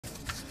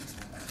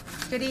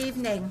Good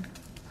evening.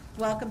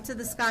 Welcome to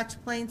the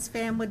Scotch Plains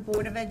Famwood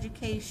Board of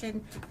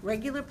Education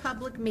regular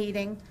public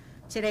meeting.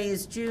 Today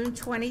is June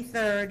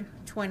 23rd,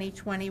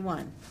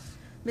 2021.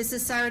 Mrs.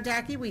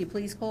 Saradaki, will you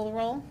please call the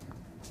roll?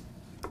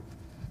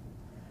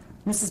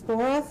 Mrs.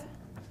 Boroth?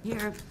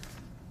 Here.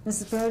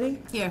 Mrs. Brody?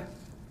 Here.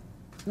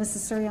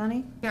 Mrs.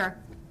 Siriani? Here.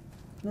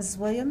 Mrs.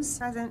 Williams?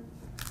 Present.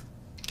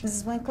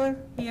 Mrs. Winkler?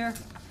 Here.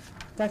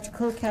 Dr.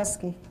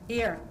 Kulikowski?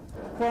 Here.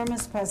 Quorum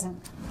is present.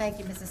 Thank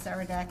you, Mrs.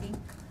 Saradaki.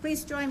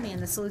 Please join me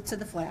in the salute to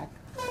the flag.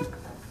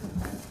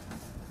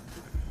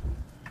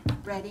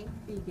 Ready?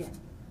 Begin.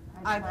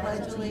 I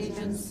pledge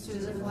allegiance to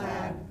the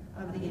flag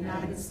of the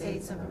United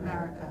States of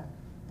America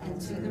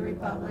and to the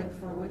republic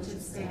for which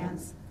it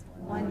stands,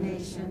 one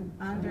nation,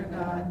 under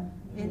God,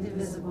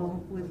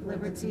 indivisible, with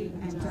liberty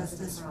and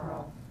justice for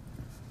all.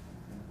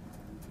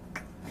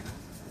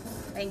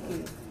 Thank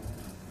you.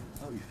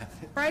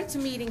 Prior to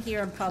meeting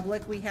here in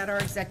public, we had our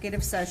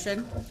executive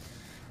session.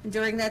 And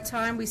during that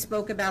time, we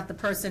spoke about the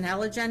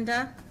personnel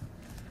agenda,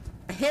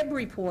 a HIB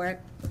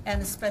report,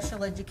 and a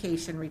special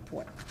education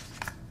report.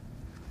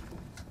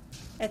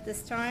 At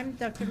this time,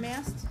 Dr.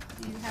 Mast,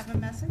 do you have a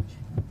message?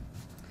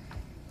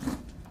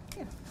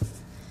 Yeah.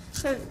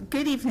 So,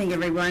 good evening,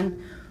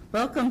 everyone.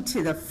 Welcome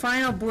to the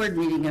final board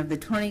meeting of the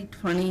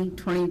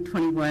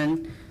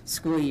 2020-2021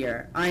 school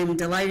year. I am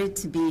delighted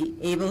to be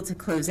able to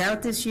close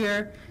out this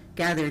year,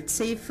 gathered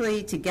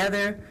safely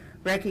together,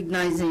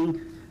 recognizing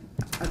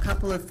a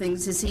couple of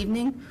things this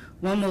evening.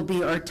 One will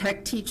be our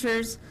tech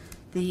teachers.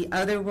 The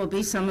other will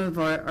be some of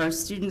our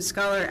student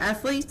scholar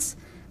athletes.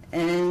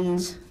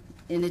 And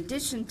in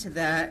addition to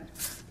that,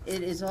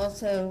 it is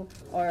also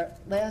our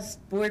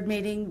last board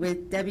meeting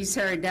with Debbie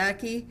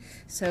Saradaki.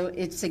 So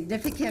it's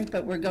significant,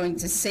 but we're going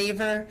to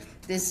savor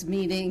this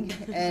meeting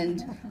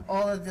and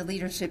all of the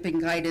leadership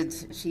and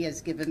guidance she has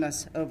given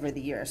us over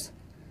the years.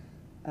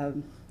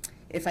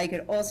 If I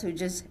could also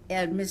just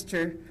add,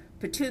 Mr.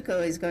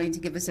 Patuco is going to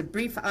give us a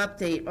brief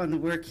update on the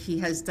work he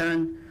has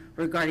done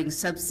regarding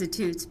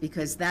substitutes,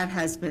 because that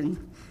has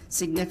been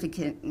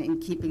significant in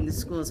keeping the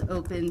schools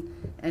open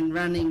and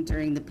running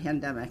during the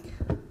pandemic.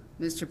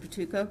 Mr.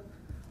 Patuco?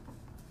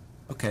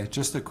 Okay,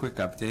 just a quick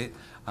update.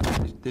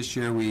 This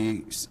year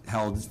we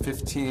held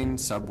 15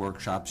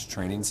 sub-workshops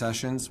training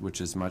sessions, which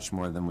is much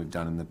more than we've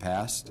done in the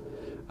past.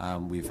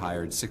 We've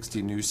hired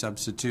 60 new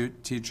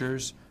substitute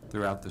teachers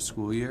throughout the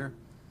school year.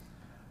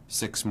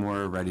 6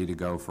 more are ready to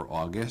go for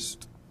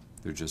August.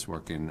 They're just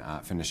working,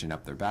 finishing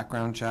up their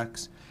background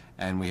checks.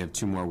 And we have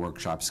 2 more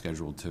workshops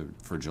scheduled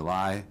for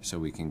July so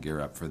we can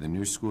gear up for the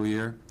new school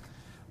year.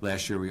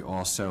 Last year we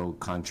also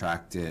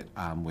contracted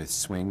with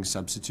Swing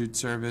Substitute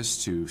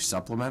Service to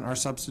supplement our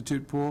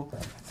substitute pool.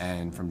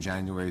 And from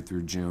January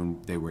through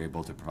June, they were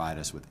able to provide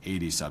us with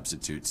 80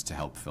 substitutes to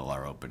help fill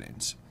our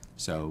openings.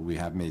 So we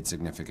have made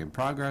significant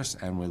progress,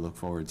 and we look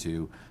forward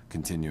to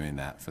continuing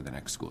that for the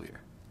next school year.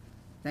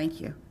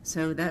 Thank you.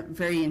 So that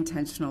very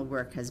intentional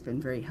work has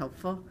been very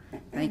helpful.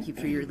 Thank you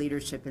for your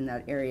leadership in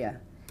that area.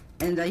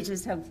 And I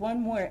just have one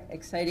more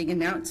exciting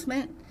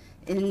announcement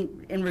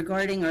in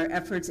regarding our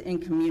efforts in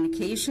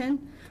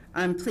communication.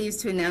 I'm pleased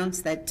to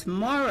announce that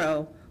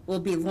tomorrow we'll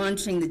be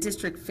launching the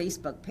district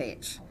Facebook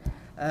page.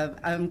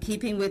 I'm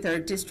keeping with our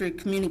district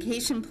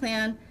communication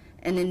plan,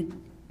 and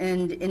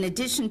in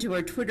addition to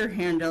our Twitter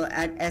handle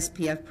at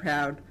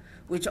SPFProud,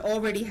 which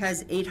already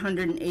has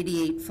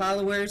 888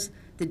 followers,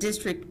 the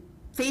district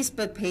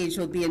Facebook page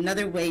will be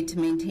another way to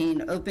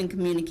maintain open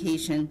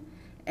communication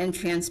and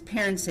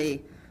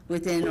transparency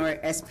within our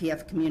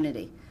SPF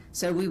community.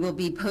 So we will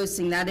be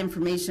posting that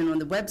information on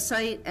the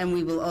website, and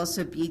we will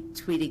also be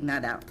tweeting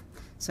that out.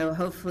 So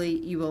hopefully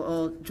you will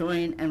all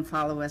join and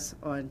follow us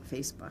on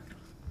Facebook.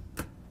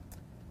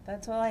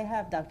 That's all I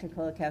have, Dr.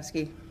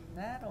 Kulikowski.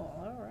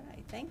 All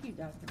right. Thank you,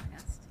 Dr.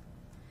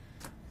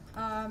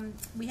 Mast.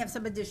 We have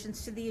some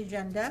additions to the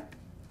agenda.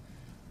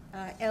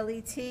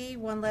 LET,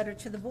 1 letter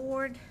to the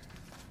board.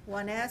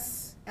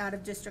 1S,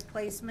 out-of-district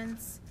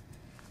placements.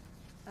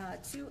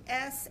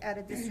 2S,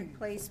 out-of-district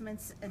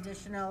placements,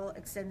 additional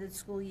extended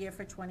school year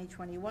for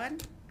 2021.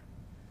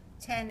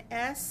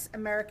 10S,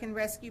 American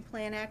Rescue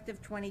Plan Act of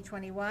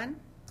 2021.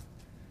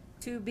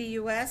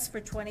 2BUS for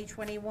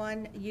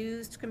 2021,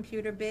 used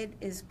computer bid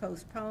is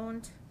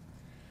postponed.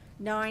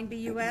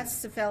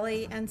 9BUS,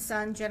 Cifelli and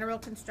Son General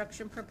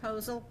Construction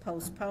Proposal,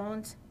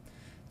 postponed.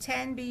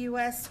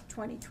 10BUS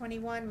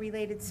 2021,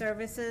 related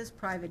services,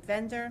 private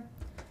vendor.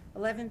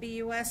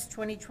 11BUS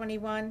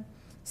 2021,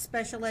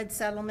 Special Ed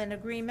Settlement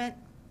Agreement.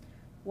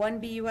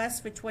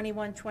 1BUS for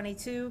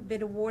 21-22,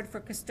 bid award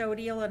for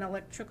custodial and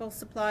electrical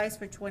supplies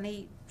for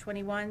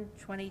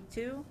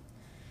 2021-22.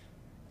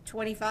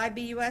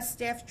 25BUS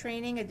staff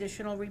training,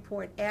 additional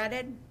report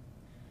added.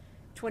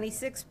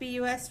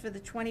 26BUS for the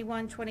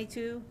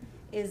 21-22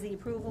 is the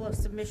approval of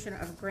submission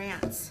of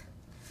grants.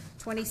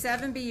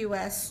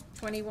 27BUS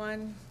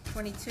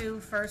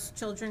 21-22 first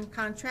children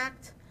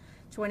contract.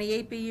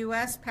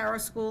 28BUS Power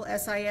School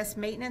SIS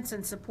maintenance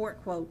and support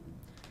quote.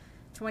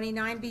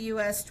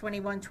 29BUS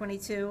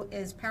 21-22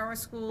 is Power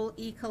School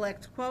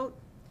e-collect quote.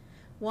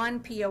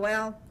 1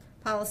 POL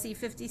Policy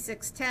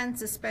 5610,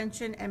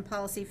 suspension, and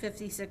Policy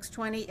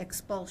 5620,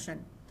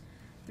 expulsion.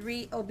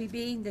 3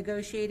 OBB,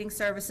 negotiating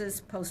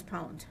services,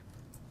 postponed.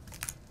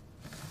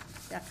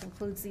 That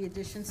concludes the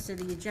additions to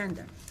the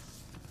agenda.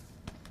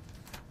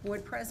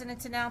 Board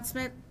President's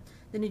announcement.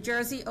 The New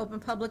Jersey Open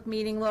Public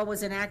Meeting Law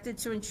was enacted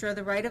to ensure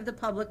the right of the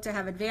public to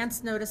have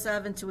advance notice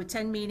of and to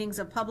attend meetings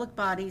of public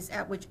bodies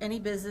at which any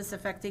business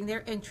affecting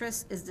their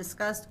interests is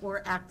discussed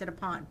or acted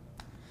upon.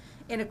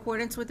 In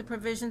accordance with the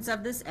provisions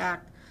of this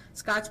act,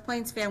 Scotch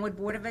Plains Fanwood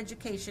Board of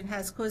Education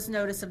has caused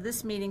notice of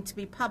this meeting to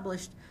be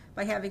published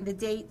by having the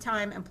date,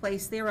 time, and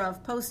place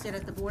thereof posted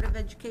at the Board of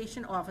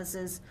Education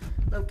offices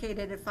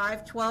located at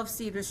 512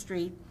 Cedar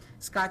Street,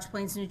 Scotch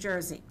Plains, New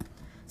Jersey.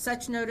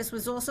 Such notice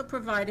was also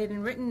provided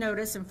in written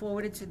notice and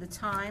forwarded to the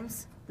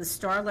Times, the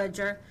Star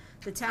Ledger,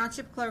 the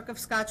Township Clerk of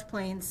Scotch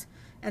Plains,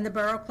 and the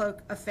Borough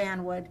Clerk of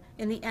Fanwood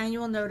in the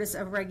annual notice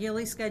of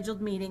regularly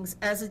scheduled meetings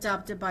as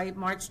adopted by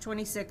March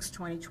 26,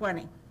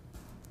 2020.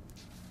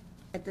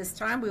 At this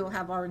time, we will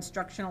have our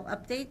instructional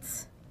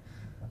updates.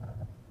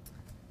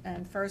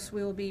 And first,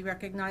 we will be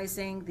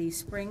recognizing the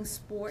spring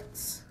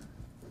sports,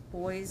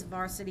 boys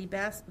varsity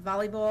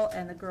volleyball,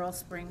 and the girls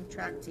spring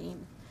track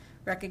team.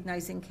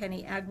 Recognizing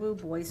Kenny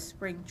Agwu, boys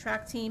spring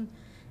track team,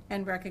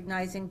 and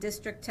recognizing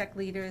district tech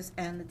leaders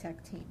and the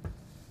tech team.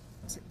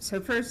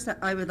 So first,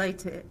 I would like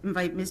to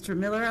invite Mr.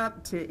 Miller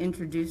up to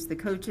introduce the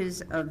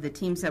coaches of the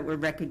teams that we're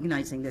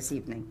recognizing this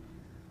evening.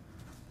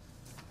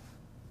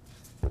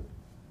 Thank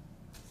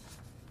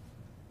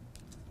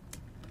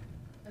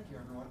you,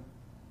 everyone.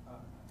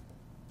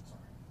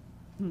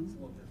 Sorry. It's a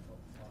little difficult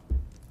to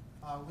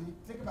talk. When you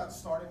think about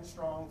starting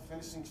strong,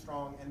 finishing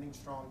strong, ending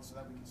strong, so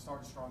that we can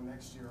start strong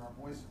next year, our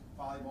boys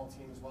volleyball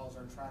team, as well as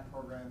our track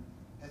program,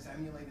 has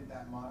emulated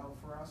that motto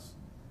for us.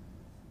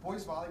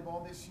 Boys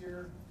volleyball this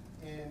year,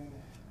 I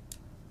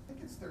think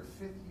it's their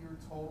 5th year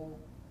total.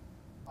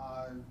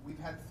 We've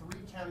had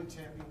 3 county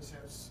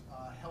championships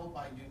held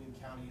by Union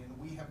County, and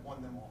we have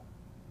won them all.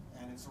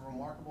 And it's a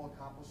remarkable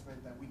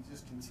accomplishment that we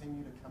just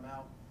continue to come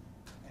out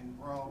and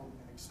grow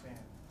and expand.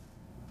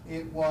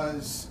 It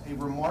was a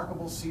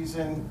remarkable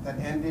season that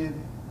ended,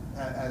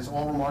 as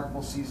all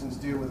remarkable seasons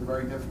do, with a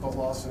very difficult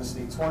loss in a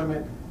state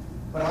tournament.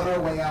 But on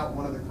our way out,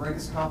 one of the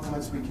greatest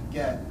compliments we could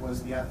get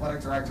was the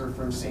athletic director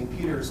from St.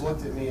 Peter's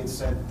looked at me and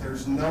said,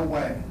 "There's no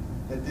way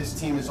that this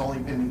team has only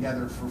been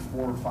together for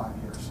 4 or 5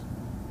 years.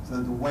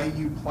 So the way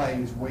you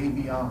play is way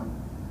beyond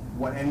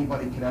what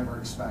anybody could ever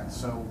expect."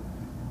 So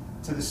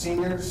to the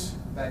seniors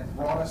that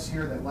brought us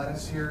here, that led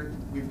us here,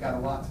 we've got a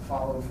lot to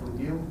follow from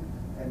you.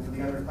 And for the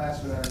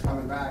underclassmen that are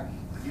coming back,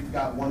 you've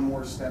got one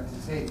more step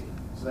to take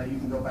so that you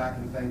can go back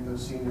and thank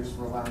those seniors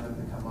for allowing them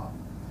to come up.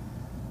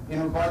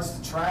 In regards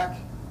to track,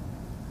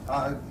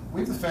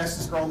 we have the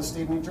fastest girl in the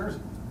state of New Jersey,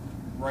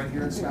 right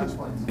here in Scotch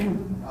Plains.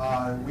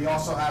 We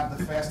also have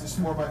the fastest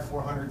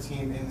 4x400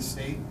 team in the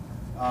state.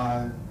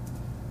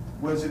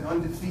 Was it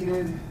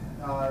undefeated?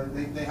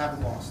 They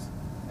haven't lost,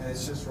 and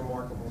it's just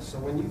remarkable. So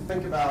when you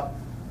think about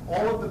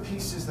all of the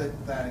pieces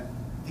that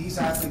these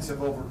athletes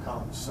have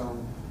overcome, so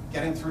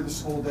getting through the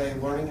school day,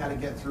 learning how to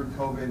get through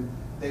COVID,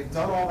 they've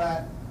done all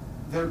that.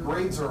 Their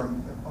grades are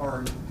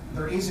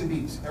they're A's and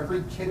B's.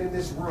 Every kid in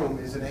this room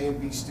is an A and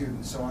B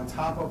student. So on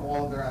top of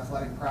all of their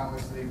athletic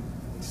prowess, they've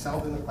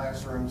excelled in the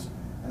classrooms,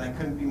 and I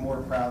couldn't be more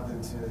proud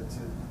than to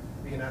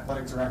be an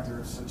athletic director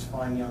of such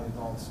fine young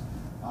adults.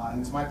 And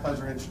it's my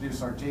pleasure to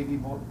introduce our JV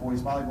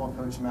boys volleyball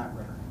coach, Matt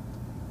Ritter.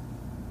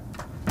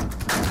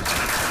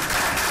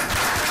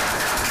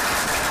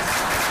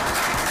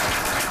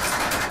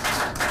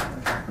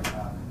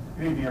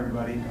 Good evening,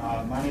 everybody.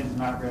 My name is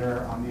Matt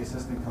Ritter. I'm the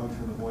assistant coach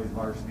for the boys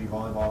varsity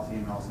volleyball team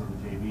and also the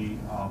JV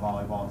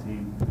volleyball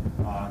team.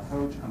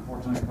 Coach,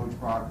 unfortunately, Coach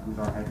Brock, who's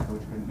our head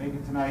coach, couldn't make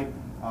it tonight,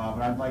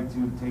 but I'd like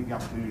to take the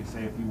opportunity to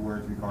say a few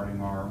words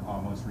regarding our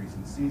most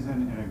recent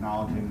season and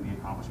acknowledging the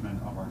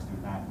accomplishment of our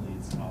student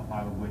athletes,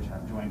 5 of which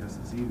have joined us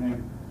this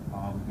evening.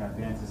 We've got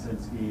Dan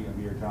Sasinski,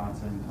 Amir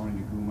Johnson, Tony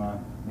Naguma,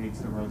 Nate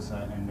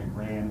Starosa, and Nick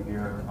Rand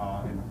here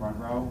in the front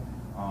row.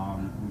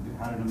 We've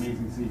had an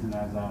amazing season,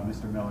 as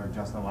Mr. Miller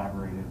just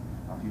elaborated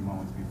a few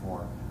moments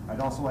before. I'd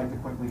also like to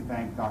quickly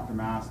thank Dr.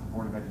 Mass, the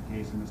Board of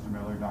Education, Mr.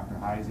 Miller, Dr.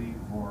 Heisey,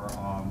 for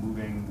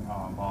moving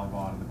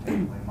volleyball out of the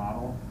pay-to-play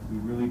model. We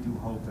really do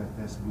hope that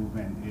this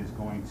movement is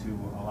going to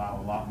allow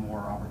a lot more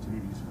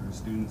opportunities for the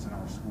students in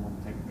our school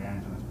to take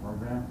advantage of this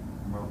program,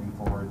 and we're looking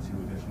forward to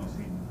additional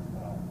seasons as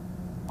well.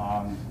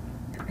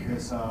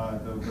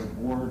 The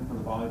board for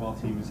the volleyball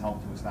team has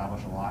helped to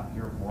establish a lot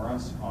here for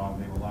us.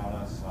 They've allowed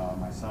us,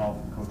 myself,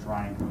 Coach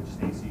Ryan, Coach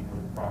Stacy,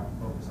 Coach Brock, to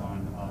focus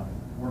on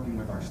working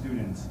with our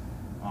students.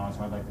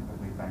 So I'd like to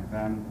quickly thank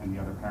them and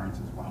the other parents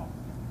as well.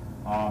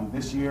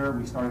 This year,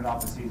 we started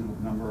off the season with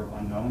a number of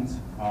unknowns.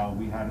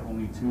 We had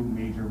only 2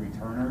 major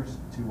returners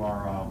to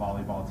our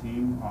volleyball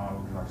team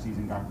because our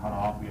season got cut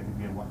off. We had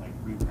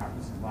 3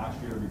 practices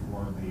last year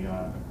before the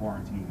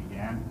quarantine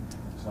began.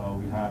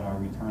 So we had our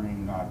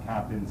returning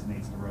captains,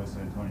 Nate Starosa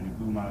and Tony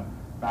Naguma,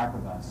 back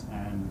with us,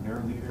 and their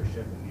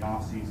leadership in the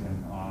off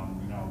season.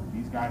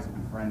 These guys have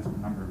been friends for a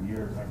number of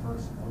years. I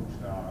first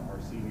coached our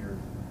seniors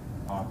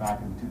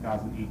back in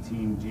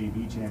 2018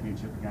 JV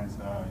championship against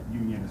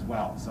Union as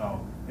well.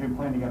 So they've been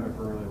playing together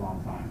for a really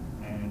long time.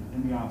 And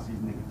in the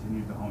offseason, they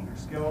continue to hone their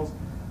skills.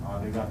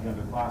 They got the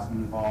underclassmen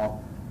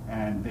involved,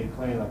 and they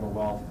play like a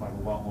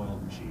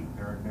well-oiled machine.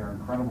 They're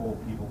incredible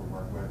people to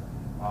work with.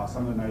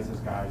 Some of the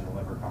nicest guys you'll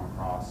ever come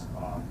across,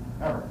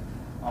 ever.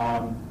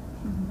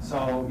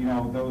 So, you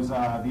know, those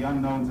the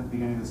unknowns at the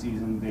beginning of the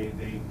season,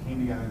 they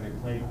came together, they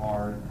played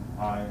hard,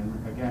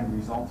 and again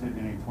resulted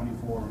in a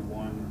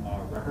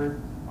 24-1 record,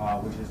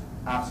 which is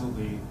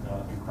absolutely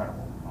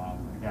incredible.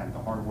 Again, the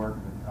hard work,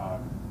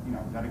 you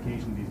know,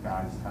 dedication of these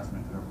guys is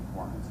testament to their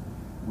performance.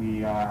 We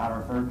had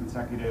our third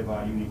consecutive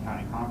Union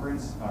County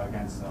Conference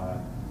against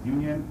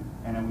Union,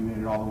 and then we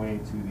made it all the way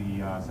to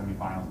the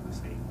semifinals of the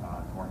state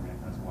tournament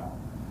as well.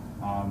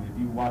 If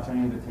you watch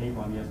any of the tape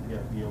on the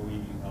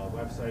SPFBOE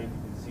website,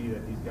 you can see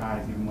that these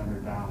guys, even when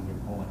they're down, they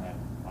pull ahead.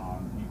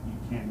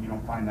 You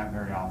don't find that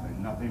very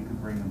often. Nothing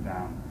could bring them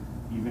down.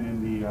 Even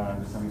in the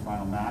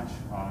semifinal match,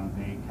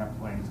 they kept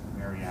playing to the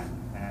very end.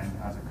 And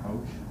as a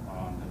coach,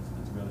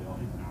 that's really all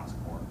you can ask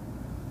for.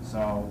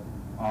 So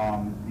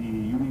the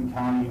Union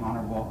County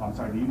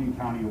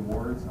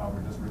Awards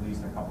were just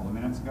released a couple of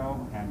minutes ago,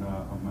 and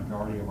a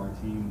majority of our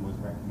team was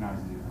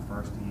recognized as the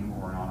first team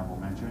or an honorable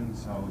mention.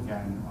 So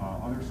again,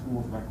 other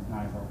schools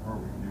recognize our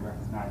program. They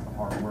recognize the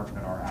hard work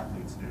that our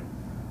athletes do.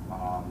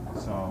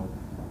 So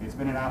it's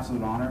been an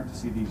absolute honor to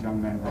see these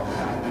young men grow as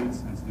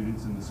athletes and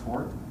students in the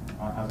sport.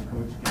 As a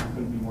coach, I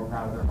couldn't be more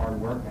proud of their hard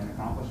work and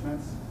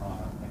accomplishments. I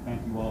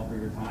thank you all for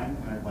your time,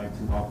 and I'd like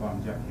to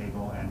welcome Jeff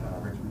Cagle and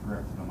Richard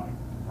Griff to the mic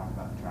to talk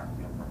about the track and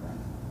field program.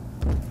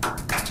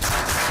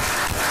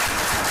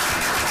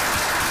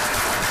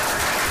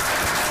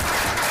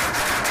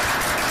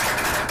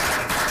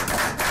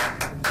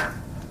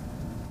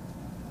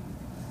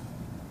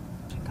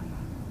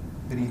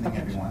 Good evening,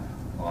 everyone.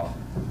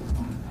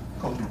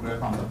 Coach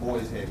McGriff, I'm the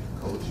boys' head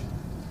coach.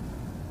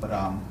 But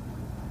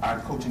our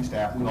coaching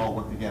staff, we all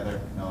work together.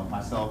 You know,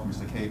 myself,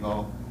 Mr.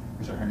 Cagle,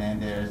 Mr.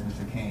 Hernandez,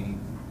 Mr. Kane,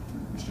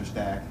 Mr.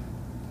 Stack.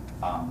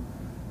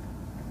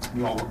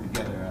 We all work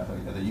together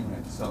as a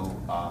unit. So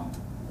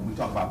when we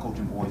talk about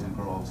coaching boys and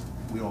girls,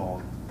 we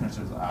all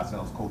consider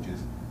ourselves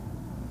coaches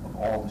of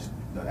all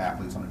the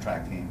athletes on the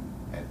track team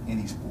at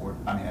any sport,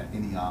 at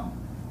any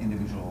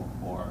individual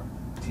or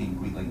team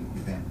relay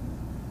event.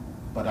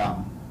 But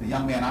the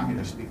young man I'm here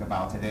to speak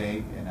about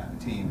today and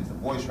the team is the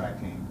boys track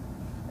team.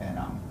 And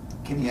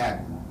Kenny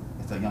Agnew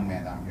is the young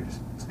man that I'm here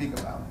to speak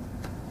about.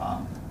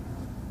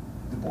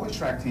 The boys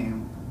track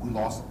team, we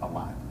lost a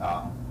lot.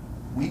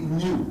 We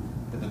knew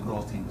that the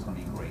girls team was going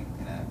to be great.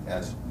 And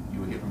as you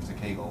will hear from Mr.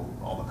 Cagle,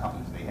 all the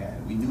accomplishments they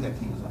had, we knew that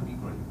team was going to be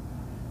great.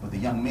 But the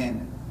young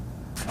men,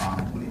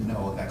 we didn't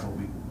know that's what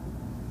we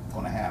were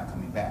going to have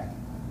coming back.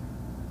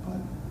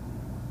 But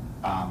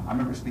I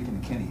remember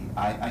speaking to Kenny.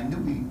 I knew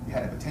we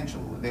had a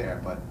potential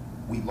there, but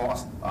we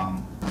lost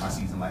our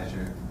season last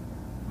year.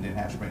 We didn't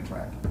have spring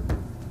track.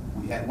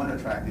 We had winter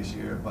track this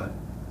year, but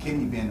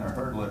Kenny being a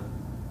hurdler,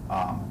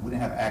 we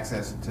didn't have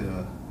access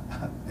to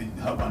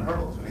run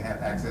hurdles. We didn't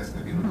have access to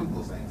be able to do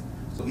those things.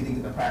 So he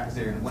didn't get to practice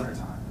there in the winter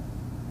time.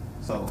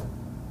 So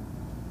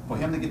for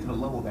him to get to the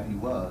level that he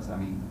was,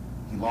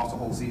 he lost a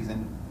whole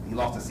season. He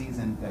lost a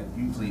season that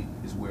usually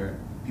is where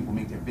people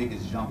make their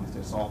biggest jump is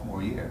their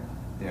sophomore year.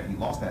 There, he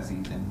lost that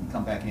season. He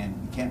come back in.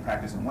 He can't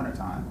practice in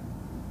wintertime.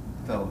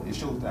 So it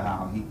shows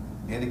how he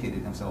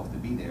dedicated himself to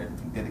be there.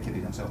 He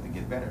dedicated himself to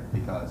get better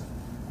because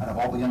out of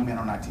all the young men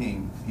on our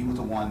team, he was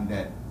the one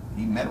that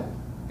he medaled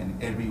in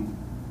every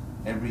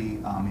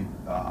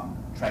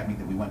track meet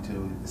that we went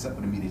to, except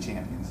for the media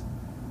champions.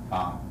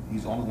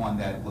 He's the only one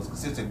that was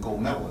consistent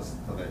gold medalist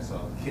for that.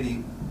 So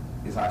Kitty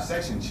is our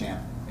section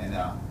champ in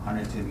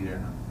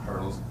 110-meter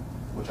hurdles,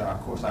 which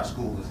of course our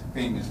school is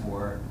famous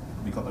for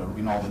because of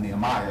Rinaldo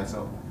Nehemiah.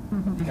 So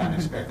you kind of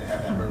expect to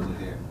have that hurdler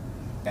there.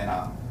 And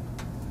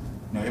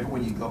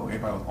everywhere you go,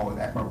 everybody was always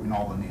asking about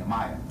Rinaldo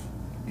Nehemiah.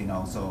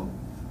 So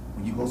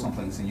when you go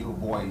someplace and you're a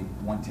boy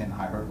 110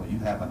 high hurdler, you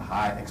have a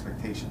high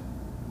expectation.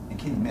 And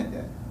Kenny met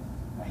that.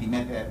 He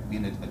meant that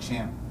being a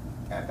champ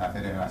at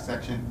our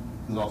section.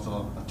 He was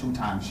also a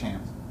two-time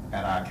champ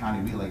at our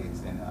county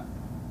relays in a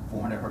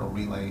 400 hurdle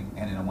relay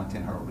and in a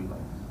 110 hurdle relay.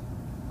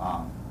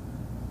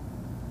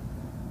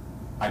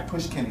 I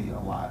pushed Kenny a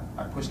lot.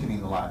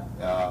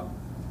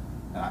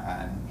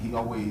 And he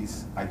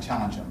always, I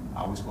challenge him.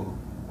 I always go,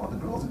 well, the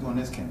girls are doing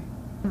this, Kenny.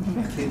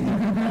 And Kenny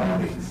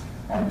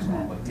always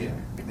going, but yeah,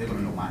 they're going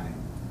to know my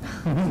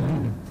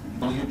name.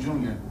 So, you're a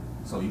junior,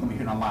 so you're going to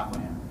be hearing a lot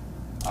from him.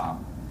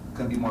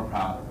 Couldn't be more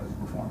proud of his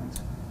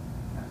performance.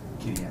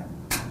 Kenny, yeah.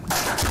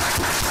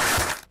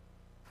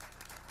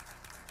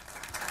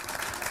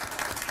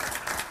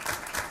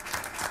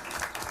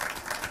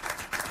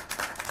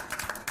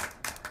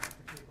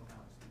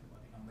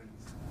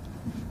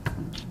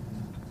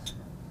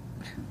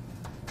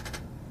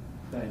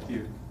 Thank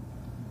you.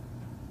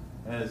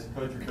 As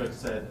Coach Cook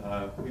said,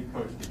 we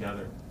coach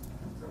together.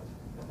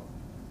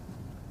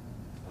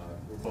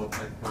 We're both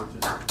head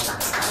coaches.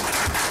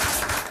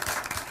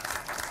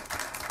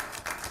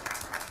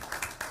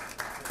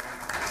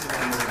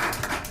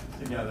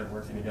 together,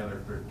 working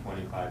together for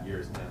 25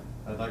 years now.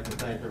 I'd like to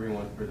thank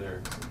everyone for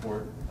their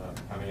support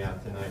coming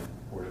out tonight.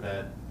 Board of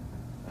Ed,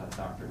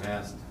 Dr.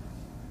 Mast,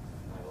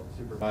 my old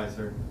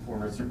supervisor,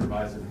 former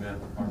supervisor of the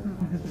medical department.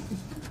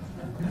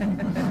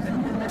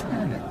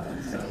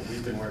 So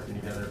we've been working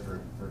together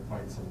for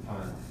quite some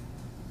time.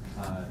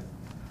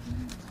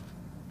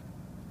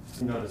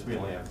 You notice we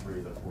only have 3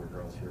 of the 4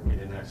 girls here. We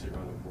didn't actually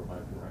run the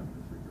 4x4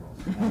 with 3 girls.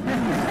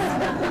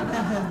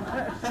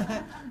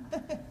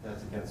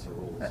 That's against the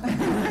rules.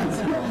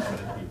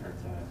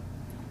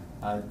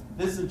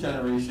 This is a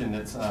generation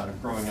that's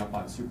growing up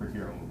on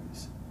superhero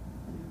movies.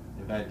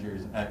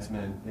 Avengers,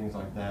 X-Men, things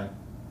like that.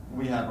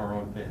 We have our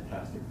own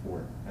Fantastic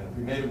Four. And if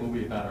we made a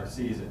movie about our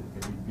season,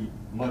 it would be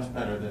much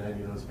better than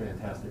any of those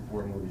Fantastic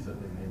Four movies that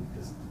they made,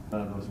 because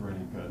none of those were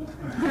any good.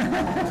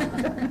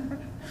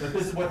 But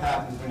this is what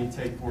happens when you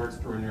take 4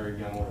 extraordinary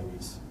young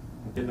ladies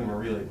and give them a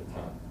relay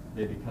baton.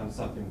 They become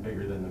something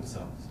bigger than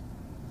themselves.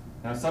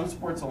 Now, some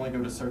sports only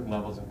go to certain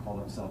levels and call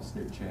themselves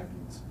state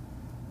champions.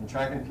 In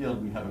track and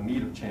field, we have a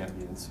meet of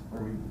champions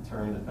where we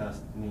determine the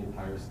best in the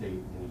entire state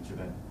in each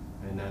event.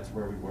 And that's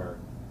where we were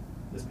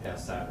this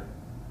past Saturday.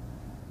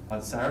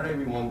 On Saturday,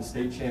 we won the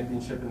state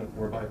championship in the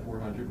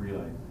 4x400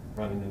 relay,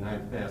 running the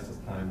 9th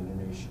fastest time in the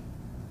nation.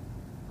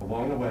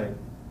 Along the way,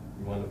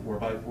 we won the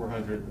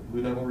 4x400, the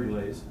Blue Devil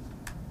Relays,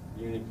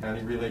 the Union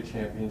County Relay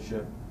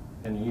Championship,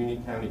 and the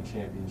Union County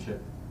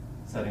Championship,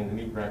 setting the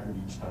meet record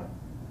each time.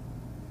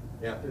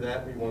 After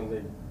that, we won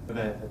the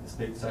event at the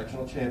State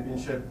Sectional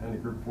Championship and the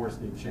Group 4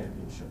 State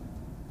Championship,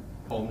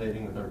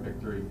 culminating with our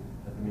victory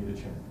at the Meet of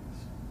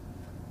Champions.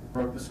 We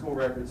broke the school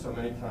record so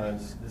many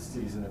times this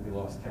season that we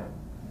lost count.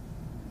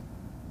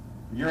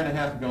 A year and a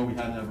half ago, we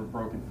had never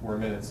broken 4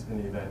 minutes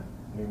in the event.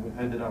 We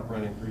ended up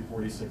running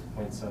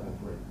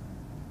 346.73.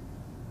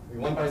 We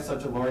won by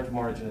such a large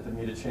margin at the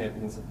Meet of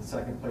Champions that the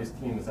second place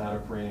team was out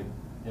of frame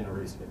in a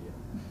race video.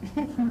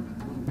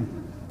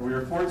 We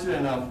were fortunate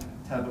enough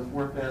to have the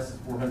 4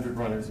 fastest 400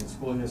 runners in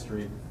school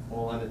history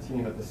all on the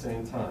team at the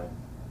same time,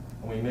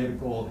 and we made a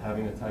goal of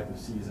having the type of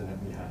season that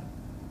we had.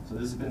 So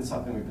this has been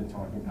something we've been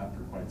talking about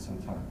for quite some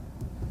time.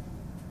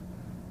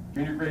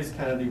 Junior Grace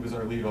Kennedy was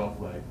our leadoff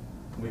leg.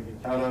 We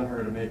could count on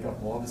her to make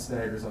up all the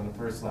staggers on the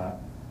first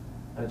lap,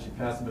 and she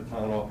passed the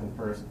baton off in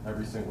first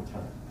every single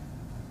time.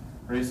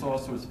 Grace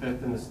also was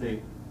 5th in the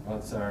state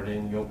on Saturday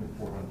in the Open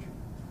 400.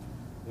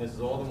 And this is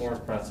all the more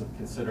impressive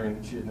considering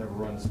that she had never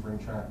run a spring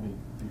track meet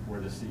before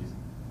this season.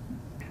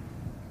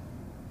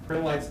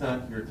 Corinne Light's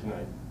not here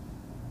tonight,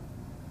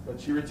 but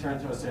she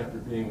returned to us after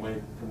being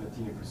away from the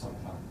team for some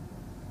time.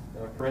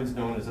 Corinne's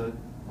known as an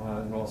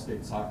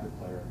all-state soccer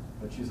player,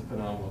 but she's a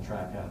phenomenal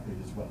track athlete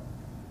as well.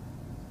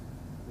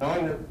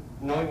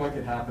 Knowing what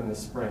could happen this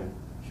spring,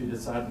 she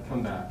decided to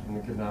come back, and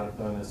we could not have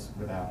done this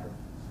without her.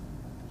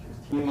 She was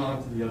team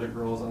mom to the other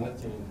girls on the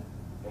team,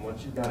 and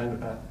once she got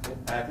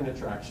back in the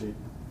track sheet,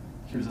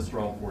 she was a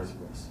strong force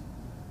for us.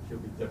 She'll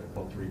be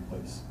difficult to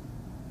replace.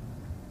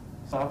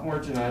 Sophomore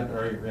Janai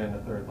Berry ran the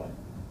 3rd leg.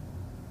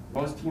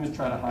 Most teams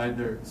try to hide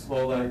their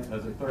slow leg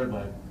as their 3rd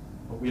leg,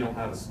 but we don't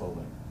have a slow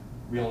leg.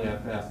 We only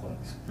have fast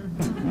legs.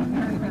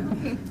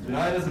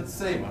 Janai doesn't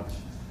say much,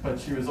 but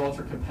she was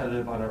ultra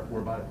competitive on our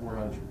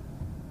 4x400.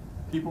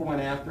 People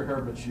went after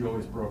her, but she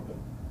always broke them.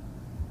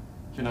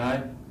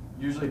 Janai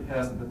usually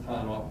passed the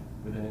baton off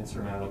with an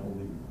insurmountable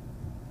lead.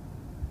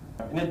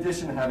 In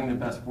addition to having the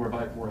best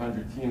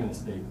 4x400 team in the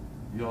state,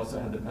 we also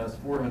had the best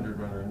 400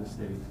 runner in the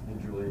state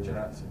in Julia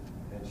Jackson,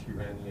 and she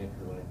ran the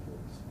anchor leg for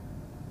us.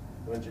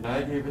 When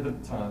Janai gave her the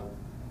baton,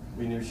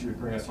 we knew she would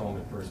bring us home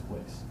in first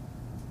place.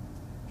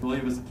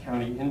 Julia was the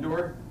county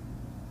indoor,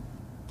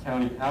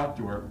 county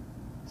outdoor,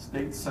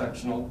 state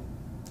sectional,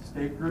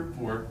 state group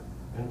 4,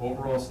 and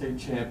overall state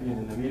champion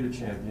in the Meet of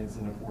Champions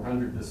in the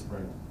 400 this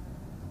spring,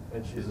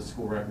 and she is a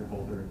school record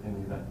holder in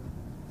the event.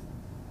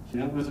 She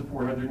didn't lose a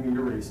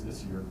 400-meter race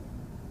this year,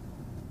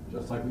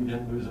 just like we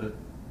didn't lose a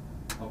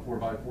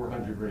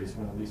 4x400 race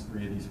when at least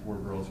 3 of these 4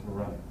 girls were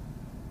running.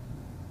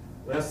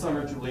 Last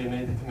summer, Julia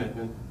made the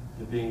commitment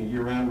to being a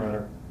year-round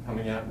runner,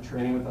 coming out and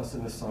training with us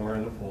in the summer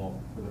and the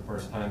fall for the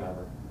first time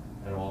ever,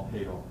 and it all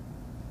paid off.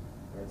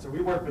 All right, so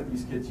we work with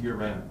these kids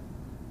year-round,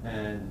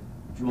 and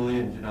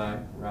Julia and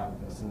Janai were out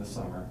with us in the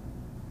summer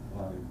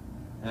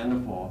and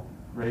the fall.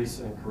 Grace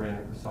and Corinne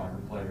are soccer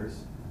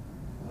players.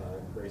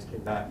 Grace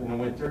came back in the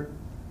winter,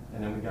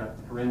 and then we got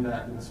Corinne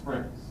back in the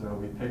spring. So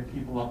we picked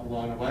people up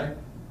along the way,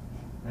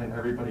 and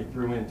everybody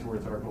threw in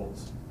towards our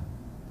goals.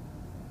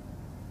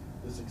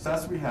 The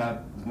success we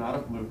had was not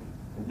a fluke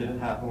and didn't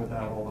happen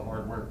without all the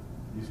hard work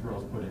these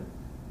girls put in.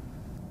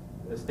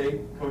 The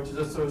State Coaches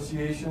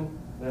Association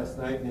last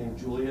night named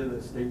Julia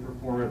the State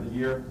Performer of the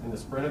Year in the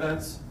sprint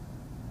events,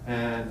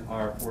 and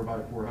our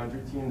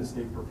 4x400 team the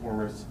State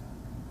Performers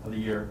of the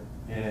Year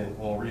in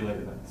all relay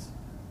events.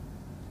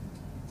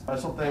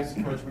 Special thanks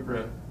to Coach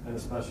McGriff, and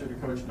especially to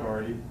Coach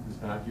Doherty,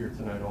 who's not here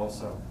tonight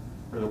also,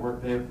 for the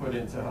work they have put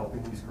into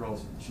helping these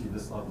girls achieve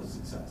this level of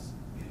success.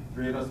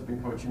 3 of us have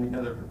been coaching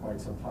together for quite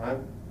some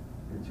time.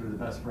 We're 2 of the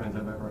best friends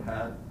I've ever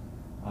had.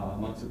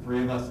 Amongst the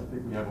 3 of us, I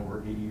think we have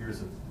over 80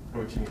 years of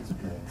coaching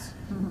experience.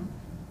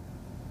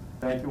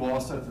 Thank you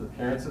also to the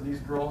parents of these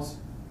girls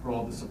for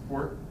all the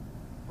support,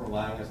 for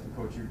allowing us to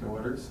coach your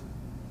daughters.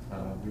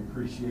 We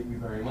appreciate you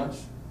very much.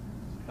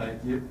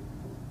 Thank you.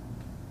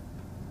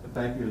 But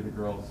thank you to the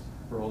girls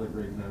for all the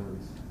great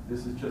memories.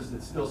 This is just,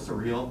 it's still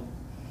surreal.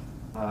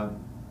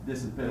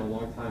 This has been a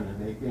long time in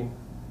the making.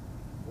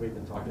 We've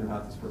been talking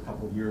about this for a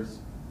couple of years.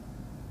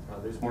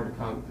 There's more to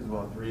come because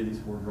we'll have 3 of these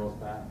 4 girls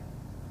back.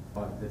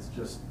 But it's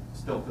just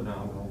still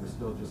phenomenal. We're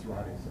still just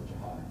riding such a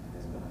high.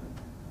 And,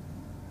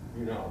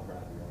 you know how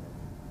proud we are.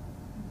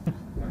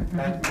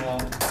 Thank you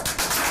all.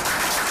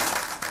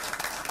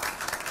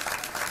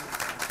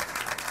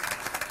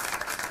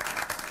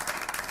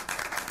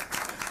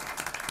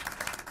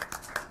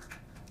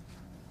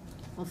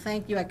 Well,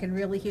 thank you. I can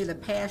really hear the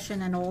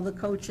passion in all the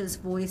coaches'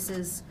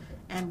 voices,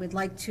 and we'd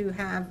like to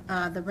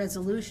have the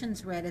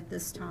resolutions read at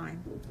this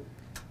time.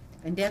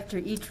 And after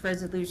each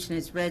resolution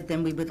is read,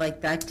 then we would like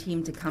that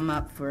team to come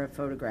up for a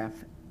photograph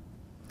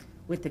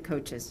with the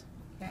coaches.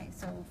 Okay,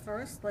 so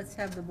first, let's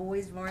have the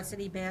boys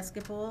varsity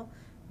basketball.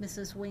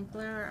 Mrs.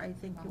 Winkler, I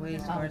think you were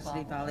Boys gonna...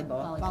 varsity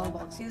volleyball.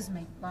 Volleyball, excuse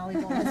me,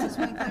 volleyball. Mrs.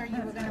 Winkler,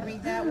 you were going to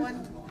read that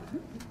one?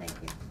 Thank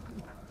you.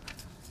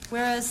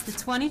 Whereas the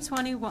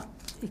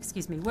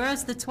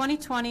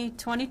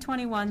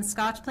 2020-2021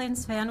 Scotch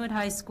Plains Fanwood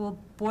High School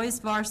boys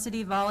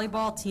varsity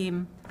volleyball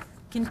team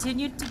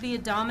continued to be a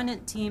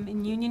dominant team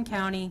in Union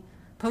County,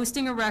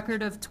 posting a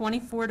record of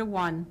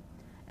 24-1.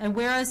 And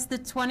whereas the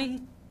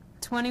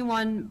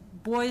 2021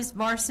 boys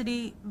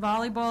varsity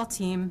volleyball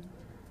team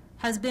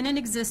has been in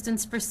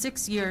existence for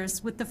 6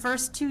 years, with the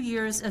first 2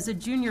 years as a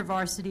junior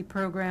varsity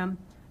program,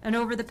 and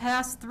over the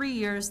past 3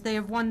 years, they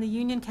have won the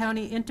Union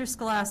County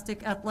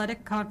Interscholastic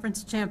Athletic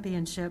Conference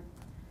Championship.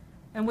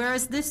 And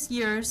whereas this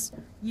year's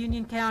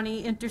Union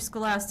County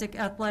Interscholastic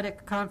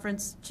Athletic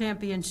Conference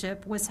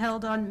Championship was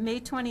held on May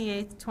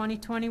 28,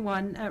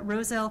 2021 at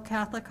Roselle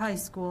Catholic High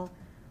School,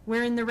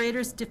 wherein the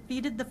Raiders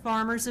defeated the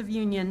Farmers of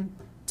Union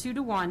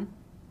 2-1.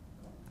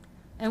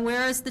 And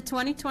whereas the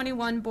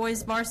 2021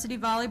 boys varsity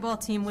volleyball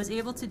team was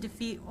able to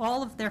defeat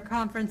all of their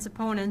conference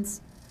opponents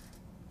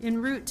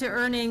en route to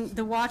earning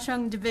the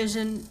Watchung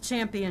Division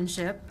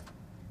Championship.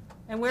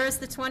 And whereas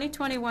the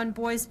 2021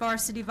 boys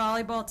varsity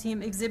volleyball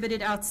team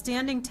exhibited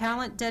outstanding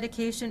talent,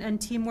 dedication,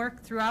 and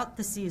teamwork throughout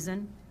the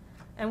season,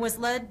 and was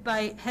led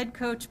by head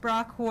coach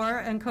Brock Hoare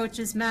and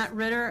coaches Matt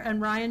Ritter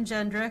and Ryan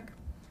Jendrick,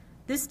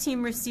 this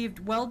team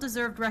received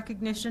well-deserved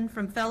recognition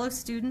from fellow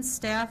students,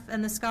 staff,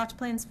 and the Scotch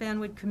Plains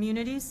Fanwood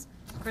communities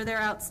for their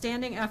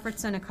outstanding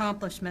efforts and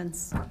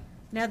accomplishments.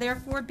 Now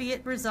therefore be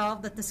it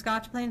resolved that the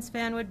Scotch Plains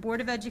Fanwood Board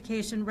of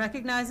Education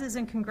recognizes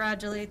and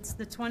congratulates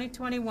the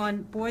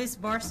 2021 boys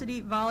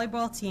varsity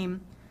volleyball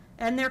team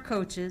and their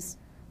coaches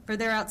for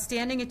their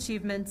outstanding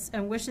achievements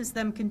and wishes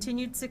them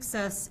continued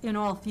success in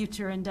all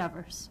future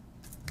endeavors.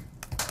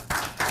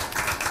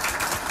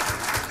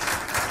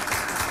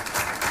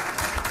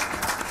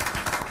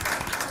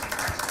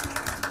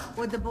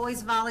 Would the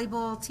boys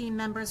volleyball team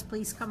members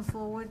please come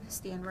forward,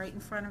 stand right in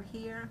front of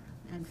here,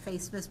 and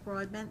face Miss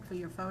Broadbent for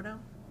your photo?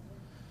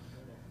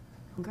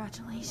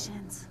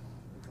 Congratulations.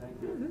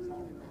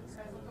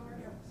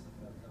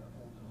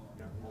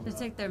 They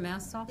take their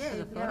masks off Yeah, for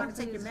the if you photo? want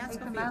to take your mask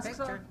Take off the for your masks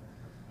off. picture.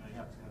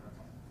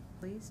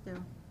 Please do.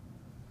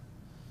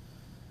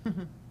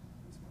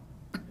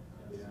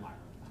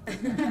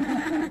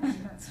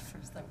 That's the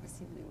first I've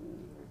seen it.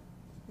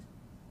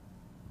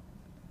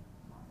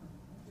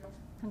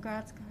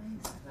 Congrats, guys.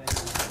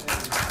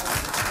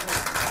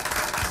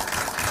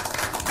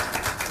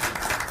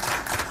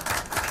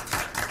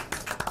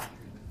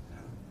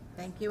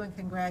 Thank you and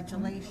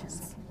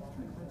congratulations.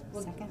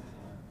 Second?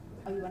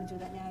 Oh, you want to do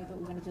that now? I thought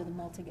we were going to do them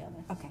all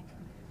together. Okay.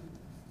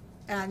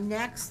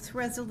 Next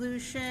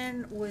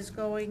resolution was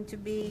going to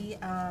be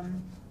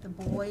the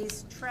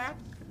boys track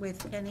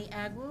with Kenny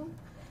Agwu.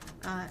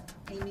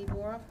 Amy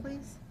Boroff,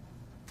 please.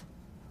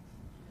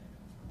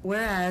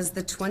 Whereas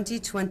the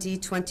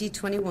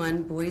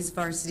 2020-2021 boys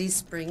varsity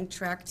spring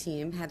track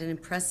team had an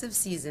impressive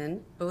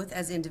season, both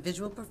as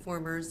individual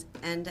performers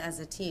and as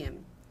a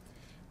team.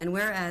 And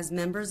whereas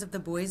members of the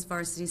boys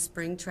varsity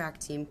spring track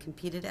team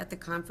competed at the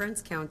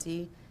Conference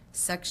County,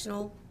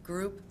 Sectional,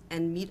 Group,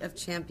 and Meet of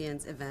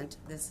Champions event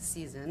this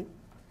season.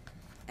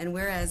 And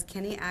whereas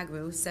Kenny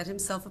Agwu set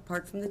himself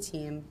apart from the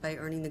team by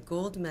earning the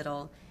gold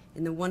medal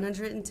in the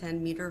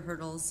 110-meter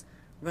hurdles,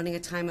 running a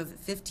time of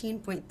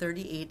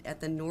 15.38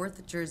 at the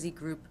North Jersey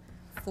Group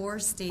 4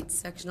 state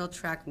sectional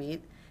track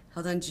meet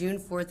held on June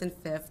 4th and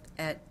 5th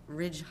at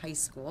Ridge High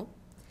School.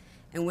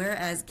 And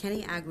whereas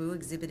Kenny Agwu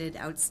exhibited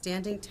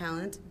outstanding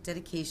talent,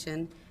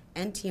 dedication,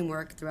 and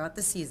teamwork throughout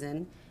the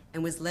season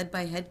and was led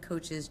by head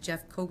coaches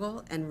Jeff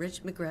Kogel and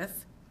Rich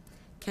McGriff,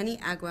 Kenny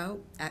Agwu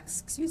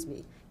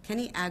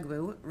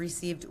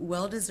received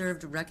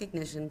well-deserved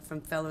recognition from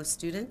fellow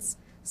students,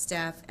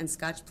 staff, and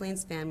Scotch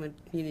Plains Fanwood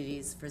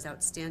communities for his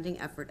outstanding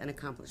effort and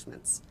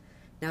accomplishments.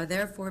 Now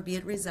therefore be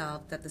it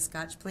resolved that the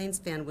Scotch Plains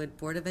Fanwood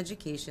Board of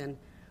Education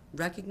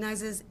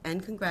recognizes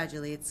and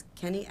congratulates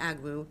Kenny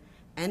Agwu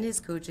and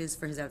his coaches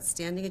for his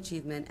outstanding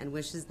achievement and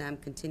wishes them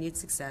continued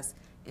success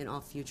in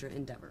all future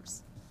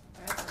endeavors.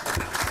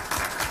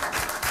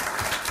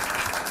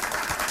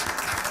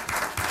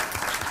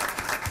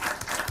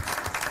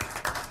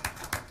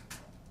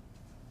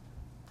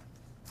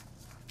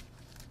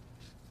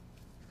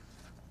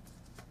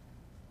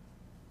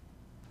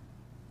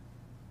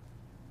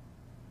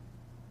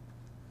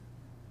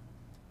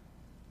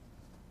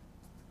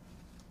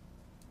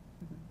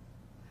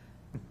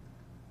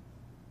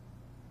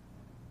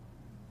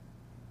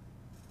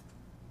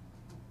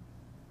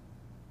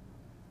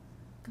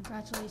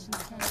 Congratulations,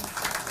 Kenny.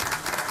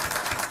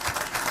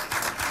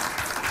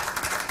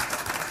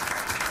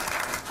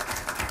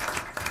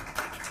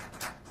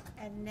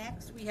 And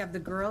next, we have the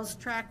girls'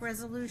 track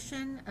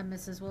resolution.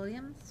 Mrs.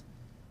 Williams?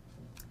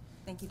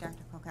 Thank you,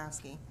 Dr.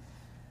 Polkowski.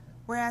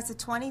 Whereas the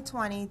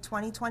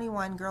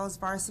 2020-2021 girls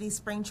varsity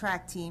spring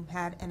track team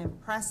had an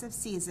impressive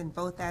season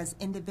both as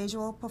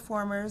individual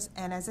performers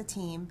and as a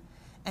team,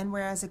 and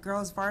whereas the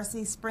girls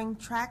varsity spring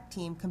track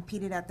team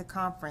competed at the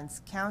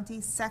conference, county,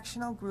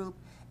 sectional group,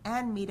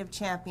 and Meet of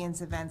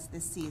Champions events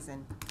this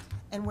season,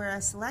 and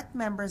whereas select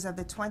members of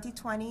the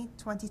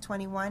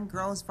 2020-2021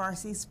 girls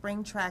varsity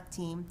spring track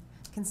team,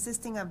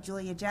 consisting of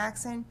Julia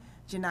Jackson,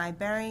 Janai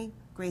Berry,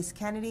 Grace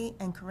Kennedy,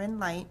 and Corinne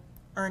Light,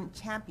 earned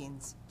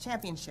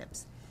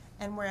championships.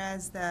 And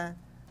whereas the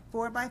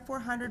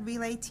 4x400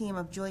 relay team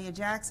of Julia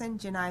Jackson,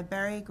 Janai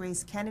Berry,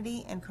 Grace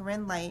Kennedy, and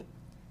Corinne Light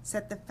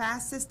set the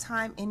fastest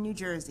time in New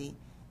Jersey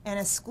and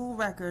a school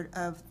record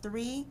of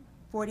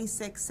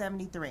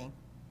 3:46.73,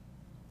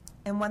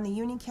 and won the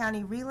Union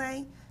County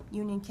Relay,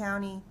 Union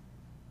County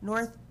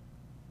North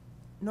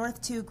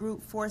 2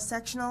 Group 4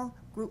 Sectional,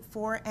 Group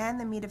 4, and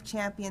the Meet of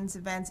Champions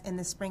events in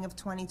the spring of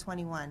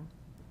 2021.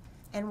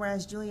 And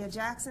whereas Julia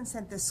Jackson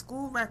set the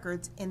school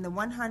records in the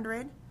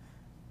 100,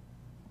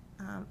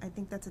 I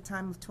think that's a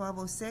time of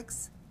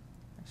 12:06.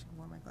 I should have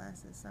worn my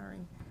glasses, sorry.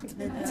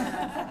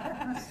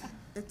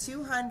 The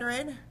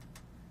 200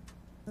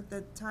 with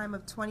the time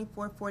of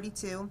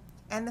 24:42,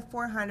 and the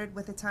 400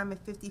 with a time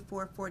of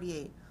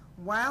 54:48,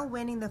 while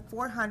winning the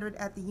 400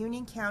 at the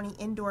Union County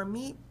Indoor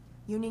Meet,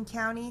 Union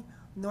County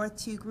North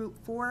 2 Group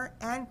 4,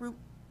 and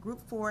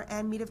Group 4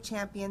 and Meet of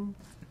Champion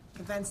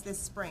events this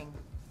spring.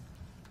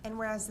 And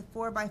whereas the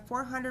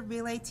 4x400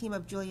 relay team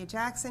of Julia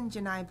Jackson,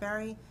 Janai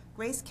Berry,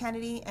 Grace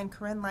Kennedy, and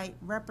Corinne Light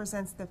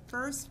represents the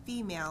first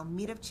female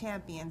Meet of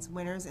Champions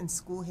winners in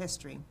school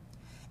history.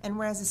 And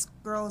whereas the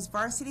girls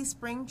varsity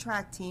spring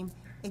track team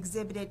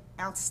exhibited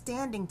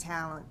outstanding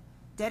talent,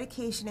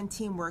 dedication, and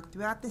teamwork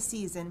throughout the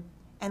season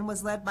and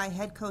was led by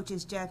head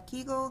coaches Jeff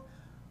Kegel,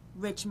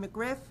 Rich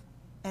McGriff,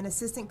 and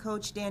assistant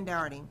coach Dan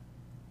Dougherty.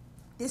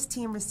 This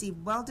team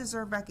received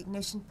well-deserved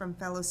recognition from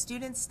fellow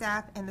students,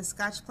 staff, and the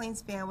Scotch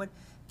Plains Fanwood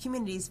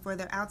communities for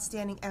their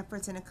outstanding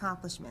efforts and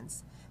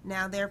accomplishments.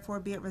 Now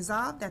therefore be it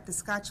resolved that the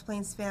Scotch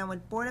Plains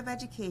Fanwood Board of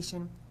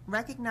Education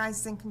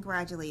recognizes and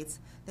congratulates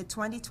the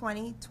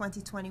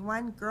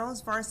 2020-2021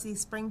 girls varsity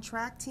spring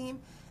track team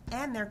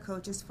and their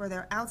coaches for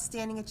their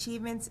outstanding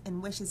achievements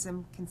and wishes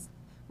them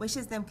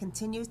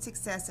continued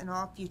success in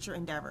all future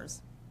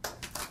endeavors.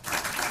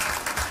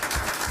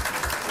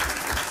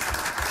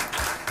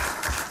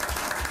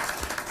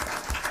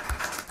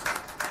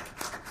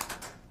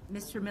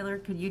 Mr. Miller,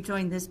 could you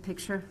join this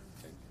picture?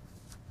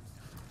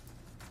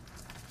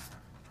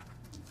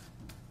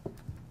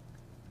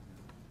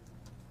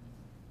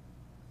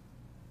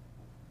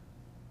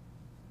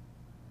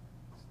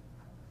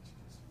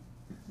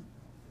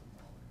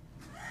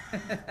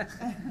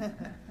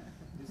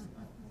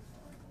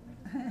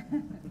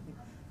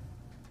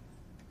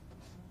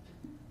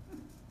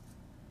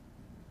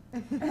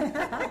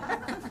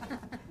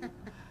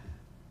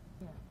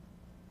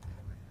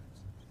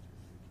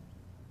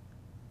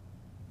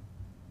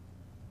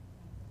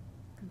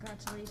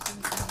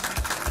 Congratulations.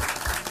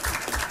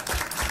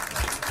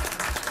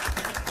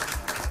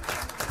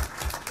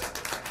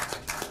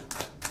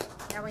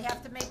 Now we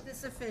have to make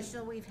this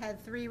official. We've had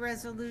 3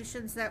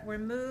 resolutions that were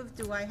moved.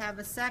 Do I have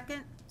a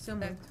second? So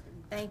moved.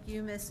 Thank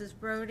you, Mrs.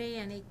 Brody.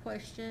 Any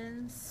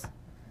questions,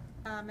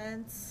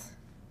 comments?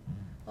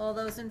 All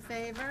those in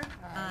favor?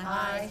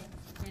 Aye.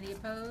 Any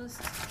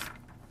opposed?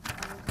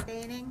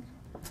 Abstaining?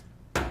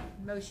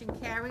 Motion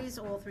carries.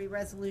 All 3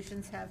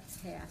 resolutions have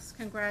passed.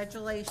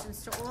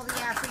 Congratulations to all the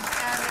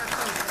athletes and their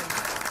coaches.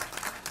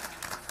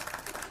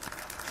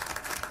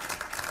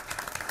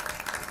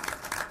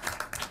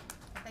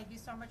 Thank you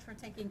so much for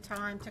taking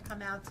time to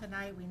come out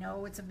tonight. We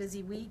know it's a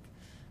busy week.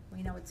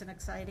 We know it's an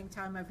exciting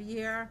time of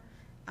year.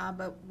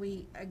 But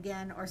we,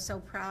 again, are so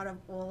proud of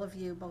all of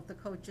you, both the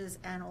coaches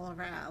and all of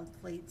our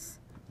athletes.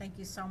 Thank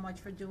you so much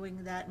for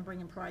doing that and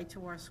bringing pride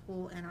to our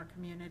school and our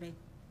community.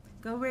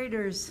 Go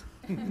Raiders.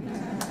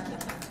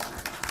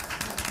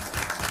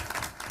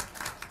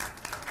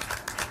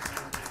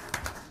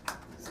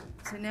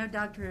 So now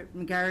Dr.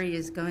 McGarry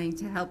is going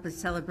to help us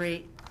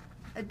celebrate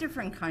a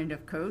different kind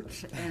of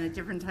coach and a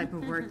different type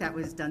of work that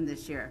was done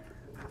this year.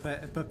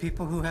 But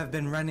people who have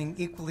been running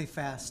equally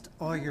fast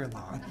all year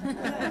long.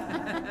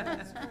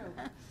 That's true.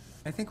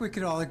 I think we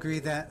could all agree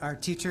that our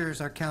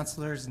teachers, our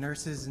counselors,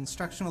 nurses,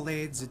 instructional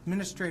aides,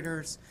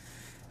 administrators,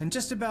 and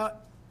just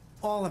about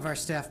all of our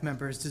staff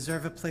members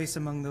deserve a place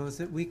among those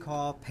that we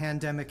call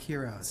pandemic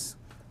heroes.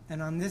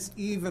 And on this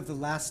eve of the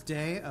last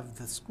day of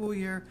the school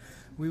year,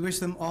 we wish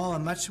them all a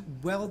much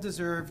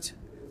well-deserved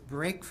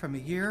break from a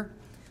year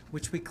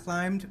which we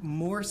climbed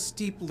more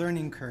steep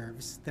learning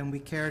curves than we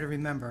care to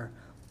remember,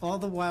 all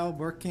the while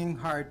working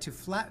hard to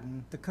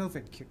flatten the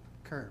COVID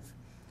curve.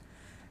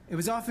 It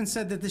was often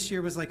said that this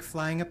year was like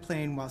flying a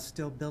plane while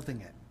still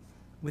building it.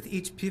 With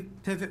each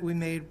pivot we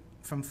made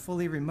from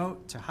fully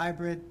remote to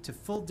hybrid to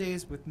full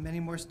days with many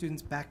more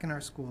students back in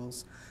our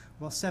schools,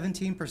 while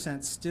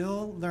 17%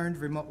 still learned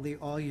remotely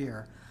all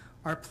year,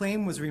 our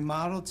plane was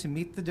remodeled to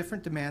meet the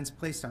different demands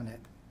placed on it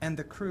and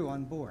the crew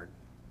on board.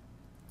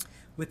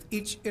 With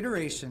each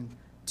iteration,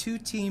 2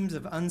 teams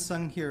of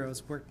unsung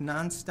heroes worked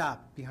nonstop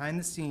behind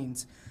the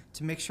scenes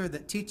to make sure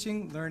that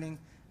teaching, learning,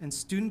 and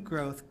student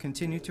growth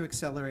continued to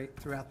accelerate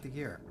throughout the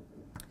year.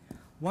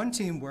 One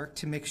team worked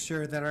to make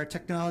sure that our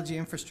technology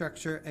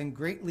infrastructure and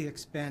greatly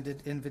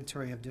expanded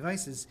inventory of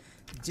devices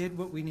did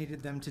what we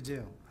needed them to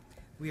do.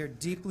 We are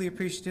deeply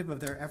appreciative of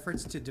their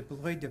efforts to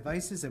deploy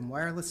devices and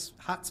wireless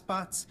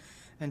hotspots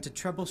and to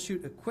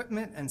troubleshoot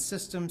equipment and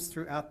systems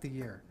throughout the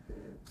year.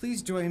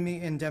 Please join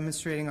me in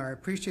demonstrating our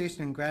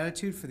appreciation and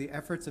gratitude for the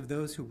efforts of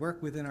those who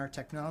work within our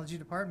technology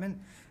department,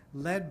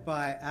 led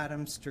by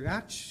Adam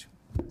Strugach,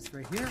 who's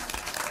right here.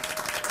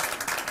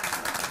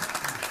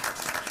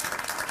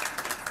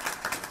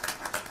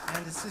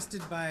 And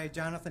assisted by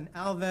Jonathan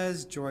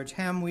Alves, George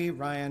Hamwe,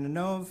 Ryan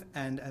Anov,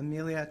 and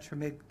Amelia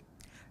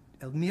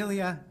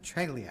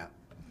Treglia.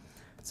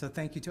 So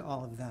thank you to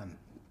all of them.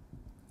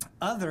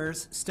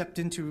 Others stepped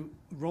into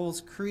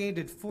roles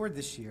created for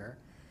this year,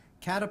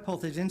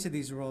 catapulted into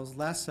these roles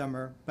last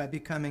summer by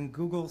becoming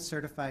Google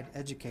Certified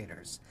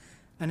Educators,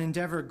 an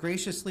endeavor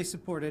graciously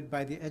supported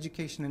by the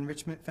Education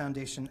Enrichment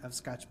Foundation of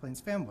Scotch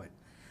Plains Fanwood,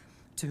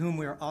 to whom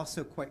we are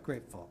also quite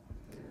grateful.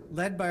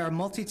 Led by our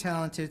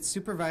multi-talented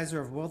supervisor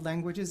of world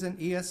languages and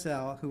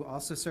ESL, who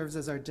also serves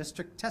as our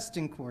district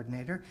testing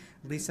coordinator,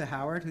 Lisa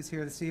Howard, who's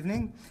here this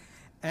evening,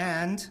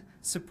 and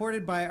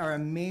supported by our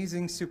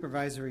amazing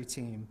supervisory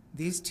team.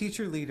 These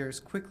teacher leaders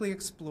quickly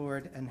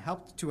explored and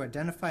helped to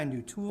identify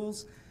new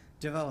tools,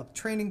 develop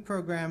training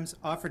programs,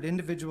 offered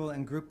individual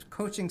and group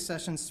coaching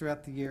sessions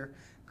throughout the year,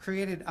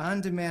 created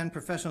on-demand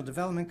professional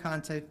development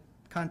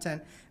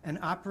content, and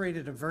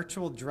operated a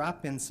virtual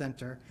drop-in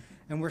center,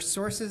 and were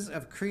sources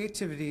of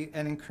creativity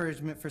and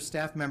encouragement for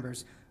staff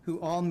members who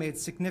all made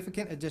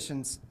significant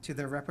additions to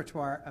their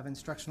repertoire of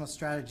instructional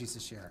strategies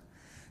this year.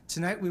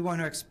 Tonight, we want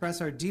to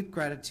express our deep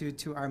gratitude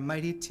to our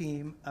mighty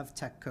team of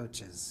tech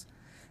coaches.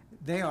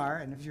 They are,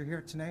 and if you're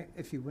here tonight,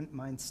 if you wouldn't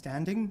mind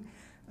standing,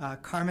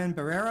 Carmen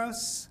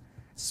Barreros,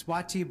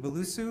 Swati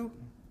Balusu,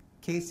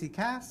 Casey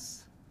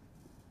Cass,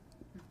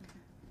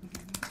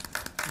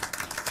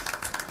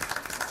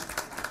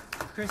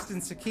 Kristen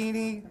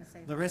Sakini,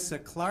 Larissa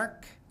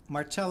Clark,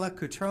 Marcella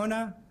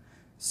Cutrona,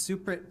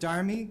 Suprit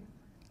Darmi,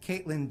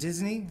 Caitlin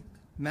Disney,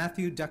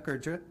 Matthew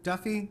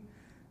Duffy,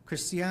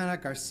 Christiana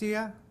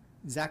Garcia,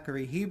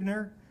 Zachary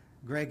Hebner,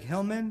 Greg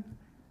Hillman,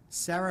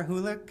 Sarah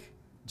Hulick,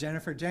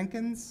 Jennifer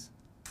Jenkins,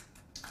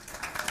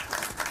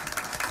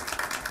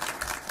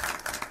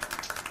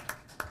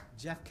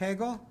 Jeff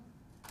Cagle,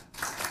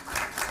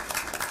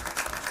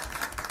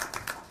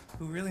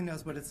 who really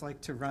knows what it's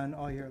like to run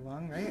all year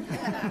long, right?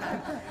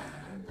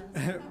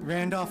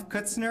 Randolph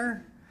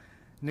Kutzner,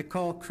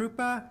 Nicole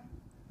Krupa,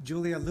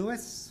 Julia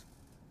Lewis,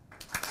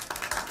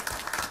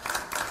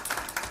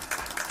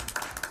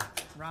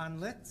 Ron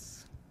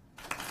Litz,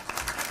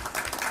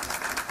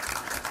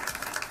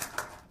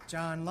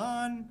 John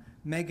Lawn,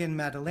 Megan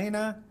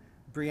Madalena,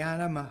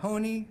 Brianna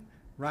Mahoney,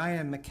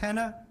 Ryan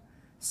McKenna,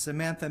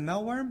 Samantha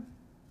Melworm,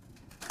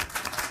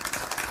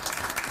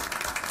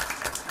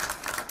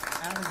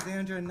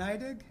 Alexandra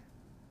Neidig,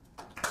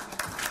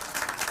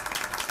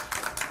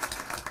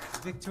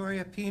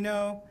 Victoria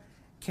Pino,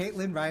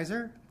 Caitlin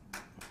Reiser,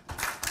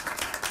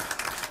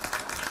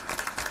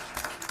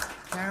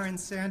 Karen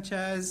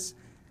Sanchez,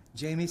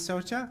 Jamie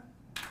Socha,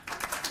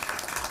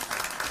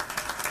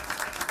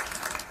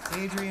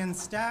 Adrian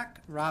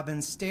Stack,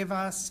 Robin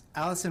Stavas,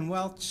 Allison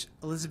Welch,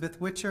 Elizabeth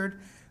Witchard,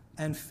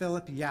 and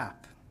Philip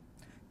Yap.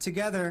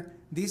 Together,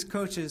 these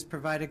coaches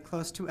provided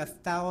close to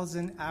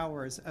 1,000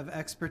 hours of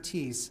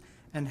expertise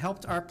and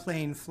helped our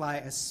plane fly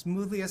as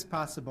smoothly as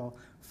possible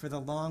for the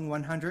long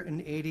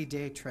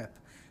 180-day trip.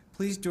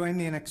 Please join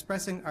me in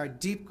expressing our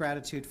deep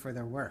gratitude for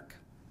their work.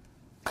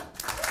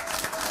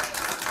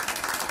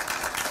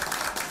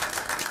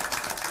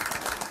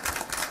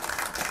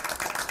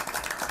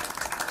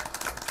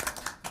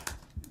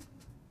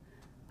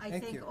 I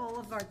think all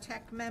of our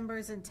tech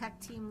members and tech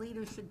team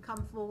leaders should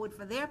come forward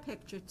for their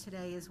picture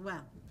today as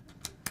well.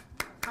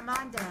 Come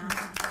on down.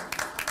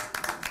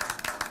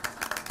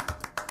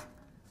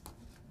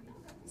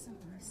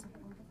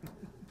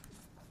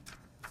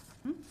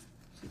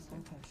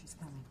 Okay, she's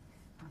coming.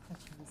 I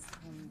thought she was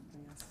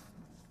anything else.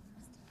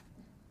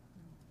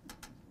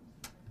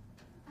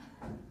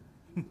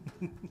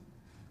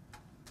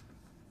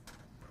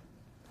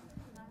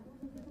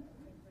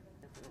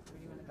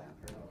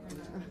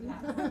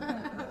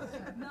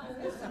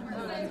 Yes,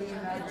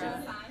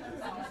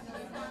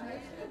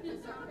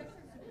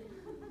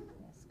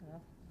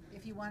 go.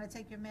 If you want to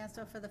take your mask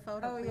off for the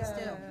photo, please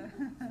do.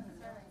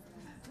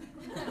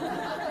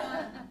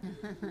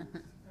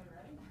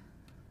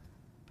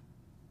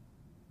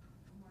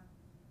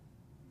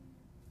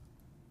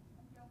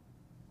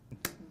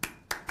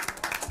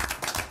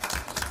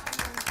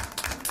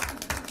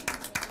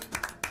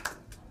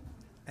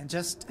 And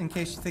just in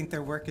case you think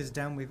their work is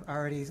done, we've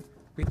already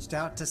reached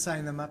out to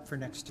sign them up for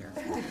next year.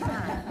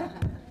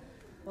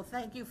 Well,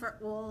 thank you for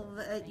all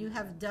that you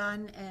have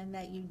done and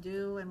that you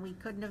do, and we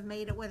couldn't have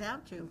made it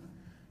without you.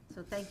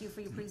 So thank you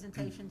for your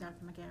presentation,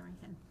 Dr. McGarry,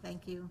 and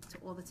thank you to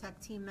all the tech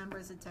team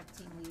members and tech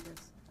team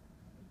leaders.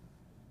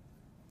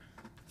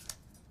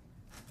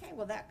 Okay,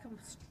 well, that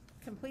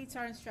completes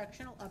our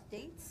instructional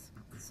updates.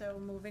 So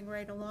moving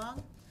right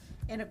along,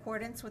 in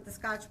accordance with the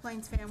Scotch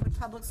Plains Fanwood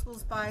Public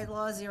Schools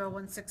Bylaw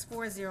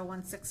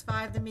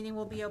 0164-0165, the meeting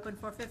will be open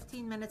for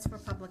 15 minutes for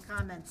public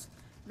comments,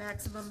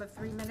 maximum of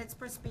 3 minutes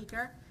per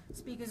speaker.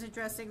 Speakers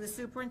addressing the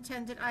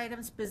superintendent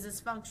items, business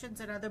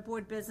functions, and other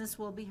board business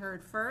will be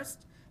heard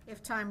first.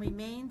 If time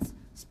remains,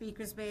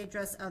 speakers may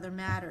address other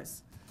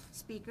matters.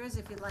 Speakers,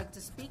 if you'd like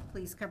to speak,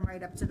 please come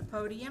right up to the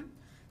podium.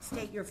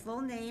 State your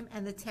full name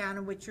and the town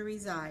in which you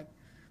reside.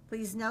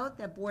 Please note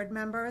that board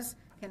members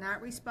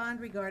cannot respond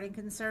regarding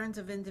concerns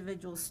of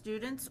individual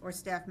students or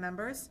staff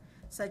members.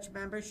 Such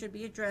members should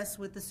be addressed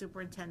with the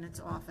superintendent's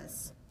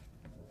office.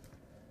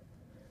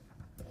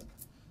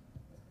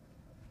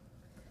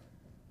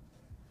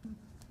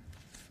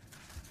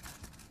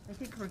 I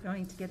think we're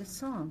going to get a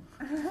song.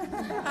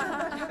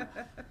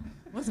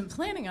 Wasn't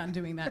planning on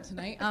doing that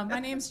tonight. My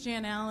name's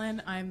Jan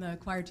Allen. I'm the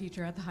choir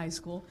teacher at the high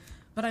school,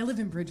 but I live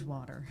in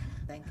Bridgewater.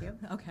 Thank you.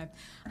 Okay.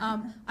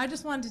 I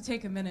just wanted to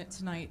take a minute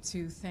tonight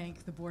to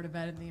thank the Board of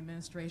Ed and the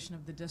administration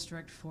of the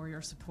district for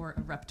your support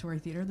of repertory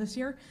theater this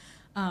year.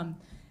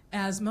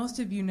 As most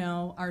of you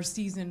know, our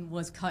season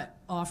was cut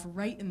off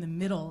right in the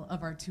middle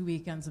of our 2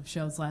 weekends of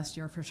shows last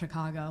year for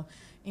Chicago.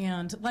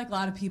 And like a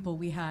lot of people,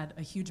 we had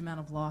a huge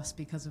amount of loss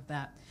because of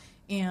that.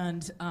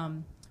 And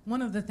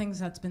one of the things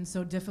that's been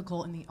so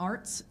difficult in the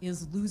arts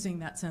is losing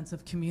that sense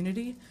of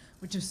community,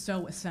 which is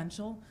so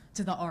essential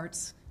to the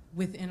arts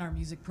within our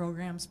music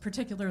programs,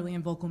 particularly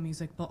in vocal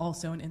music, but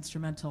also in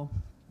instrumental.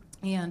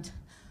 And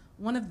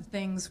one of the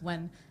things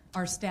when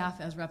our staff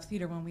as Rep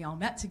Theater, when we all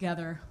met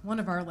together, one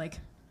of our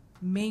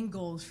main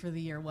goals for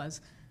the year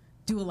was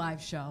do a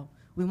live show.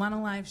 We want a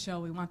live show.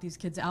 We want these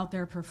kids out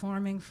there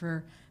performing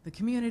for the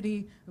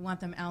community. We want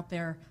them out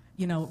there,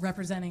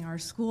 representing our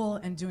school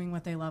and doing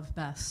what they love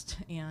best.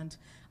 And,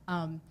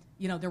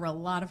 there were a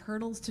lot of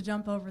hurdles to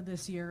jump over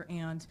this year,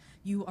 and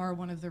you are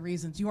one of the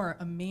reasons, you are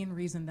a main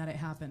reason that it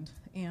happened.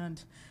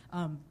 And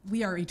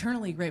we are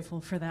eternally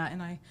grateful for that.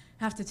 And I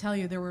have to tell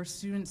you, there were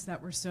students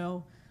that were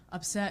so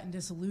upset and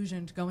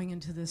disillusioned going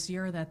into this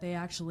year that they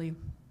actually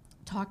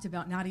talked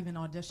about not even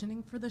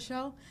auditioning for the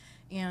show,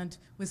 and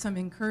with some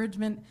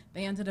encouragement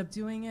they ended up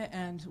doing it.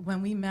 And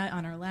when we met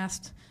on our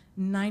last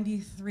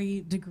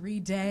 93-degree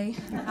day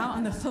out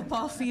on the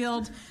football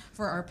field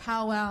for our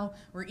powwow,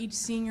 where each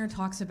senior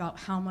talks about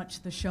how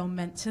much the show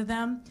meant to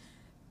them,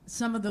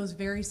 some of those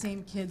very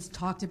same kids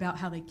talked about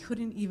how they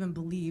couldn't even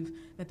believe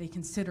that they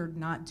considered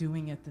not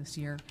doing it this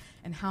year,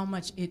 and how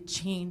much it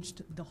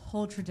changed the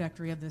whole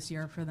trajectory of this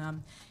year for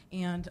them.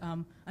 And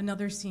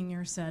another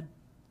senior said,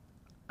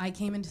 I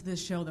came into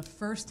this show the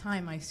first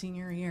time my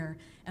senior year,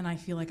 and I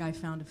feel like I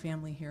found a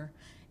family here.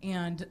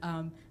 And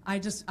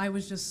I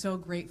was just so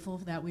grateful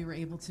that we were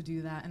able to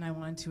do that, and I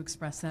wanted to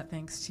express that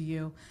thanks to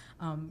you,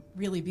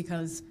 really,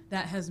 because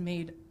that has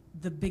made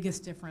the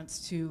biggest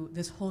difference to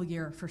this whole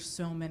year for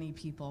so many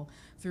people,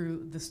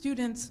 through the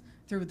students,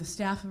 through the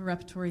staff of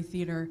Repertory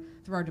Theater,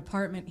 through our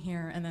department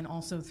here, and then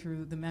also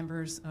through the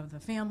members of the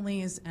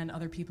families and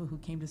other people who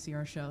came to see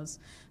our shows.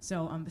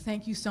 So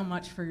thank you so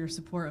much for your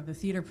support of the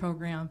theater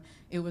program.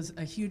 It was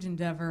a huge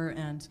endeavor,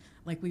 and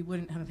it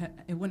wouldn't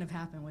have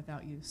happened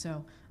without you.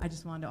 So I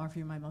just wanted to offer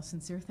you my most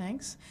sincere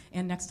thanks,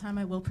 and next time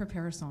I will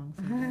prepare a song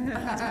for you.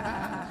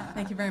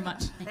 Thank you very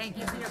much. Thank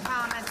you for your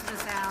comments,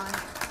 Ms. Allen.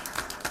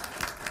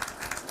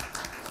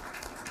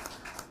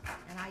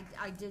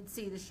 I did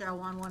see the show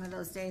on one of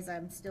those days.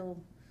 I'm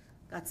still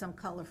got some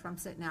color from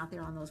sitting out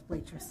there on those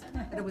bleachers,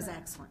 but it was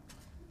excellent.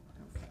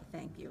 Okay,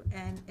 thank you.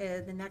 And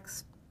the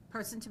next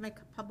person to make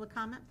a public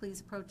comment,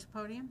 please approach the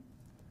podium.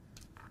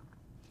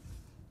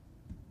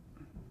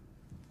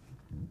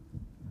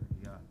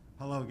 Yeah.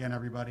 Hello again,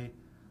 everybody.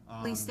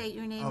 Please state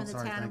your name and the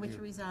town in which you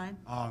reside.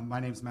 My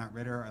name's Matt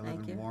Ritter. I live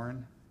Thank in you.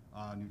 Warren,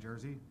 New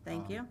Jersey.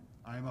 Thank you.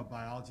 I am a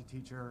biology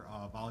teacher,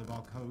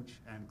 volleyball coach,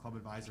 and club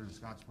advisor in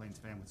Scotch Plains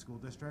Fanwood School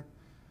District.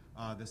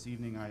 This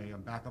evening, I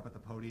am back up at the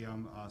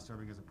podium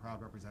serving as a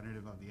proud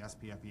representative of the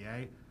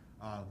SPFBOE,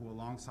 who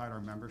alongside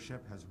our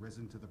membership has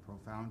risen to the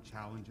profound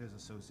challenges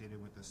associated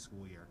with this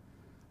school year.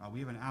 We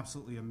have an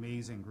absolutely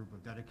amazing group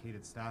of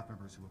dedicated staff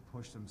members who have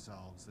pushed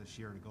themselves this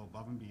year to go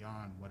above and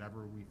beyond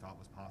whatever we thought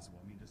was possible.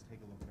 I mean, just take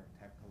a look at our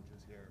tech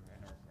coaches here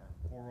and our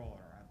choral,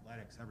 our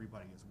athletics.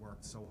 Everybody has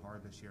worked so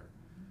hard this year.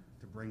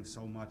 to bring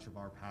so much of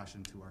our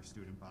passion to our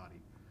student body.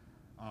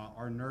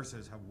 Our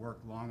nurses have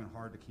worked long and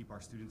hard to keep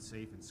our students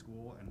safe in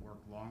school and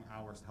worked long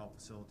hours to help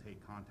facilitate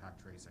contact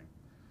tracing.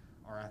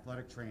 Our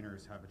athletic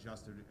trainers have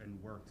adjusted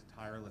and worked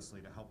tirelessly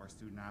to help our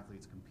student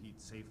athletes compete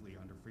safely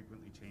under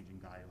frequently changing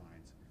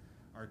guidelines.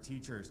 Our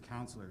teachers,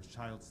 counselors,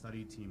 child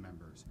study team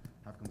members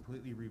have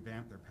completely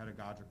revamped their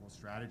pedagogical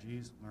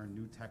strategies, learned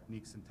new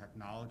techniques and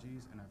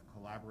technologies, and have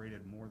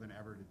collaborated more than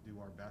ever to do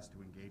our best to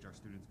engage our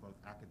students both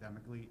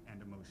academically and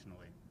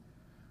emotionally.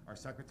 Our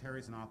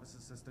secretaries and office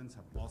assistants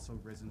have also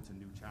risen to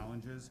new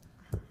challenges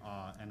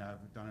and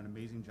have done an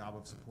amazing job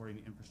of supporting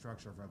the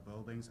infrastructure of our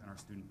buildings and our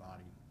student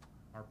body.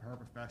 Our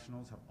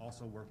paraprofessionals have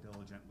also worked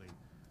diligently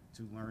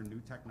to learn new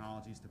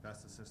technologies to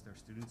best assist their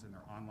students in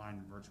their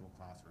online and virtual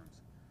classrooms.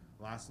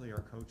 Lastly,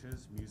 our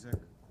coaches, music,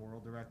 choral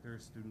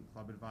directors, student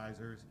club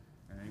advisors,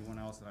 and anyone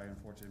else that I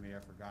unfortunately may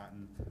have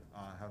forgotten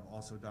have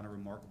also done a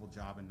remarkable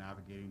job in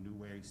navigating new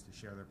ways to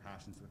share their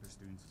passions with their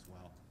students as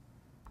well.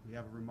 We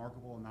have a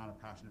remarkable amount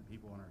of passionate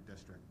people in our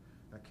district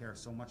that care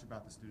so much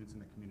about the students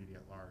and the community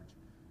at large.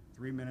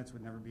 3 minutes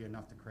would never be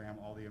enough to cram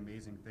all the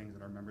amazing things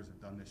that our members have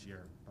done this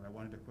year, but I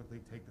wanted to quickly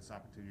take this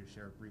opportunity to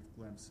share a brief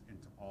glimpse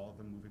into all of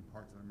the moving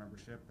parts of the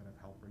membership that have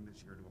helped bring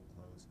this year to a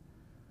close.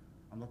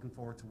 I'm looking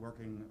forward to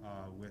working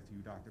with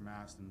you, Dr.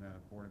 Mast, and the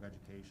Board of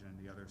Education and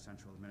the other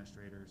central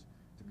administrators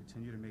to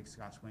continue to make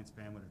Scotch Plains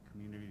Fanwood a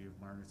community of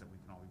learners that we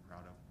can all be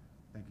proud of.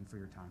 Thank you for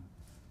your time.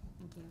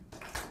 Thank you.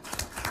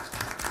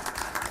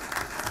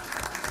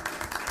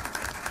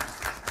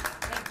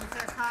 Thank you for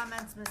your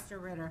comments, Mr.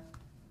 Ritter.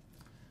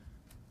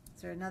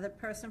 Is there another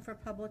person for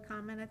public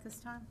comment at this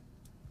time?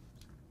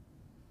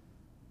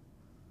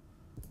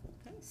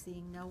 Okay,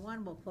 seeing no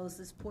one, we'll close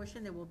this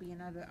portion. There will be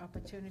another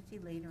opportunity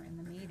later in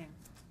the meeting.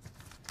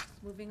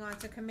 Moving on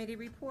to committee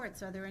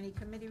reports. Are there any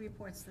committee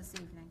reports this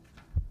evening?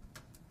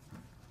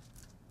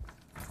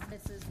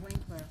 Mrs.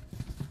 Winkler.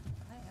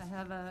 I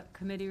have a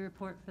committee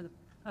report for the,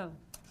 oh,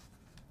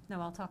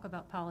 no, I'll talk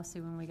about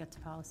policy when we get to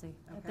policy.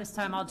 At Okay. this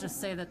time, I'll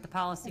just say that the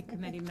policy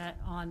committee met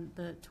on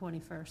the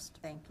 21st.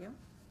 Thank you.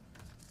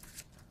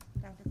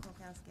 Dr.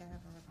 Kolkowski, I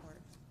have a report.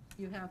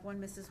 You have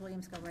one, Mrs.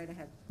 Williams, go right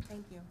ahead.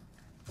 Thank you.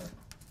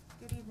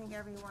 Good evening,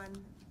 everyone.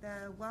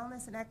 The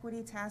Wellness and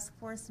Equity Task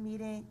Force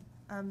meeting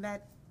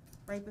met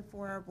right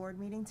before our board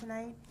meeting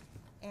tonight,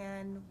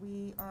 and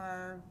we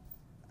are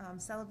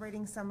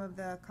celebrating some of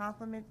the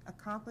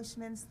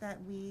accomplishments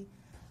that we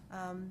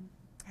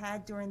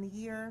had during the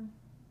year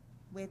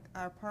with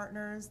our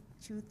partners,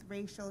 Truth,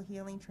 Racial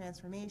Healing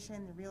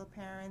Transformation, the Real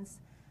Parents,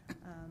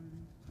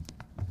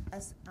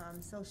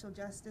 Social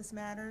Justice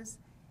Matters,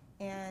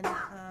 and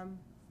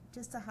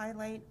just to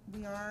highlight,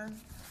 we are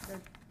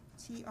the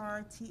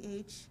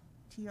TRHT,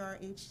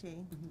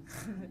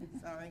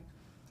 sorry.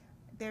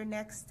 Their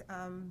next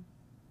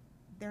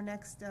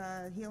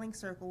healing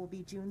circle will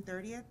be June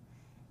 30th,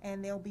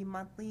 and they'll be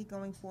monthly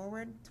going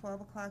forward, 12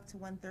 o'clock to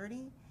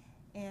 1:30,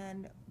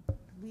 and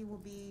we will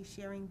be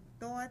sharing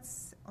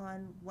thoughts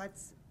on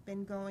what's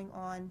been going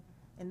on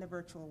in the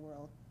virtual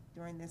world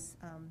during this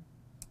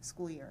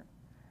school year.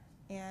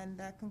 And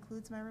that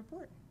concludes my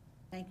report.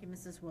 Thank you,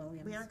 Mrs.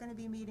 Williams. We are going to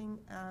be meeting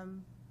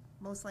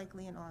most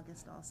likely in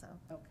August also.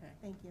 Okay.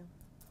 Thank you.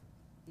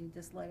 You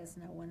just let us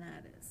know when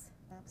that is.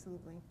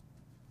 Absolutely.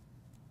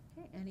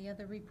 Okay, any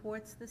other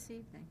reports this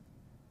evening?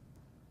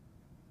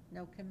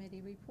 No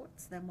committee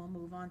reports. Then we'll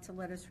move on to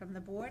letters from the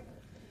board.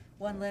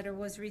 One letter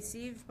was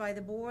received by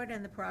the board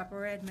and the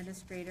proper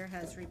administrator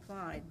has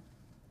replied.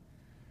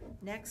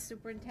 Next,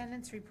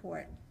 superintendent's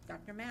report.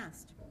 Dr.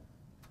 Mast.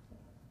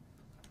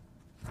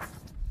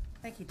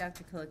 Thank you,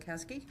 Dr.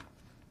 Kulikowski.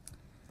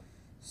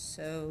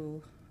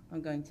 So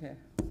I'm going to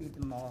read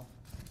them all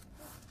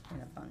in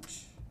a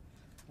bunch.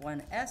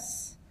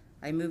 1S,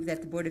 I move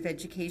that the Board of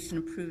Education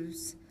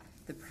approves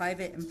the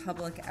private and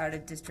public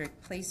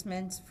out-of-district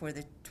placements for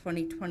the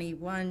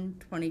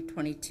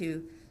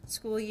 2021-2022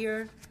 school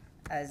year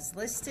as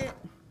listed.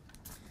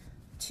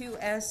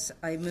 2S,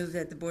 I move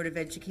that the Board of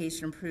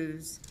Education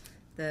approves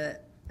the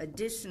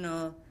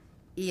additional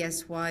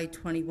ESY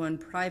 21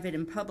 private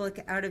and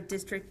public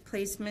out-of-district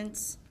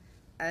placements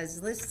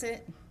as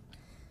listed.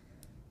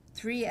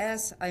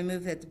 3S, I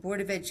move that the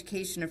Board of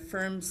Education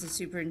affirms the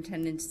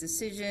superintendent's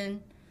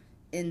decision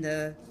in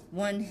the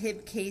one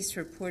HIB case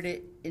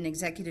reported in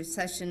executive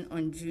session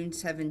on June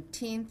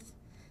 17th.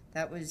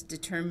 That was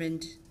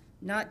determined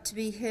not to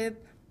be HIB.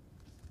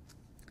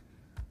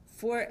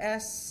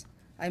 4S,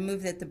 I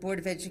move that the Board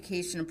of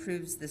Education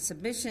approves the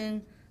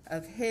submission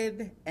of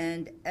HIB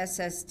and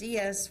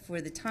SSDS for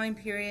the time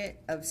period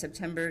of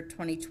September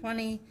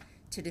 2020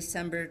 to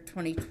December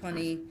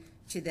 2020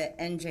 to the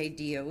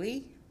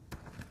NJDOE.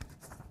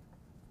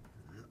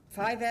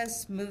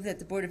 5S, move that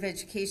the Board of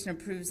Education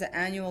approves the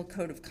annual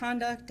code of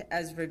conduct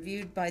as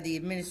reviewed by the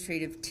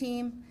administrative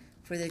team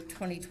for the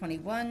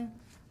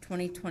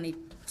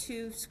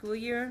 2021-2022 school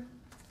year.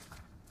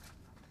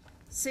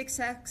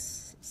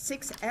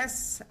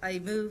 6S, I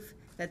move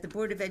that the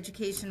Board of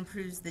Education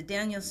approves the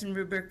Danielson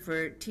rubric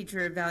for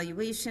teacher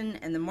evaluation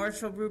and the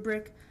Marshall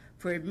rubric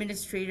for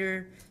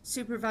administrator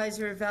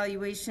supervisor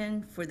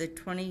evaluation for the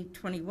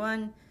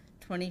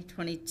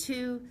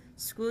 2021-2022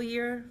 school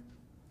year.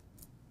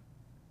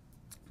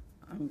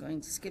 I'm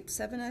going to skip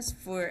 7S.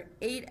 For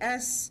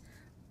 8S,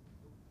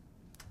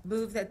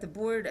 move that the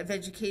Board of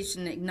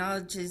Education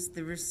acknowledges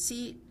the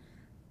receipt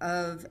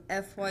of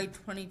FY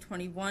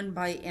 2021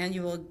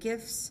 biannual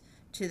gifts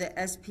to the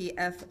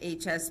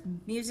SPFHS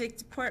Music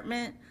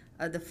Department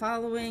of the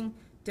following: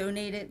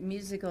 donated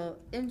musical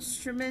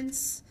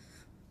instruments,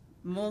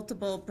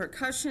 multiple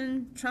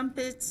percussion,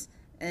 trumpets,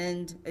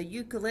 and a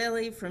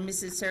ukulele from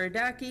Mrs.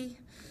 Saradaki.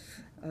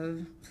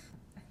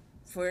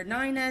 For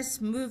 9S,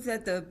 move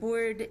that the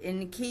board,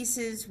 in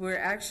cases where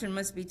action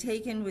must be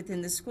taken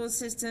within the school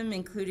system,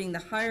 including the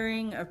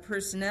hiring of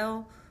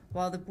personnel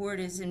while the board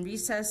is in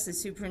recess, the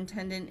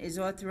superintendent is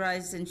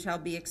authorized and shall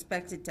be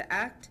expected to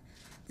act.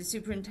 The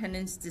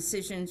superintendent's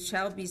decisions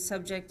shall be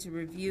subject to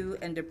review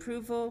and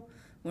approval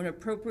when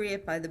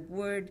appropriate by the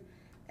board,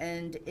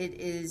 and it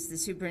is the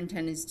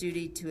superintendent's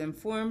duty to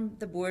inform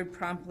the board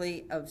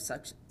promptly of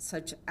such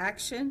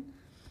action.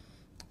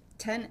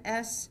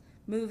 10S,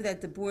 move that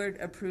the board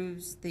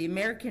approves the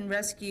American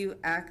Rescue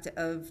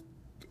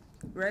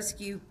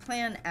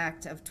Plan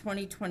Act of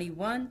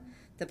 2021,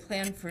 the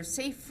plan for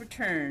safe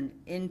return,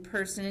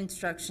 in-person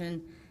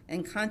instruction,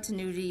 and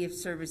continuity of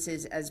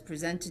services as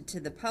presented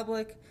to the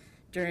public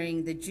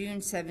during the June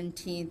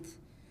 17th,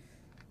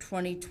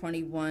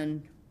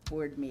 2021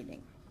 board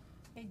meeting.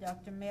 Okay,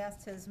 Dr.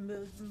 Mast has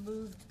moved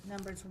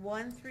numbers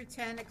 1 through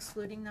 10,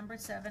 excluding number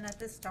 7 at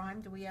this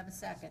time. Do we have a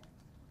second?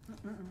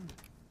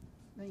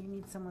 No, you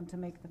need someone to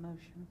make the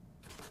motion.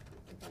 I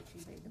thought she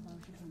made the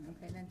motion.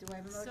 Okay, then do I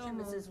have a So motion?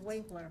 Mrs. moved.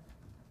 Winkler.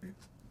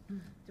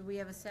 Do we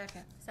have a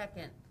second?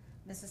 Second.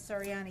 Mrs.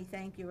 Soriani,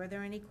 thank you. Are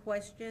there any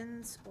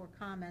questions or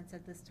comments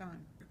at this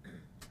time?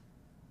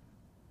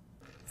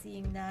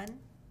 Seeing none,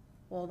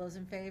 all those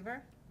in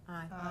favor?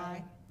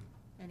 Aye.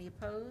 Any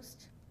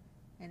opposed?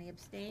 Any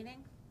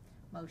abstaining?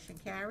 Motion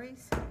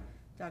carries.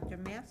 Dr.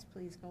 Mast,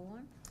 please go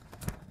on.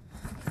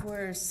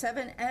 For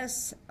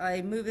 7S,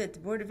 I move that the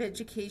Board of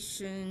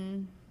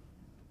Education.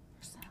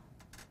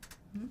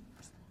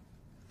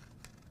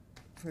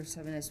 For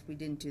 7S, we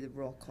didn't do the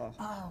roll call.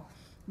 Oh.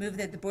 Move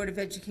that the Board of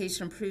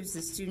Education approves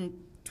the student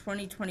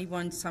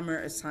 2021 summer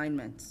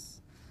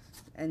assignments.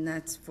 And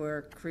that's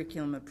for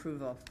curriculum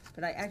approval.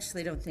 But I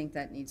actually don't think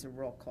that needs a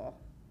roll call,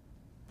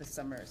 the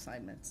summer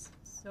assignments.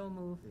 So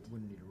moved. It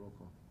wouldn't need a roll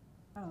call.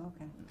 Oh,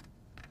 okay.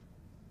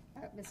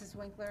 All right, Mrs.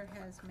 Winkler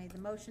has made the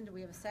motion. Do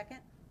we have a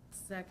second?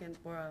 Second,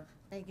 Boroff.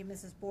 Thank you,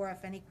 Mrs.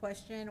 Boroff. Any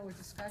question or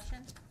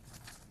discussion?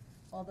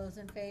 All those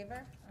in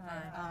favor?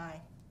 Aye. Aye.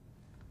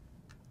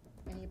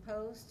 Any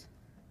opposed?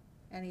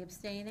 Any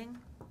abstaining?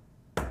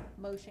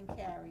 Motion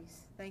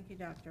carries. Thank you,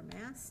 Dr.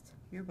 Mast.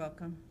 You're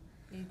welcome.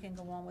 You can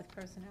go on with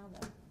personnel,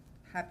 though.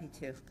 Happy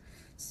to.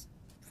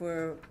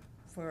 For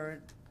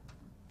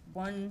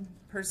one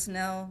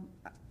personnel,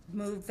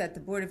 move that the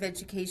Board of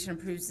Education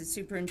approves the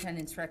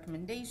superintendent's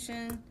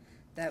recommendation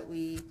that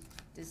we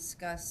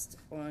discussed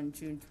on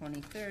June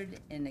 23rd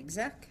in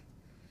exec.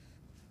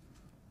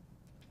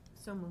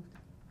 So moved.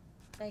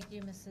 Thank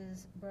you,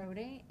 Mrs.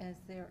 Brody. Is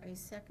there a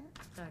second?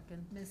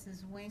 Second.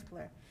 Mrs.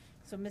 Winkler.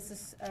 So,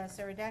 Mrs.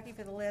 Saradaki,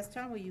 for the last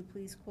time, will you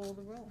please call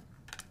the roll?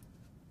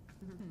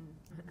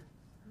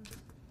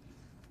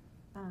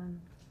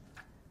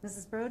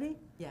 Mrs. Brody?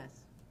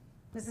 Yes.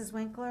 Mrs.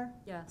 Winkler?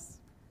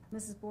 Yes.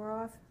 Mrs.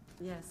 Boroff?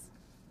 Yes.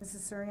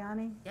 Mrs.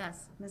 Soriani?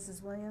 Yes.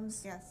 Mrs.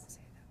 Williams? Yes.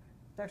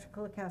 Dr.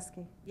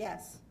 Kulikowski?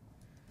 Yes.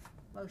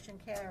 Motion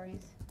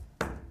carries.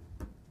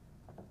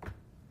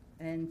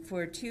 And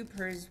for 2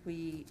 PERS,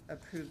 we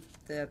approved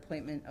the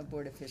appointment of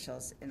board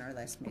officials in our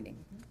last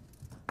meeting.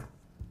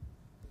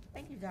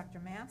 Thank you, Dr.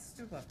 Mast.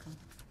 You're welcome.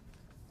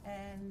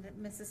 And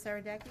Mrs.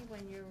 Saradaki,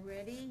 when you're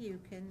ready,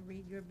 you can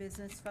read your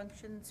business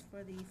functions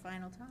for the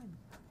final time.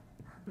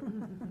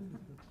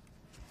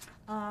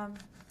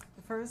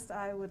 First,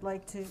 I would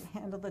like to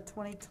handle the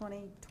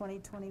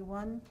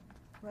 2020-2021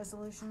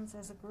 resolutions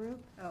as a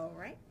group. All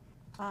right.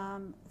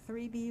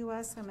 3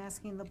 BUS, I'm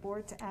asking the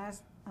board to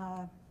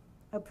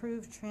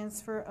approve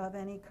transfer of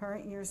any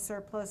current year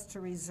surplus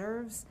to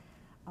reserves.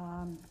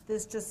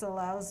 This just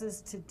allows us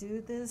to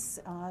do this.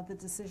 The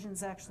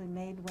decision's actually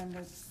made when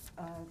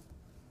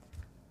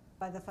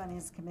by the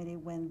Finance Committee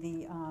when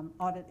the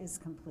audit is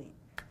complete.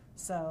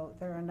 So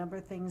there are a number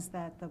of things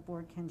that the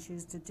board can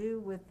choose to do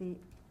with the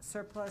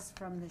surplus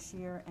from this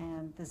year,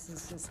 and this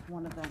is just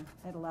one of them.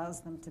 It allows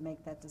them to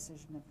make that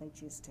decision if they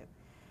choose to.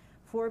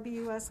 For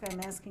BUS, I'm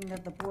asking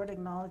that the board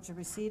acknowledge the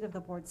receipt of the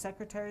board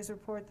secretary's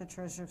report, the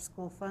treasurer of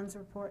school funds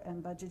report,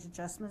 and budget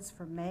adjustments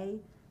for May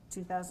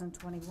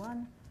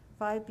 2021.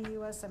 5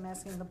 BUS, I'm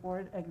asking the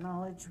board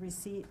acknowledge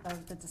receipt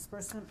of the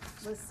disbursement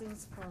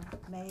listings for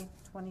May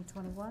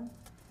 2021.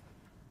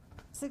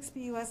 6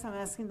 BUS, I'm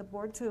asking the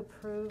board to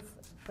approve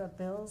the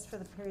bills for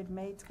the period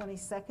May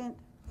 22nd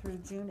through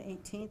June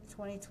 18th,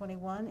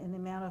 2021 in the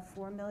amount of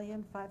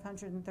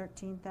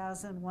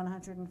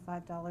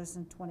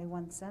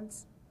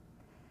 $4,513,105.21.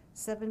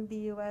 7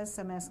 BUS,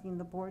 I'm asking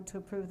the board to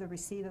approve the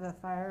receipt of the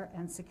fire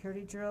and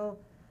security drill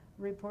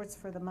reports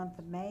for the month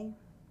of May.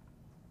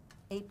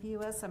 8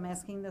 BUS, I'm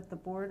asking that the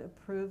board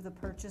approve the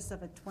purchase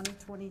of a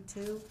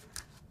 2022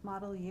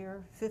 model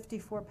year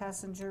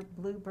 54-passenger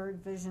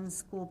Bluebird Vision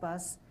school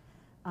bus.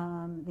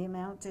 The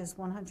amount is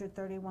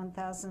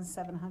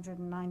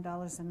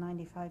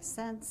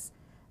 $131,709.95.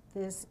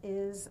 This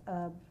is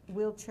a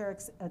wheelchair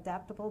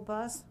adaptable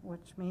bus,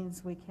 which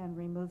means we can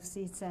remove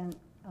seats and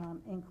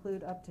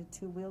include up to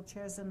 2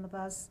 wheelchairs in the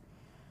bus.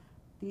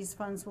 These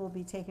funds will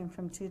be taken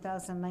from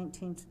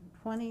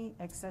 2019-20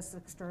 excess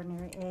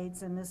extraordinary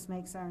aids, and this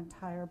makes our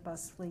entire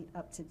bus fleet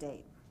up to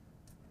date.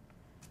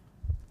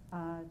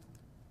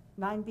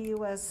 9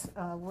 BUS,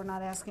 we're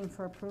not asking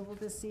for approval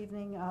this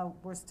evening.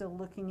 We're still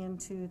looking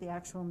into the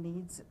actual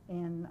needs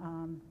in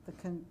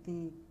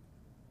the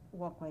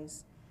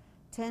walkways.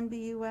 10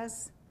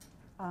 BUS,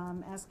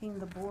 asking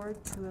the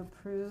board to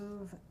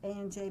approve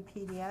A&J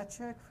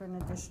Pediatric for an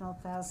additional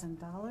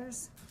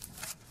 $1,000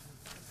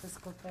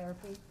 physical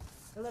therapy.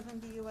 11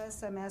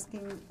 BUS, I'm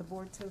asking the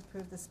board to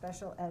approve the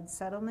special ed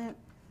settlement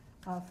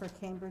for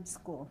Cambridge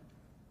School,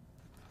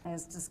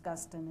 as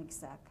discussed in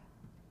exec.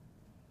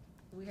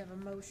 Do we have a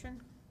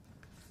motion?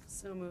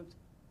 So moved.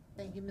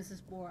 Thank you,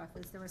 Mrs. Boroff.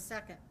 Is there a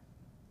second?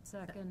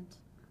 Second.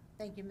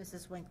 Thank you,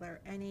 Mrs. Winkler.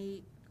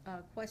 Any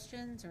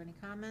questions or any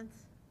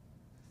comments?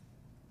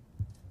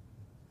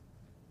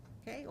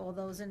 Okay, all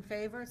those in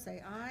favor,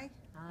 say aye.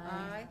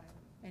 Aye.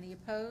 Any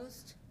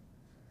opposed?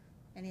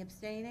 Any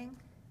abstaining?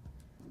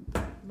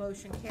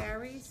 Motion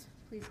carries.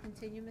 Please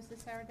continue,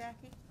 Mrs.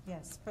 Saradaki.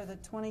 Yes, for the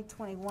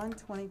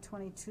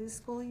 2021-2022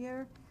 school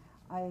year,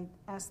 I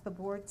asked the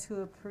board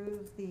to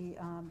approve the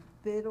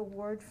bid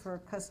award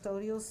for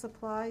custodial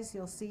supplies.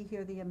 You'll see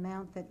here the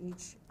amount that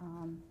each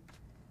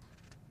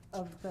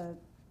of the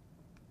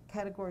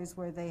categories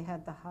where they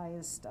had the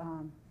highest,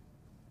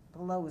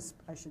 the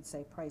lowest, I should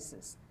say,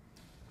 prices.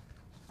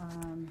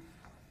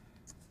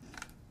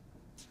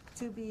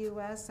 2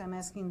 BUS, I'm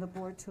asking the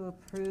board to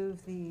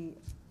approve the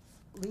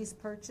lease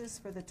purchase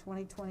for the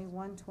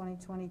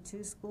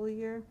 2021-2022 school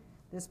year.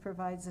 This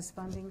provides us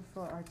funding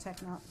for our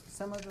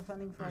some of the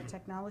funding for our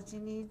technology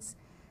needs,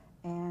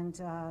 and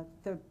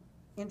the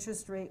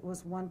interest rate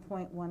was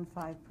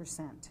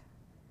 1.15%.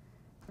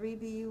 3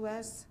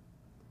 BUS,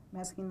 I'm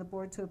asking the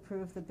board to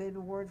approve the bid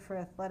award for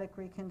athletic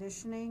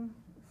reconditioning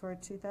for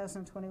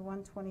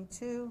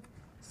 2021-22.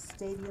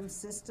 Stadium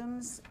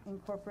Systems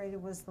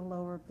Incorporated was the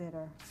lower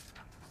bidder.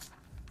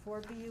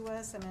 4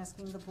 BUS, I'm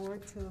asking the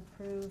board to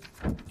approve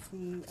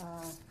the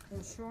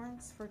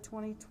insurance for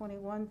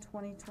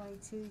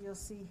 2021-2022. You'll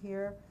see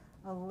here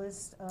a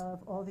list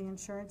of all the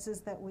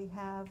insurances that we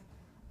have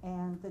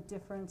and the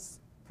difference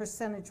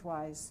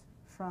percentage-wise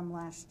from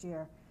last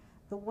year.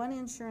 The one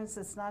insurance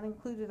that's not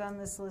included on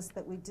this list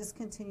that we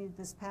discontinued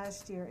this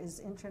past year is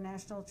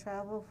international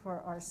travel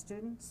for our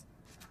students.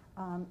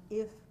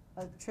 If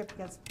a trip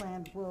gets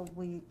planned,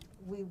 we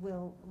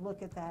will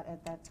look at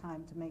that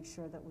time to make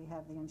sure that we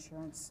have the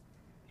insurance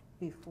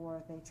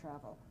before they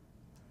travel.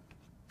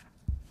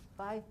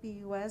 5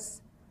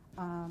 BUS,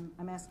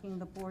 I'm asking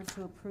the board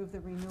to approve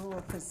the renewal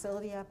of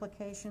facility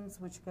applications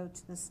which go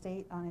to the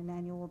state on an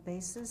annual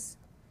basis.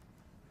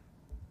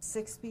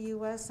 6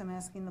 BUS, I'm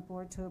asking the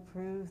board to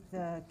approve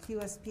the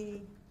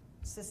QSP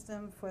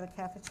system for the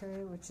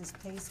cafeteria, which is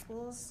Pay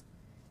Schools,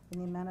 in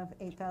the amount of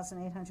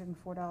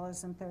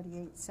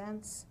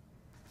 $8,804.38.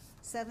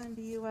 7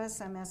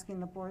 BUS, I'm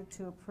asking the board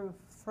to approve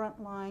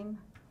Frontline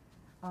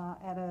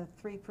at a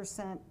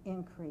 3%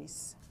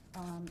 increase.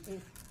 And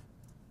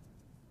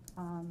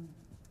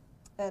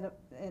the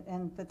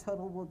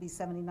total will be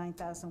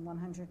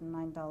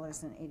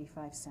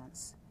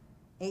 $79,109.85.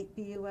 8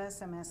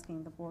 BUS, I'm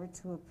asking the board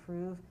to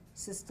approve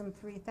System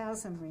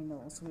 3000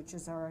 renewals, which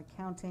is our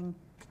accounting,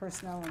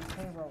 personnel, and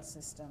payroll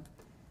system,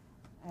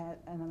 at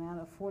an amount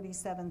of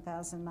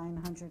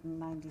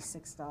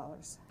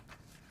 $47,996.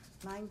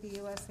 9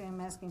 BUS,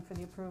 I'm asking for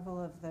the approval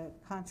of the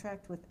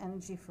contract with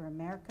Energy for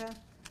America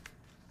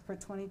for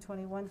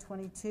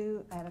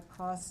 2021-22 at a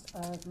cost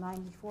of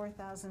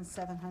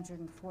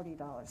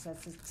 $94,740.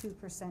 That's a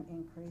 2%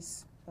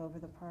 increase over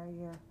the prior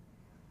year.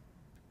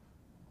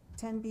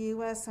 10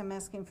 BUS, I'm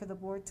asking for the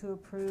board to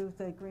approve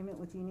the agreement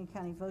with Union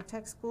County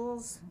VOTEC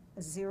Schools, a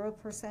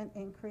 0%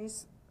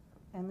 increase,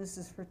 and this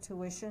is for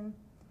tuition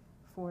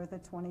for the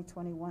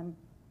 2021,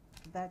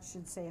 that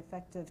should say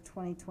effective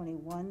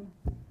 2021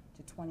 to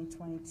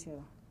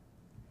 2022.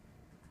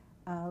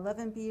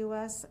 11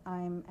 BUS,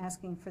 I'm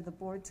asking for the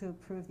board to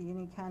approve the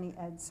Union County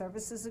Ed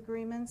Services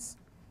Agreements,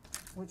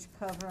 which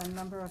cover a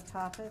number of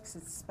topics.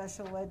 It's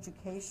special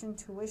education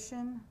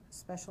tuition,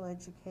 special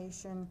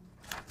education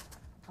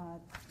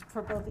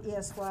for both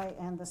ESY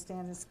and the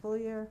standard school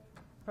year,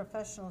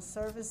 professional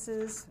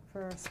services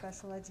for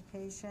special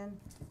education,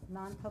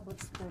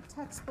 non-public school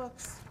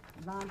textbooks,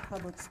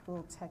 non-public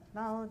school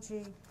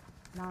technology,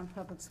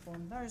 non-public school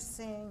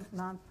nursing,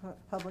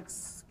 non-public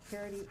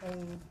security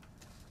aid,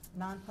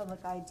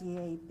 non-public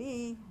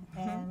IDAB,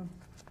 and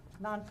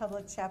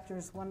non-public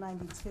chapters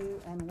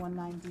 192 and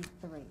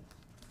 193.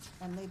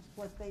 And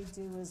what they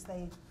do is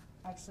they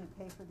actually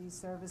pay for these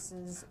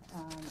services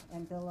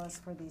and bill us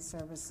for these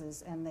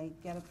services, and they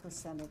get a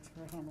percentage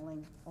for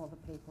handling all the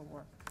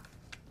paperwork.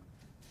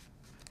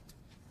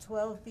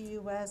 12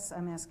 BUS,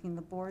 I'm asking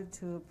the board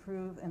to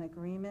approve an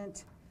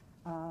agreement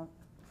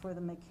for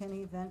the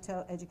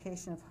McKinney-Vento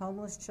Education of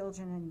Homeless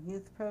Children and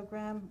Youth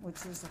Program,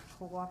 which is a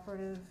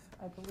cooperative,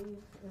 I believe,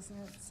 isn't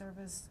it,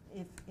 service,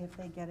 if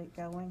they get it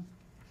going.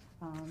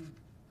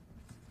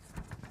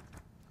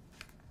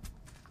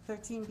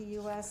 13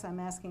 BUS, I'm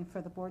asking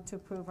for the board to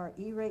approve our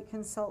E-rate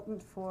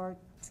consultant for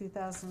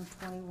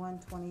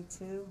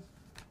 2021-22.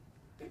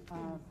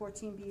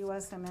 14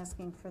 BUS, I'm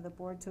asking for the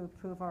board to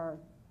approve our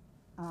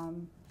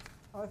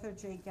Arthur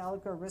J.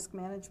 Gallagher Risk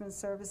Management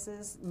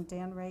Services and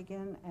Dan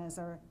Reagan as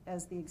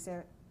the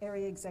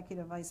Area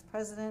Executive Vice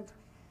President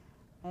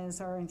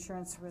as our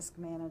Insurance Risk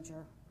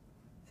Manager.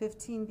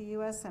 15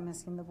 BUS, I'm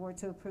asking the board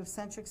to approve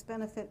Centrix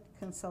Benefit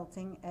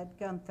Consulting, Ed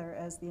Gunther,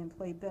 as the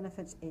Employee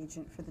Benefits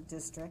Agent for the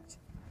district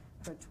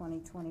for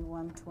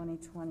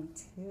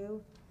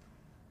 2021-2022.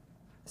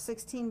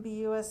 16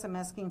 BUS, I'm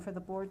asking for the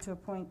board to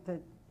appoint the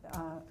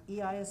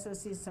EI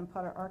Associates and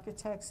Potter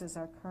Architects as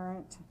our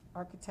current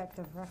architect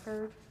of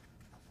record.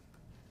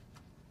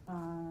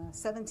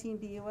 17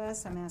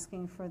 BUS, I'm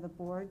asking for the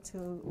board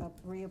to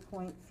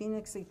reappoint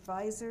Phoenix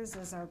Advisors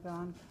as our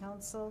bond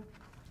counsel.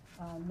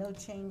 No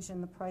change in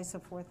the price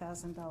of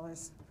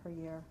 $4,000 per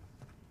year.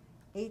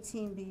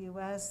 18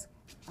 BUS,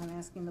 I'm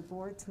asking the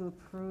board to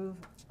approve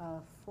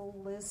a full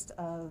list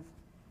of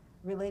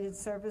related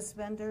service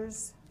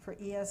vendors for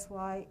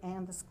ESY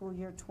and the school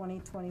year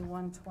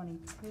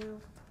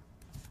 2021-22.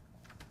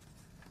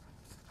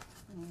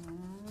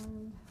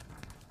 And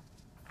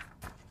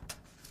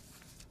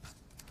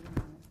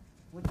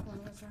which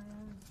one was I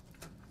on?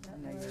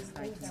 That was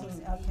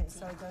 18. Okay,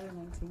 so I go to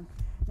 19.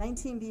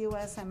 19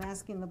 BUS, I'm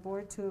asking the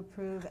board to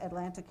approve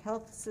Atlantic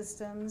Health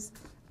Systems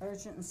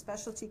Urgent and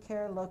Specialty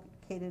Care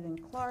located in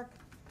Clark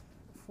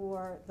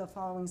for the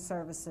following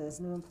services: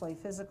 new employee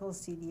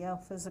physicals, CDL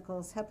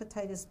physicals,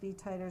 hepatitis B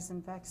titers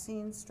and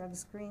vaccines, drug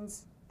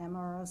screens,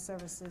 MRO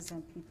services,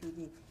 and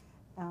PPD.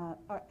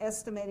 Our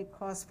estimated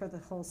cost for the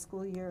whole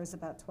school year is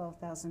about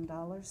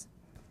 $12,000.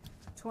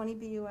 20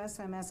 BUS,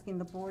 I'm asking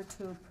the board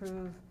to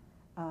approve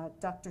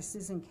Dr.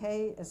 Susan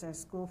Kay as our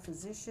school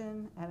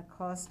physician at a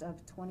cost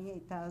of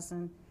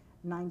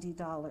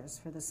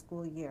 $28,090 for the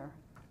school year.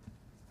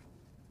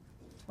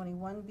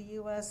 21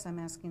 BUS, I'm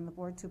asking the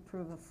board to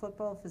approve a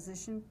football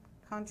physician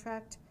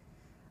contract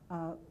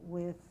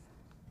with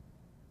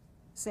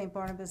St.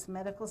 Barnabas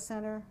Medical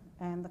Center,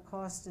 and the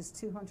cost is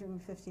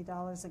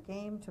 $250 a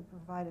game to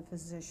provide a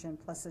physician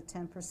plus a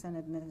 10%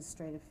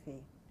 administrative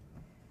fee.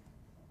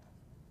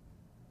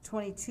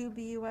 22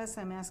 BUS,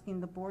 I'm asking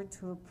the board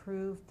to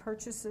approve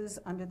purchases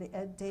under the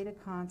Ed Data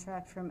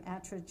contract from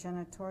Atra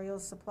Janitorial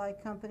Supply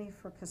Company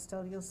for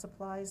custodial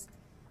supplies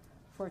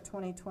for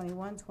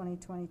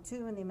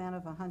 2021-2022 in the amount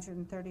of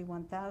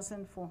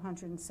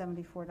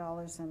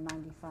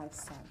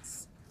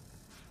 $131,474.95.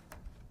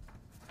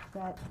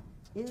 That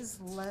is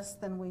less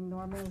than we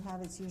normally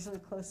have. It's usually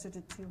closer to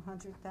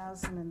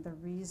 $200,000, and the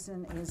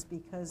reason is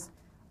because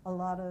a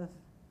lot of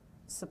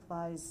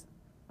supplies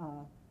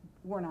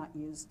were not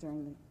used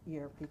during the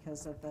year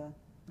because of the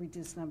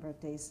reduced number of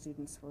days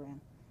students were in.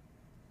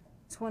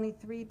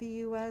 23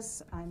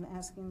 BUS, I'm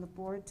asking the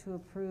board to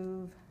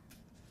approve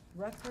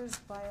Rutgers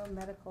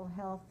Biomedical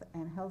Health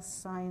and Health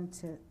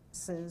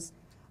Sciences,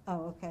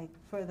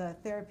 for the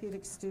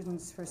therapeutic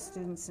students for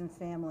students and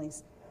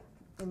families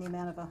in the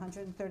amount of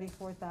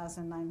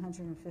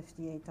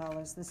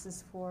 $134,958. This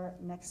is for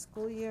next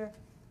school year.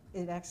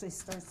 It actually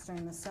starts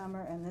during the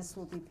summer, and this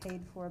will be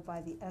paid for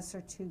by the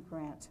ESSER 2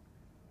 grant.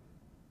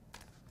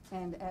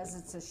 And as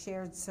it's a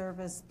shared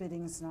service,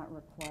 bidding is not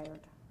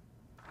required.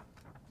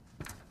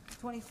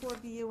 24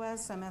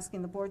 BUS, I'm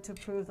asking the board to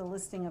approve the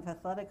listing of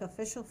athletic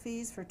official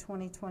fees for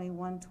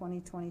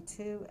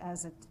 2021-2022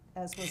 as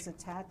was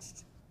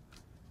attached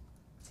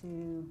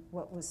to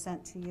what was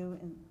sent to you.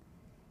 In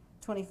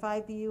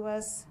 25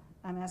 BUS,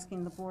 I'm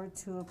asking the board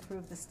to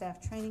approve the staff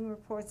training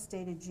reports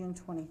dated June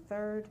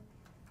 23rd.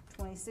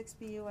 26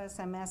 BUS,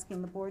 I'm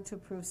asking the board to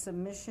approve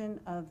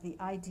submission of the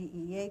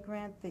IDEA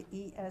grant, the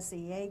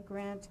ESEA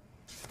grant,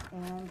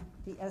 and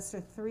the ESSER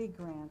 3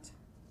 grant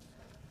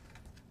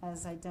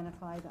as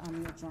identified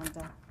on the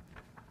agenda.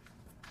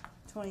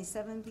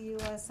 27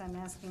 BUS, I'm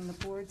asking the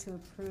board to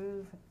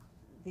approve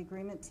the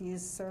agreement to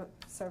use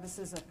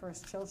services of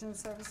First Children's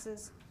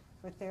Services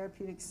for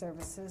therapeutic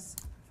services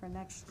for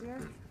next year.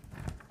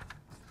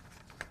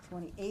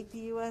 28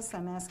 BUS,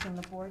 I'm asking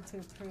the board to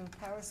approve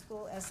Power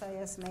School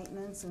SIS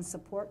maintenance and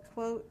support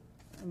quote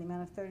in the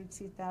amount of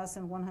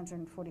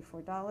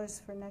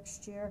 $32,144 for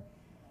next year.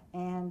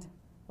 And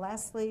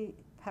lastly,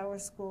 Power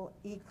School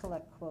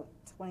e-collect quote,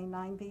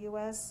 29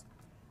 BUS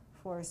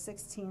for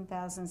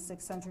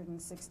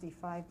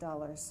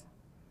 $16,665.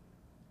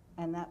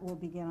 And that will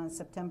begin on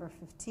September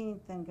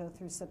 15th and go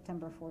through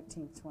September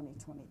 14th,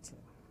 2022.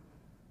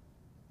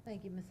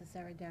 Thank you, Mrs.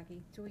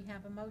 Saradaki. Do we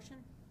have a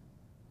motion?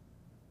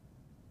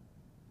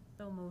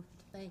 So moved.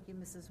 Thank you,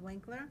 Mrs.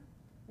 Winkler.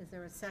 Is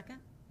there a second?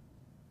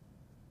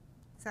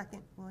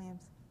 Second,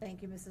 Williams.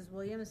 Thank you, Mrs.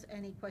 Williams.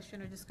 Any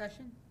question or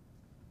discussion?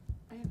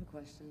 I have a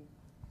question.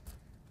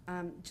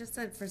 Just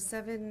for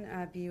 7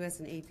 BUS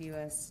and 8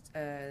 BUS,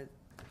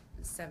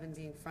 7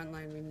 being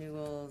frontline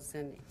renewals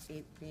and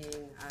 8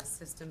 being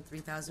System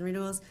 3000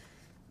 renewals,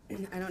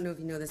 I don't know if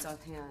you know this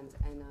offhand,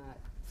 and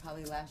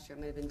probably last year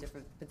it might have been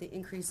different, but the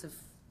increase of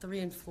 3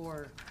 and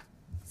 4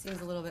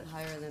 seems a little bit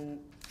higher than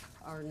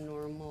our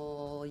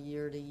normal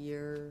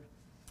year-to-year.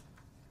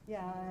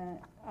 Yeah,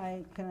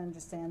 I can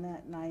understand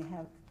that, and I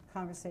have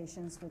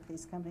conversations with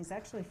these companies.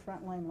 Actually,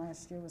 Frontline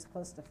last year was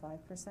close to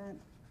 5%.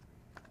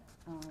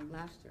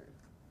 Last year?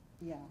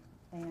 Yeah,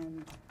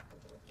 and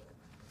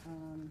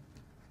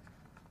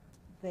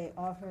they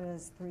offered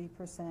us 3%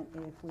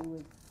 if we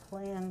would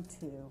plan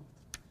to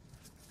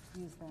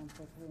use them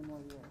for 3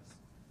 more years.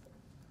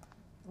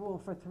 Well,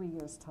 for 3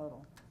 years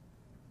total.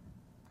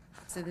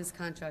 So this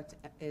contract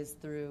is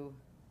through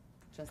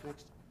just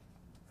next,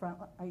 Are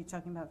you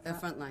talking about?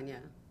 Frontline, yeah.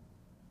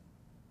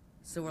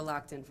 So we're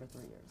locked in for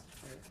 3 years,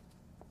 right?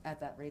 At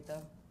that rate,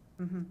 though?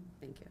 Mm-hmm.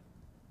 Thank you.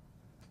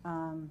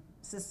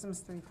 Systems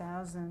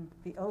 3000,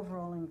 the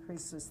overall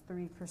increase was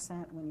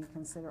 3% when you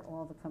consider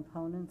all the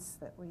components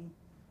that we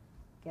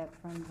get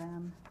from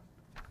them.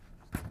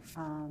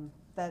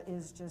 That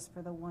is just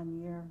for the 1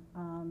 year.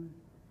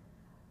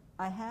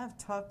 I have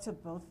talked to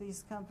both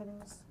these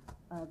companies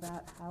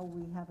about how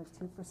we have a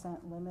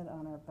 2% limit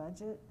on our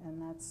budget, and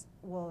that's,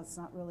 well, it's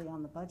not really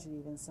on the budget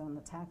even, it's on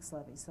the tax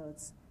levy, so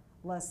it's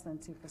less than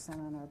 2%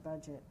 on our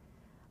budget.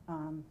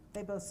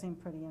 They both seem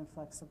pretty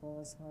inflexible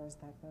as far as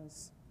that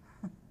goes.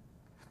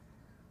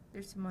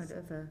 There's somewhat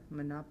of a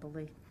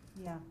monopoly.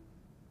 Yeah.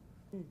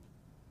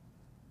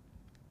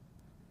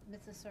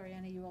 Mrs.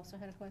 Soriano, you also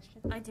had a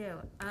question? I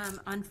do.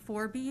 On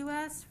 4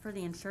 BUS for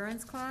the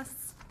insurance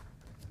costs,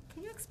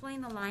 can you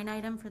explain the line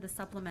item for the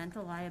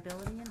supplemental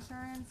liability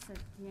insurance,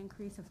 the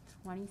increase of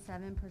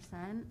 27%?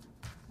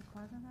 The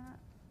cause of that?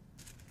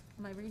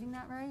 Am I reading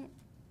that right?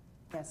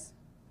 Yes.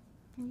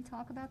 Can you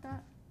talk about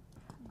that?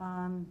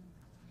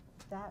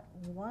 That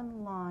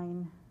one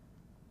line,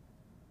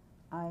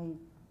 I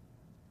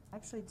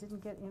actually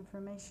didn't get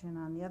information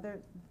on. The other,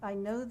 I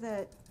know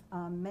that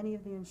many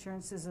of the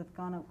insurances have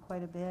gone up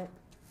quite a bit.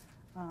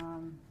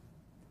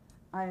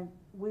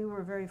 We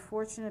were very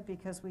fortunate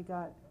because we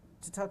got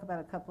to talk about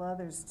a couple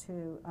others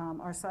too.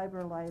 Our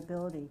cyber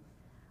liability,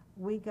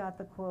 we got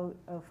the quote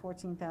of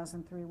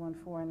 $14,314,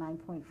 a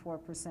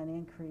 9.4%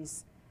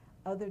 increase.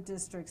 Other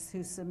districts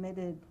who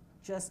submitted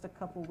just a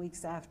couple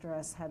weeks after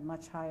us had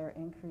much higher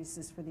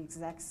increases for the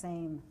exact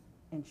same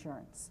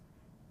insurance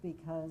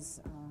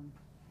because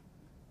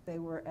they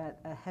were at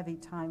a heavy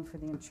time for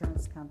the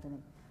insurance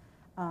company.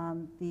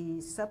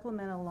 The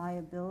supplemental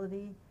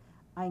liability,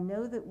 I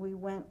know that we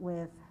went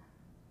with,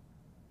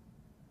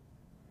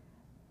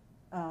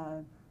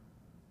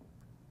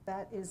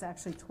 that is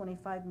actually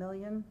 $25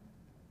 million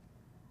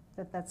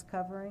that's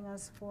covering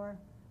us for.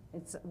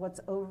 It's what's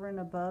over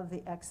and above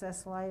the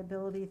excess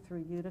liability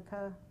through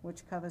Utica,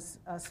 which covers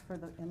us for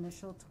the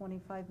initial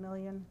 $25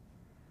 million.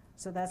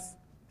 So that's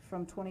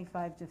from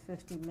 25 to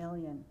 50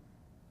 million.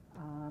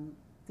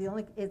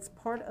 It's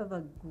part of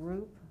a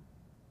group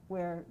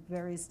where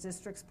various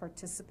districts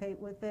participate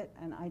with it,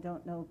 and I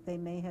don't know, they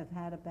may have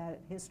had a bad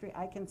history.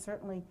 I can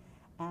certainly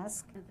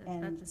ask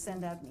and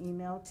send out an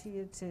email to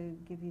you to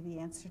give you the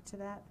answer to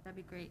that. That'd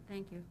be great,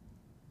 thank you.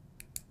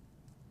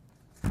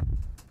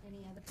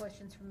 Any other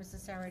questions for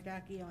Mrs.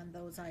 Saradaki on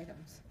those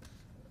items?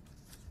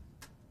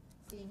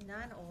 Seeing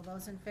none, all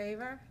those in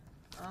favor?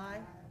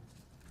 Aye.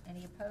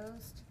 Any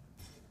opposed?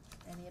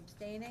 Any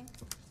abstaining?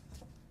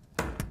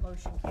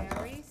 Motion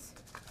carries.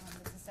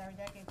 Mrs.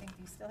 Saradaki, I think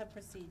you still have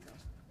procedural.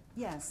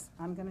 Yes,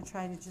 I'm going to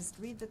try to just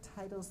read the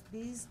titles.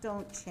 These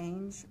don't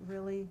change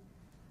really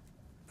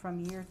from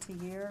year to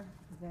year.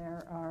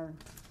 There are,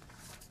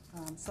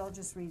 so I'll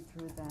just read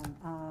through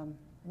them.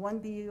 1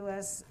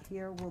 BUS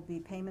here will be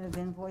payment of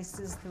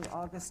invoices through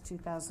August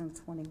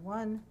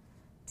 2021.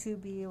 2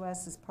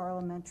 BUS is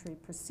parliamentary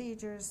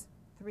procedures.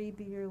 3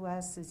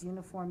 BUS is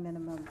uniform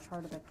minimum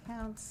chart of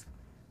accounts.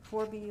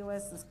 4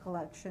 BUS is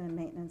collection and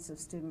maintenance of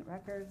student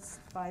records.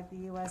 5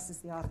 BUS is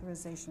the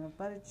authorization of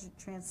budget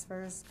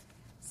transfers.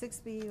 6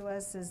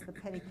 BUS is the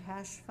petty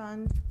cash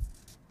fund.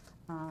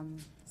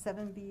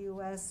 7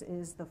 BUS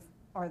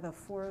are the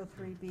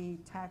 403B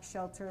tax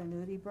shelter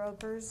annuity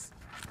brokers.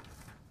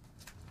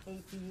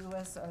 8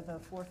 BUS are the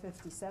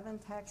 457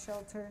 tax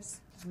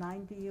shelters.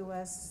 9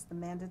 BUS is the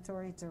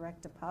mandatory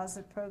direct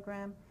deposit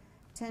program.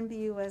 10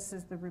 BUS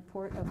is the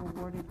report of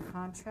awarded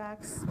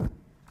contracts.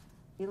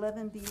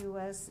 11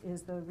 BUS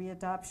is the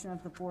readoption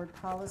of the board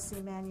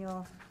policy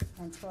manual.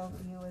 And 12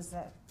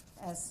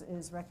 BUS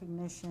is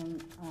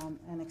recognition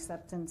and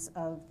acceptance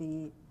of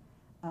the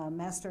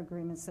master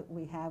agreements that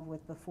we have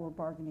with the 4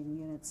 bargaining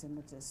units in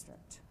the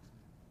district.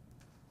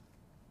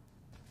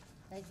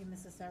 Thank you,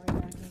 Mrs.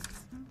 Saradaki.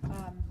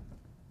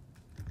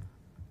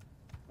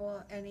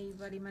 Well,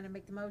 anybody want to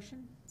make the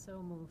motion?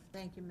 So moved.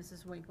 Thank you,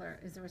 Mrs. Winkler.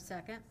 Is there a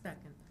second?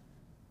 Second.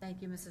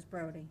 Thank you, Mrs.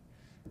 Brody.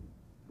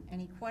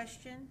 Any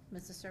question?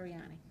 Mrs.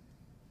 Soriani?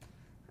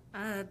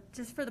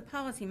 Just for the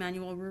policy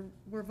manual,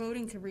 we're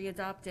voting to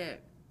re-adopt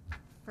it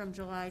from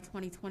July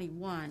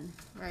 2021,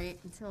 right,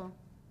 until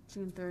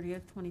June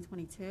 30th,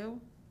 2022?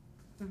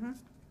 Mm-hmm.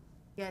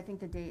 Yeah, I think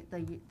the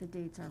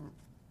dates are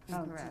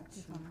incorrect.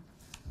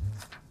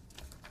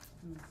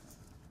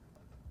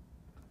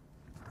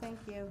 Thank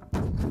you.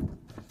 Thank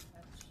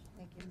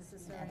you,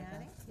 Mrs.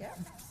 Soriani. Yep.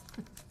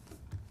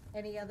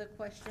 Any other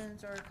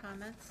questions or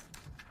comments?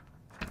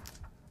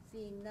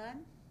 Seeing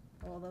none,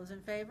 all those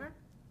in favor?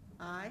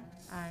 Aye.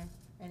 Aye.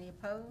 Any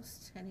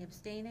opposed? Any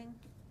abstaining?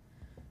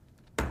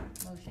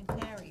 Motion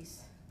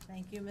carries.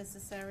 Thank you,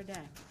 Mrs.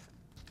 Saraday.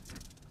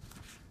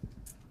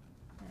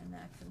 And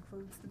that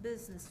concludes the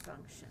business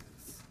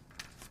functions.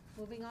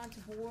 Moving on to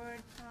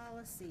board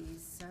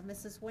policies.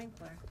 Mrs.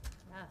 Winkler.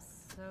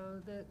 Yes,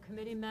 so the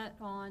committee met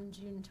on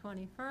June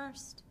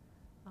 21st.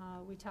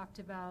 We talked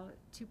about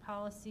two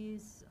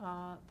policies,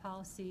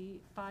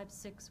 policy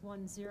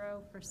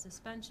 5610 for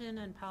suspension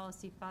and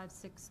policy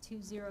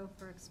 5620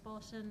 for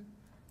expulsion,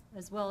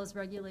 as well as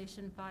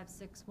regulation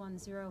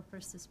 5610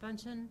 for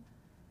suspension.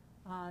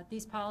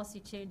 These policy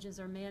changes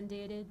are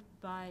mandated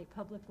by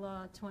Public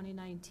Law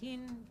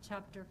 2019,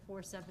 Chapter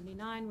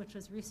 479, which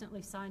was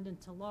recently signed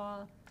into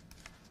law.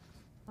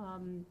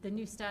 The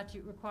new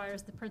statute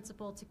requires the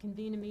principal to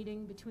convene a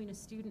meeting between a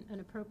student and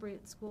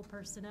appropriate school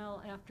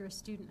personnel after a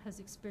student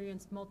has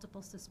experienced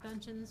multiple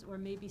suspensions or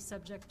may be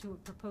subject to a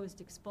proposed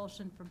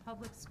expulsion from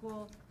public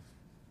school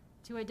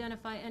to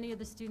identify any of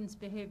the student's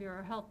behavior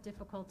or health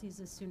difficulties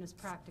as soon as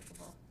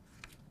practicable.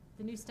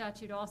 The new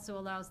statute also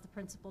allows the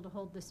principal to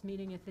hold this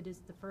meeting if it is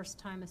the first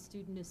time a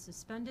student is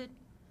suspended,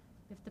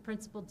 if the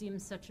principal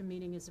deems such a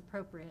meeting is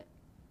appropriate.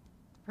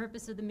 The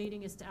purpose of the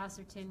meeting is to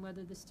ascertain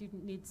whether the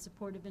student needs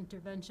supportive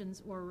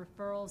interventions or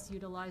referrals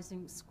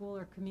utilizing school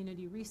or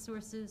community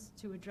resources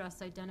to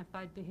address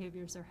identified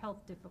behaviors or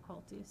health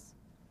difficulties.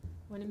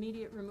 When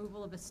immediate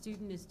removal of a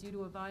student is due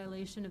to a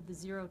violation of the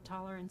Zero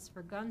Tolerance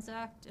for Guns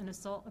Act, an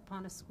assault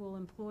upon a school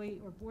employee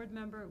or board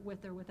member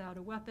with or without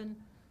a weapon,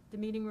 the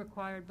meeting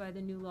required by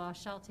the new law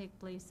shall take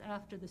place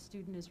after the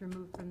student is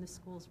removed from the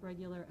school's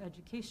regular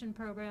education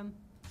program.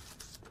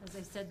 As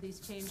I said,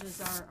 these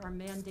changes are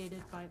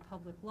mandated by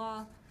public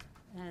law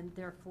and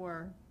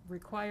therefore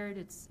required.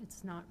 It's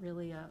not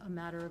really a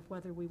matter of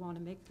whether we want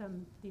to make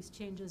these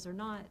changes or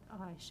not.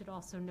 I should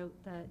also note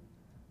that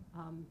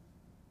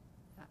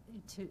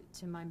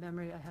to my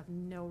memory, I have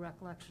no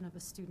recollection of a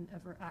student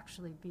ever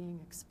actually being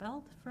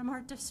expelled from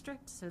our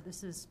district, so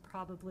this is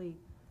probably,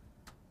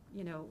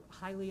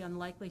 highly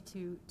unlikely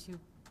to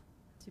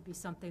be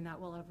something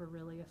that will ever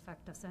really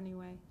affect us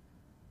anyway.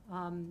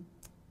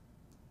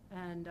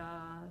 And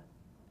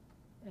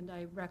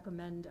I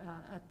recommend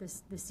at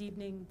this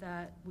evening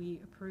that we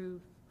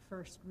approve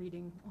first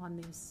reading on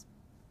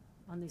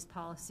these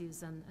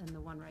policies and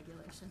the one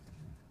regulation.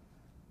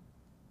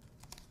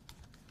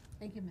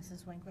 Thank you,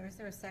 Mrs. Winkler. Is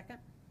there a second?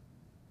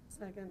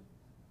 Second.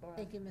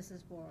 Thank you,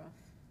 Mrs. Boroff.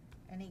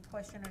 Any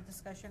question or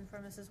discussion for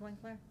Mrs.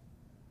 Winkler?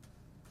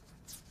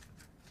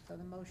 So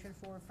the motion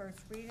for first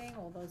reading,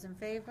 all those in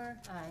favor?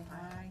 Aye.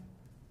 Aye.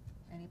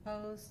 Any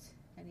opposed?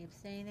 Any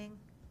abstaining?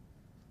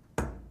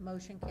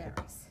 Motion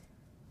carries.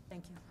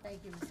 Thank you.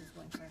 Thank you, Mrs.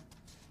 Winkler.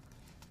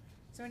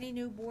 Is there any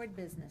new board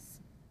business?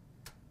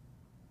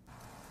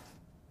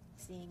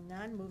 Seeing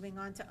none, moving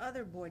on to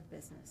other board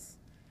business.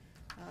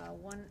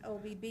 One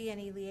OBB,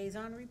 any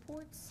liaison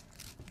reports?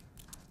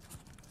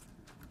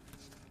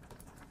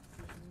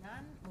 Seeing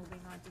none, moving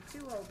on to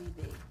two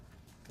OBB.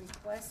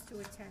 Request to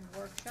attend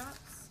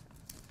workshops.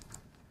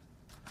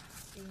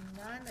 Seeing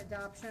none,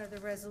 adoption of the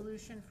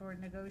resolution for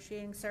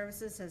negotiating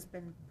services has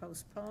been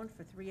postponed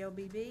for 3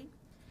 OBB.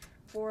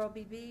 4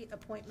 OBB,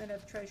 appointment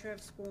of treasurer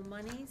of school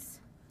monies.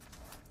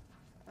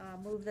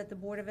 Move that the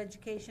Board of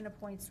Education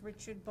appoints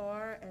Richard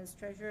Barr as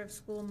treasurer of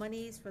school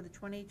monies for the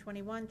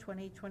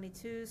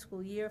 2021-2022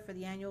 school year for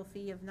the annual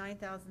fee of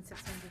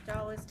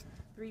 $9,600,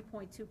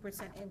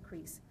 3.2%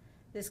 increase.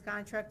 This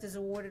contract is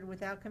awarded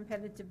without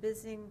competitive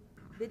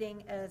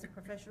bidding as a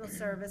professional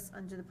service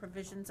under the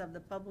provisions of the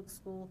Public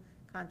School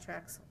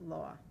Contracts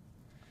Law.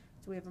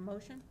 Do we have a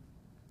motion?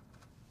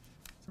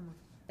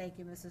 Thank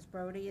you, Mrs.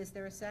 Brody. Is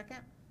there a second?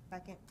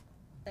 Second.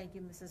 Thank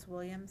you, Mrs.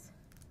 Williams.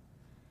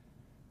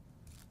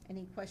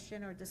 Any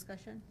question or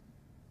discussion?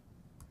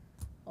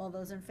 All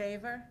those in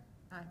favor?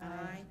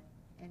 Aye.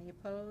 Any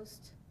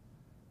opposed?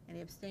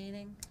 Any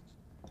abstaining?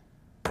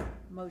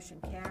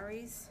 Motion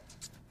carries.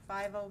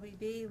 5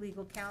 OBB,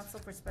 legal counsel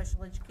for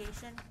special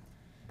education.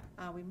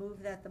 We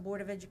move that the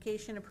Board of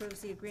Education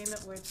approves the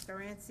agreement with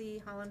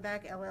Scaranci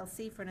Hollenbach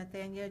LLC for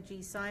Nathaniel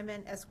G.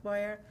 Simon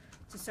Esquire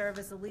to serve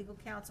as the legal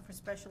counsel for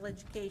special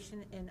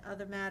education in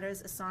other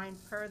matters assigned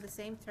per the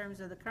same terms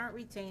of the current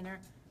retainer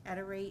at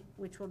a rate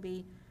which will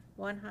be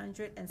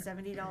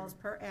 $170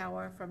 per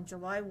hour from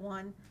July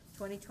 1,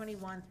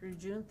 2021 through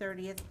June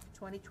 30th,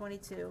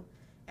 2022,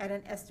 at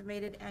an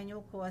estimated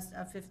annual cost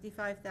of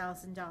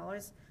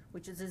 $55,000,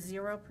 which is a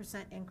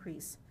 0%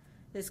 increase.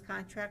 This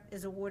contract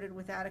is awarded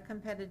without a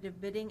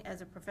competitive bidding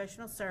as a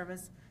professional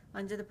service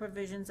under the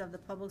provisions of the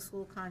Public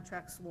School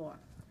Contracts Law.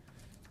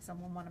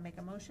 Someone want to make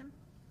a motion?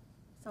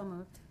 So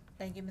moved.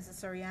 Thank you,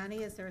 Mrs.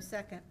 Soriani. Is there a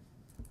second?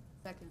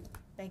 Second.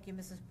 Thank you,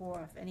 Mrs.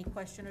 Boroff. Any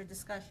question or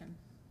discussion?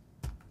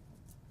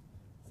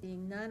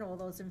 Seeing none, all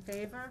those in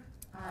favor?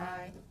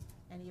 Aye.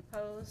 Any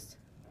opposed?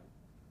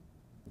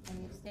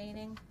 Any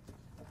abstaining?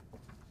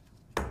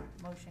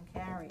 Motion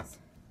carries.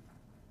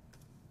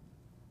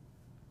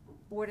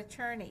 Board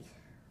Attorney,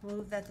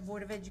 move that the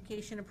Board of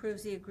Education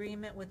approves the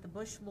agreement with the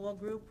Bush Law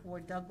Group for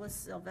Douglas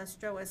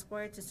Silvestro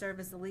Esquire to serve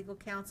as the legal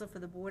counsel for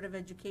the Board of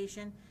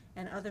Education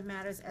and other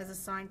matters as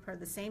assigned per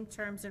the same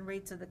terms and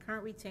rates of the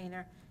current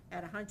retainer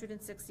at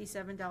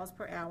 $167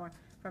 per hour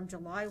from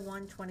July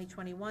 1,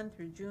 2021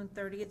 through June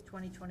 30th,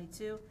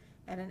 2022,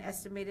 at an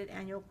estimated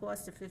annual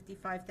cost of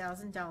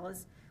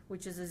 $55,000,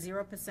 which is a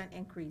 0%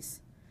 increase.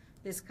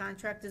 This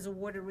contract is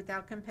awarded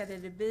without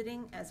competitive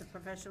bidding as a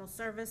professional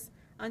service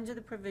under the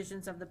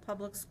provisions of the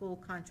Public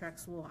School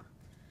Contracts Law.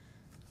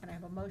 Can I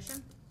have a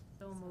motion?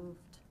 So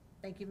moved.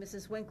 Thank you,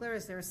 Mrs. Winkler.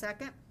 Is there a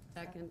second?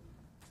 Second.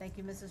 Thank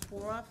you, Mrs.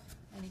 Boroff.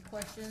 Any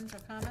questions or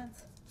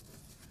comments?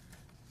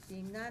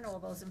 Seeing none, all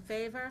those in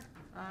favor?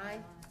 Aye.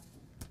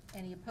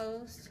 Any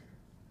opposed?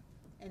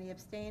 Any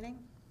abstaining?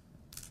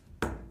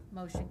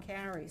 Motion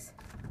carries.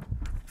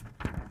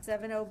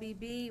 7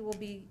 OBB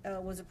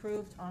was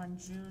approved on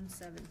June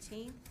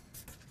 17th.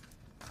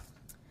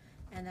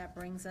 And that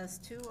brings us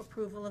to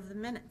approval of the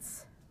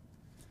minutes.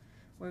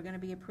 We're going to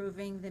be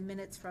approving the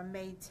minutes from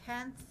May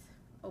 10th,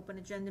 open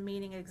agenda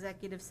meeting,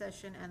 executive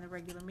session, and the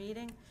regular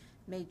meeting.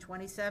 May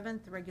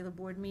 27th, the regular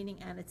board meeting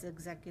and its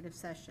executive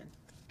session.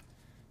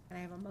 Can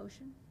I have a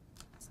motion?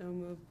 So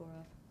moved,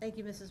 Boroff. Thank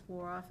you, Mrs.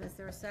 Boroff. Is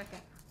there a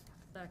second?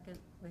 Second.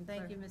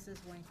 Thank you, Mrs.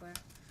 Winkler.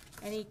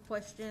 Any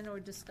question or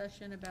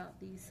discussion about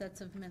these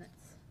sets of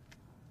minutes?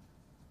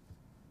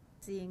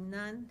 Seeing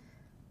none,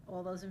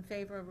 all those in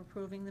favor of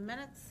approving the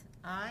minutes?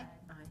 Aye?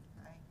 Aye.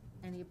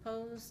 Any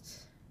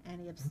opposed?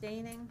 Any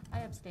abstaining? I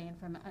abstain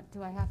from,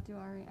 do I have to,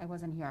 Ari? I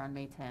wasn't here on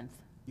May 10th.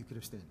 You could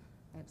abstain.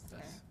 I abstain.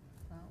 Okay.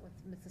 Well, with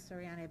Mrs.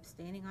 Soriani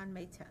abstaining on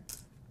May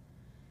 10th.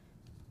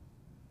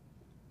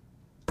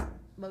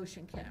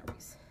 Motion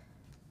carries.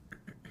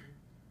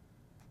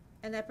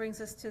 And that brings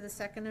us to the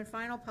second and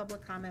final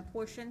public comment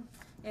portion.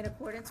 In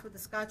accordance with the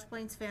Scotch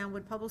Plains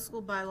Fanwood Public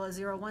School Bylaw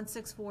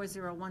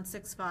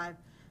 01640165,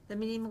 the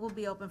meeting will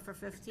be open for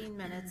 15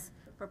 minutes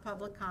for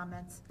public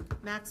comments,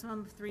 maximum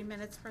of 3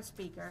 minutes per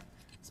speaker.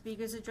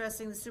 Speakers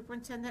addressing the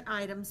superintendent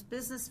items,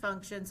 business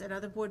functions, and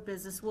other board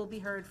business will be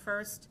heard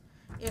first.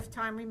 If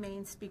time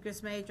remains,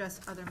 speakers may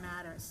address other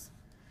matters.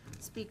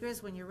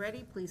 Speakers, when you're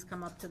ready, please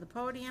come up to the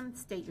podium,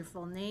 state your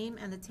full name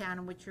and the town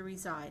in which you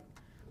reside.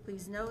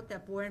 Please note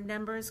that board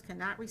members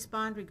cannot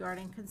respond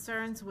regarding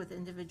concerns with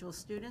individual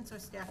students or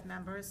staff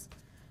members.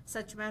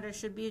 Such matters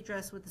should be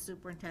addressed with the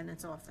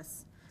superintendent's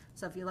office.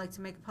 So if you'd like to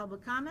make a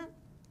public comment,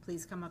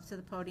 please come up to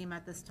the podium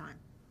at this time.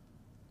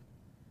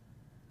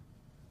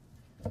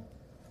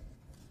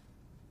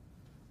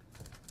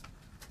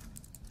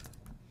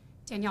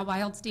 Danielle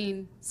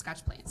Wildstein,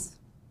 Scotch Plains.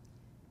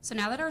 So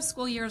now that our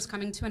school year is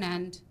coming to an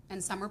end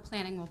and summer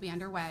planning will be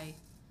underway,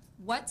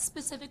 what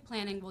specific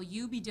planning will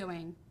you be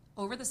doing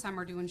over the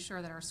summer to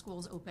ensure that our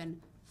schools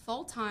open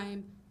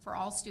full-time for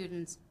all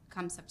students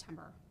come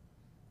September?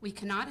 We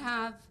cannot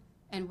have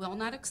and will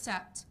not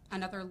accept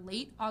another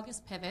late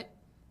August pivot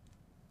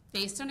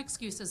based on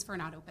excuses for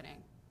not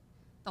opening.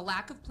 The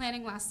lack of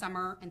planning last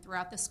summer and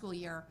throughout the school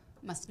year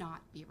must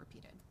not be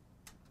repeated.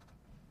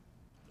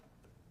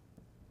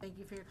 Thank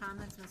you for your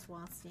comments, Ms.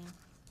 Wildstein.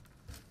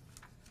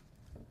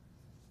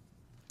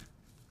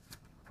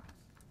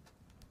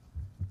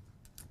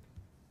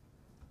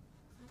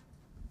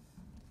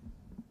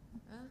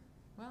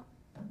 Well,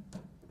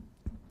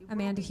 You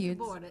Amanda bought it, you Hughes.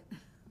 bought it.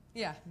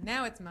 Yeah,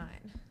 now it's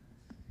mine.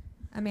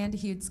 Amanda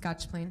Hughes,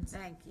 Scotch Plains.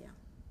 Thank you.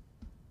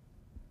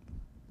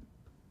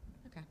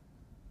 Okay.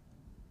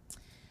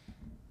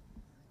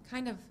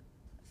 Kind of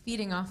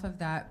feeding off of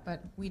that,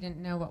 but we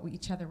didn't know what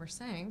each other were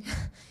saying.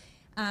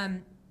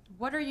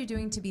 What are you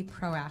doing to be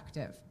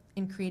proactive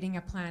in creating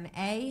a plan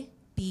A,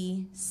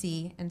 B,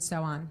 C, and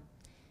so on,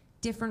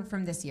 different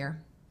from this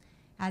year?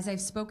 As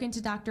I've spoken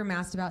to Dr.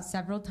 Mast about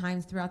several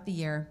times throughout the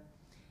year,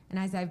 and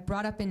as I've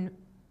brought up in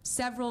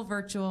several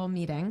virtual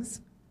meetings,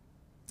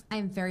 I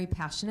am very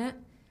passionate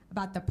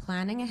about the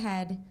planning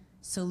ahead,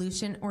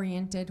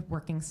 solution-oriented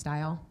working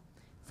style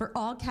for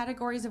all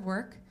categories of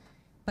work,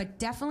 but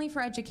definitely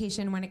for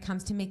education when it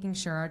comes to making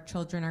sure our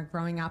children are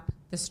growing up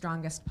the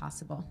strongest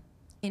possible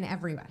in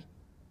every way.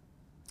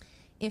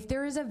 If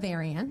there is a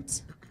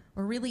variant,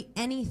 or really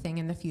anything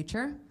in the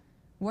future,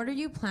 what are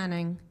you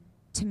planning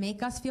to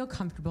make us feel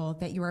comfortable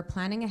that you are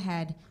planning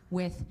ahead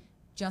with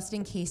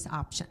just-in-case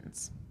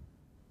options?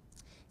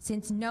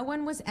 Since no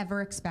one was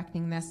ever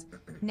expecting this,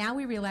 now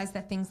we realize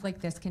that things like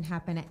this can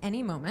happen at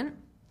any moment,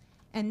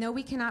 and though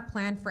we cannot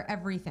plan for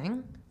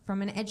everything,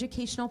 from an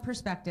educational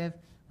perspective,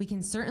 we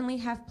can certainly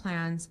have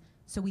plans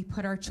so we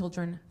put our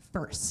children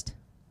first.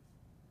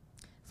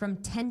 From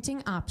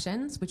tenting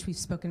options, which we've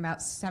spoken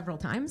about several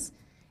times,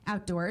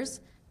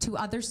 outdoors, to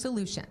other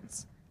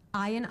solutions.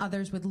 I and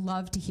others would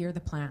love to hear the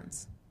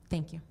plans.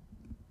 Thank you.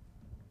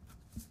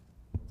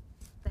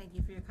 Thank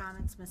you for your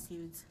comments, Ms.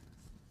 Hughes.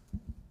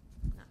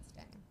 Not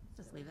staying.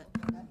 Just leave it.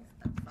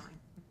 That's fine.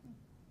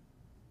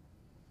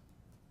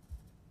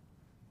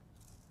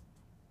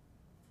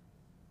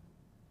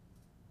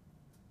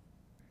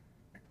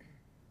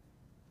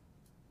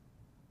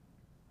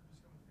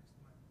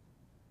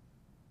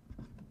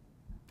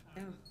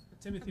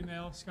 Timothy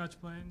Mail, Scotch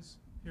Plains,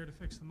 here to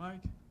fix the mic.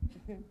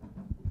 Could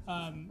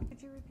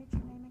you repeat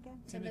your name again?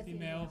 Timothy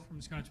Mail from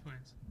Scotch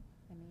Plains.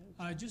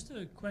 Just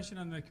a question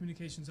on the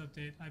communications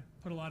update. I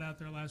put a lot out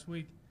there last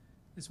week.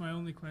 It's my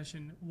only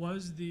question.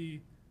 Was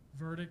the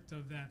verdict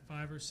of that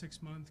 5 or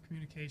 6 month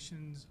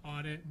communications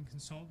audit and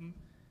consultant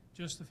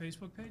just the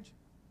Facebook page?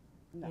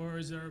 No. Or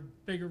is there a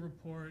bigger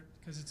report?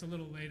 Because it's a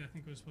little late. I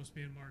think it was supposed to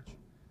be in March.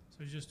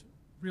 So just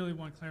really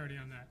want clarity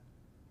on that.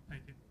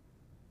 Thank you.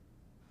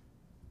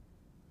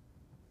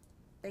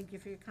 Thank you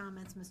for your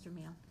comments, Mr.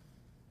 Meal.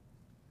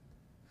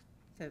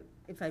 So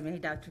if I may,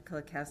 Dr.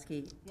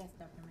 Kulikowski. Yes,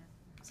 Dr.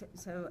 Meal.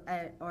 So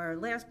at our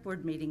last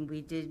board meeting,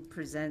 we did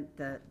present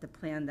the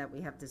plan that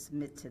we have to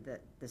submit to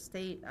the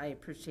state. I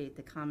appreciate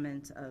the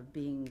comments of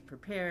being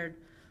prepared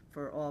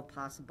for all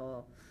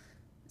possible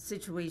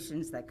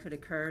situations that could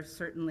occur.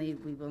 Certainly,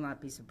 we will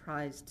not be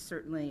surprised.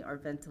 Certainly, our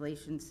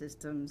ventilation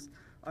systems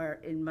are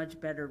in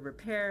much better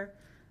repair.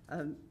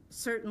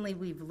 Certainly,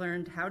 we've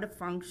learned how to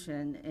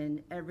function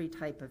in every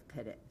type of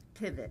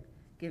pivot,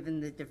 given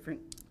the different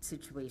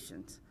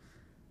situations.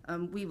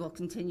 We will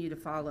continue to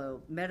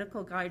follow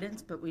medical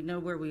guidance, but we know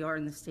where we are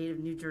in the state of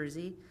New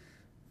Jersey.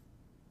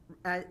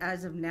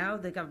 As of now,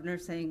 the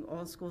governor's saying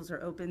all schools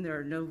are open, there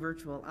are no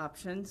virtual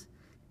options,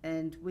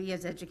 and we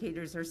as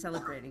educators are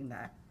celebrating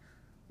that.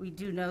 We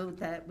do know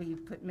that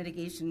we've put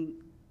mitigation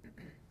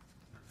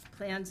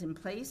plans in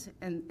place,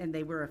 and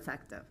they were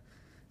effective.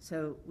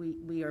 So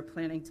we are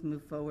planning to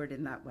move forward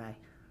in that way.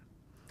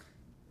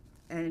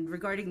 And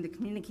regarding the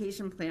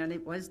communication plan,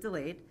 it was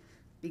delayed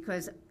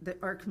because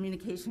our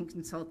communication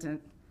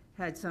consultant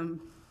had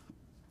some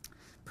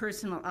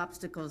personal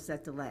obstacles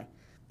that delay.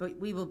 But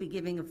we will be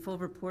giving a full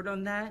report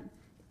on that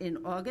in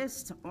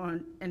August,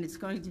 and it's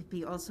going to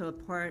be also a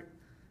part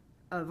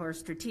of our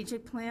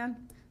strategic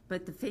plan.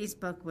 But the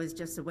Facebook was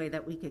just a way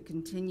that we could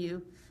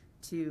continue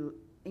to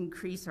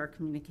increase our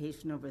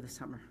communication over the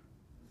summer.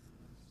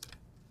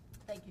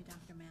 Thank you,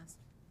 Dr. Mast.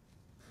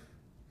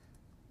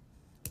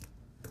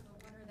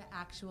 What are the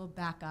actual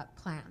backup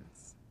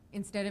plans?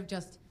 Instead of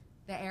just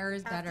the air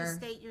is Have to better.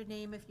 state your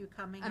name if you're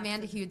coming up.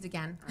 Amanda Hughes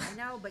again. I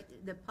know, but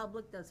the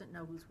public doesn't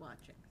know who's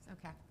watching.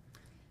 Okay.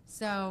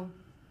 So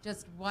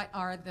just what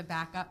are the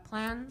backup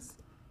plans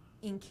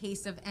in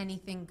case of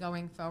anything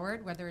going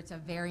forward, whether it's a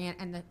variant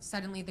and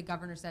suddenly the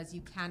governor says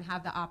you can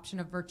have the option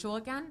of virtual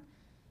again?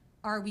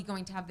 Are we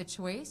going to have the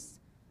choice?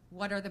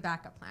 What are the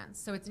backup plans?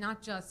 So it's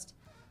not just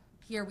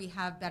here we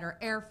have better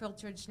air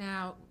filtrage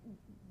now.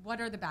 What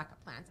are the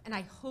backup plans? And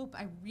I hope,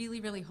 I really,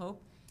 really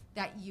hope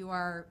that you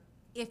are,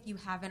 if you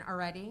haven't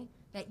already,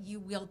 that you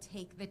will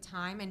take the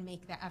time and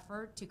make the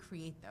effort to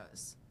create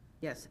those.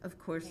 Yes, of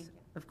course, Thank you.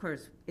 of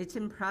course. It's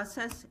in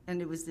process,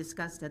 and it was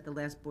discussed at the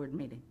last board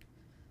meeting.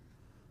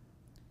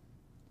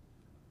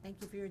 Thank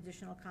you for your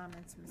additional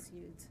comments, Ms.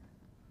 Hughes.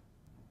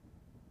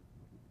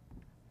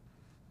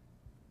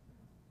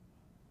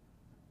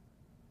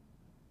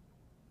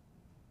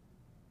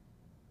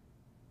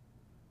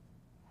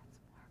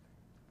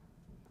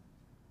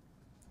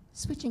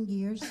 Switching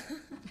gears.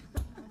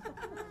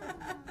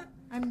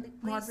 I'm Please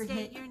Margaret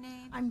state Hay- your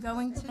name. I'm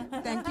going to,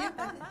 thank you.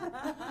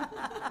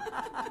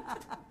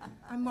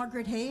 I'm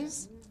Margaret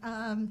Hayes,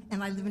 and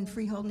I live in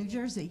Freehold, New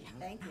Jersey.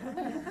 Thank you.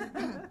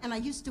 And I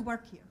used to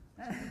work here.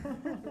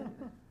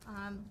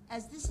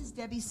 As this is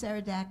Debbie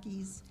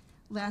Saradaki's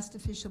last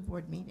official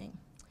board meeting,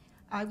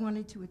 I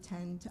wanted to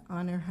attend to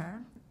honor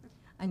her.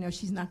 I know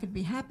she's not going to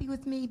be happy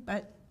with me,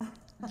 but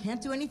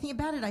can't do anything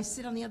about it. I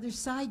sit on the other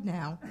side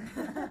now.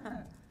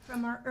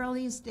 From our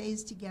earliest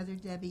days together,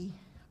 Debbie,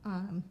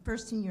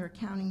 first in your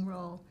accounting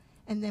role,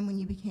 and then when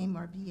you became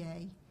our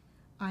BA,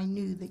 I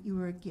knew that you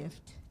were a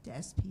gift to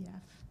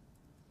SPF.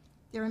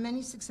 There are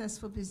many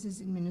successful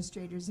business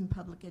administrators in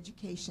public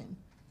education,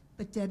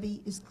 but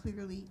Debbie is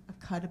clearly a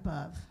cut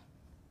above.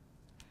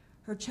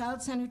 Her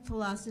child-centered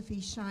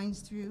philosophy shines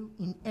through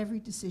in every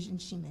decision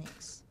she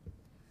makes.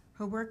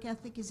 Her work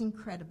ethic is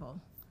incredible,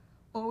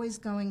 always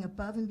going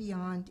above and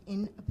beyond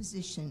in a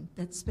position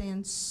that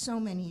spans so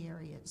many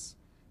areas: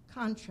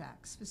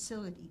 contracts,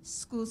 facilities,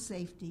 school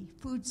safety,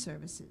 food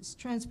services,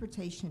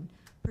 transportation,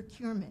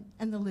 procurement,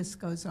 and the list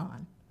goes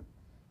on.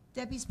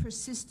 Debbie's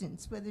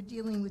persistence, whether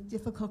dealing with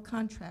difficult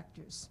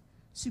contractors,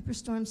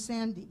 Superstorm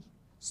Sandy,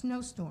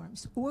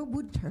 snowstorms, or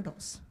wood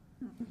turtles,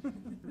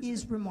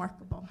 is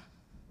remarkable.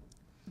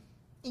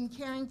 In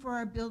caring for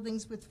our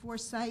buildings with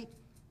foresight,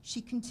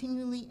 she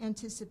continually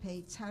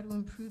anticipates how to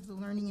improve the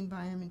learning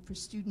environment for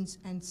students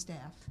and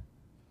staff.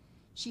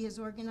 She has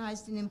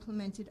organized and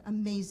implemented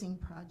amazing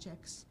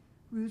projects: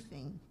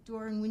 roofing,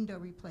 door and window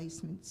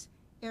replacements,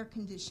 air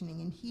conditioning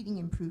and heating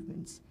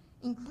improvements,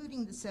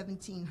 including the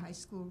 17 high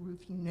school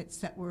roof units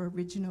that were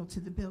original to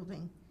the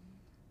building,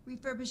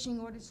 refurbishing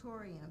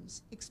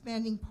auditoriums,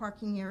 expanding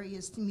parking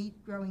areas to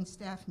meet growing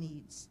staff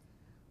needs,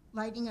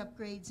 lighting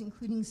upgrades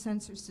including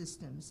sensor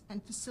systems,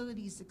 and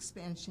facilities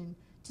expansion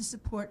to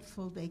support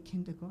full-day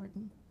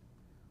kindergarten,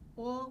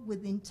 all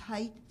within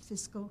tight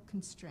fiscal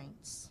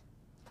constraints.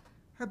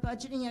 Her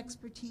budgeting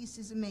expertise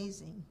is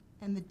amazing,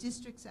 and the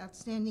district's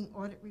outstanding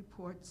audit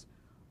reports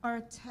are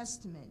a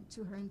testament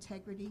to her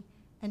integrity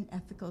and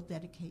ethical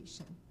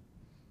dedication.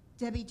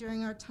 Debbie,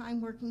 during our time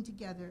working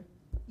together,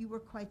 you were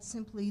quite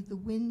simply the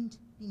wind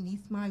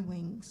beneath my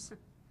wings.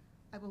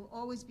 I will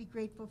always be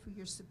grateful for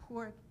your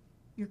support,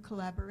 your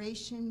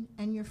collaboration,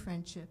 and your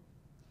friendship.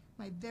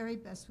 My very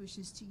best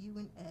wishes to you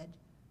and Ed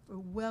for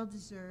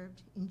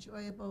well-deserved,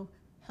 enjoyable,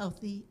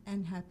 healthy,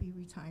 and happy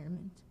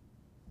retirement.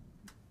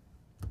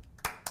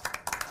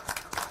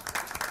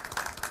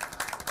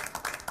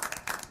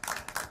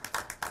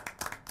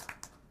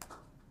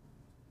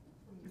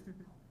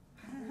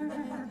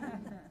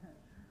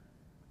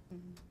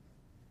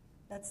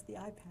 That's the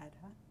iPad,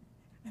 huh?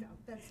 No,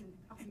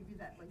 I'll give you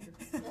that later.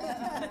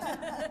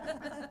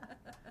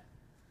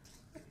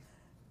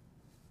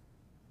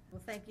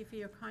 Well, thank you for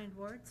your kind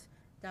words,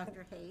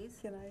 Dr. Hayes.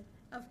 Can I?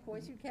 Of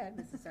course you can,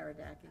 Mrs.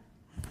 Saradaki.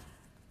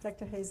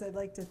 Dr. Hayes, I'd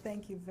like to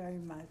thank you very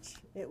much.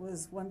 It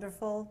was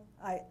wonderful.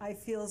 I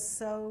feel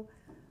so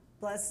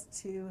blessed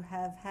to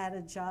have had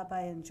a job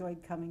I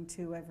enjoyed coming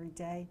to every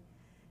day.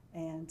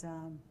 And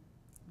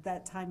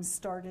that time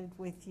started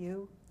with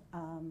you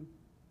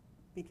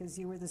because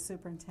you were the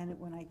superintendent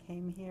when I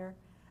came here.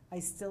 I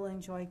still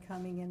enjoy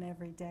coming in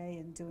every day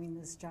and doing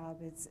this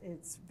job.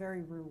 It's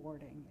very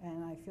rewarding.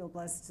 And I feel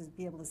blessed to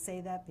be able to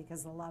say that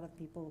because a lot of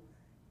people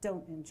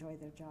don't enjoy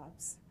their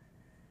jobs.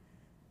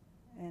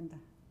 And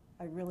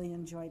I really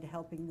enjoyed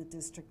helping the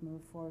district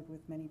move forward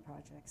with many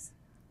projects.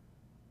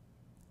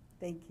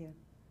 Thank you.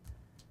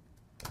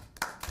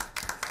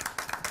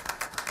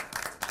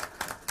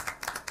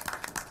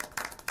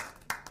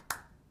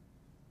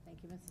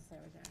 Thank you, Mrs.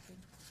 Saradaki.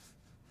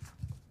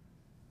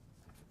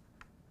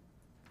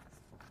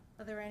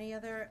 Are there any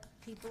other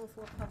people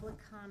for public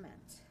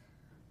comment?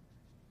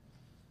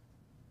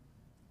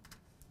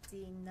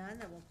 Seeing none,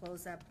 I will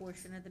close that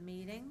portion of the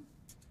meeting.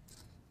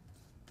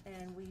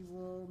 And we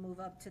will move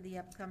up to the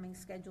upcoming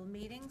scheduled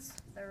meetings.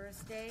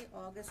 Thursday,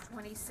 August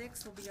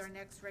 26th will be our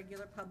next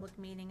regular public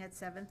meeting at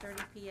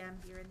 7:30 p.m.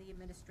 here in the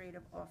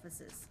administrative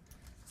offices.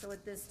 So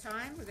at this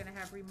time, we're going to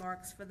have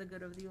remarks for the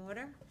good of the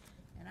order.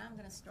 And I'm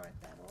going to start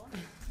that off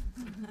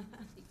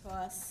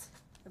because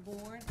the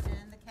board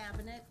and the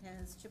cabinet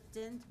has chipped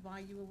in to buy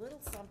you a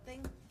little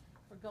something.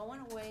 We're going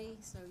away,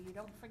 so you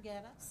don't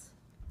forget us.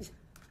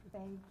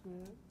 Thank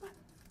you.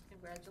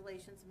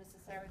 Congratulations,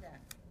 Mrs.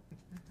 Saradaki.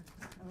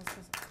 I was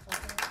supposed to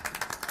open it.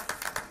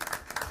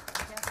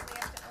 Yes, we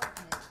have to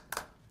open it.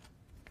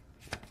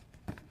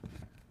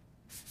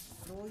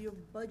 With all your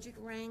budget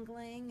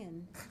wrangling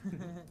and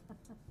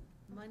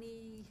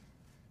money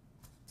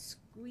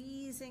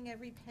squeezing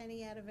every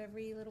penny out of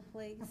every little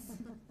place.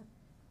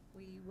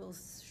 We will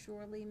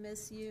surely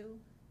miss you.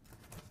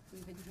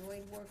 We've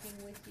enjoyed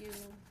working with you,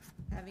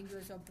 having you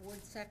as our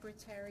board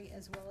secretary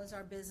as well as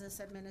our business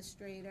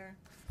administrator,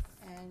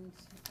 and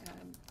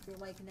you're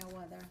like no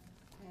other.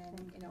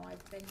 And, you know,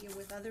 I've been here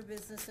with other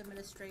business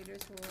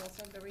administrators who are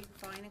also very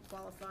fine and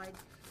qualified,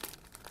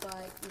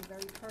 but you're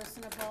very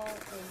personable,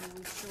 and you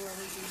will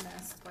surely be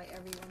missed by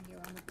everyone here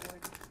on the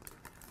board.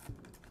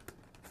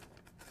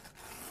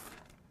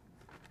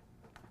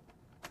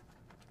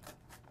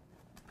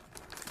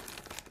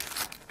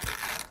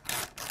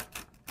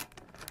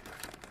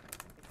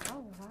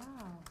 Oh,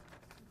 wow.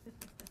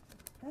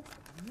 That's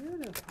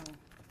beautiful.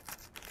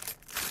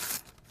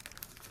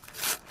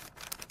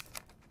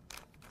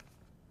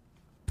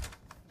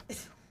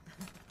 It's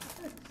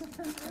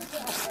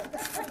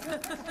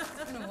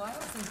been a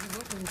while since you've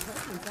opened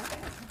presents, hasn't it?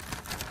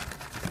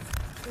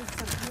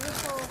 It's a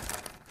beautiful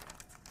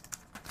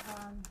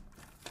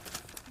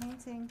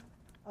painting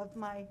of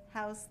my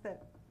house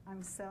that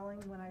I'm selling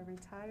when I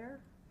retire.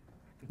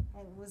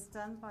 And it was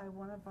done by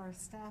one of our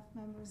staff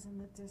members in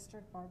the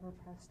district, Barbara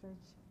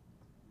Prestridge.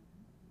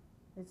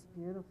 It's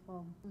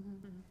beautiful.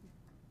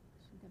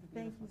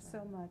 Thank you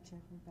so much,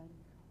 everybody.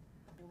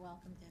 You're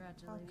welcome,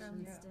 Debbie.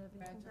 Congratulations,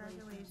 Debbie.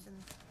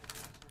 Congratulations.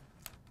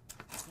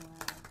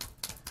 Wow.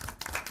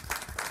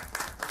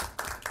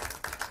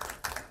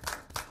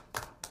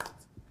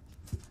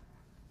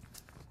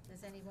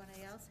 Does anyone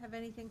else have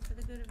anything for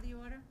the good of the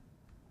order?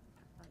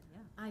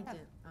 I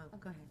did. Oh,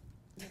 go ahead.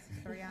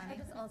 Mrs. I Soriani?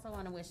 just also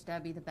want to wish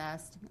Debbie the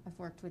best. I've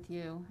worked with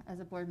you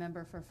as a board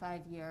member for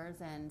 5 years,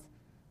 and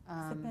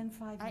Has it been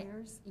 5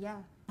 years?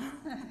 Yeah.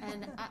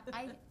 And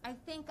I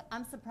think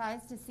I'm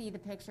surprised to see the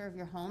picture of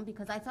your home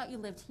because I thought you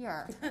lived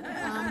here.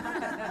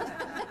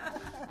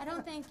 I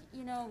don't think,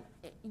 you know,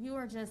 you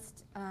are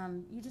just,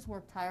 you just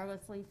work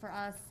tirelessly for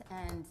us,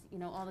 and, you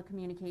know, all the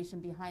communication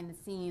behind the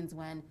scenes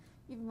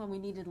even when we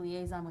needed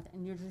liaison with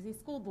New Jersey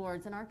school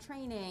boards and our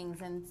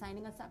trainings and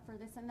signing us up for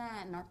this and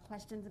that and our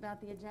questions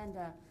about the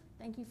agenda.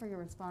 Thank you for your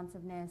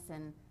responsiveness,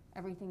 and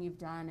everything you've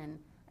done, and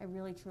I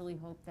really truly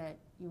hope that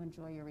you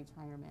enjoy your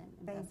retirement,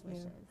 and Thank best you.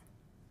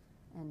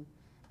 wishes.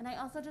 And I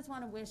also just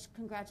want to wish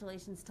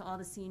congratulations to all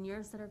the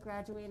seniors that are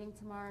graduating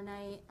tomorrow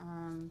night.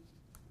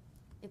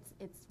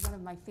 It's one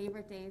of my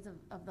favorite days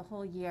of the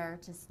whole year,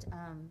 just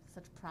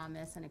such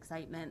promise and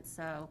excitement.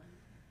 So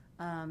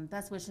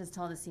best wishes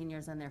to all the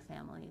seniors and their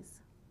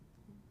families.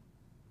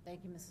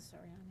 Thank you, Mrs.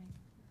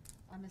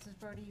 Soriani. Mrs.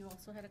 Brody, you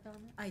also had a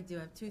comment? I do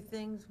have two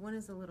things. One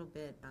is a little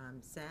bit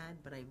sad,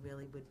 but I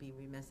really would be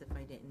remiss if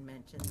I didn't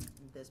mention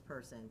this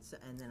person. So,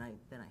 and then I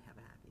have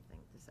a happy thing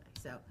to say.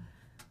 So,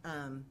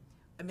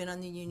 I've been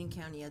on the Union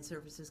County Ed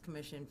Services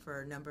Commission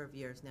for a number of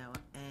years now,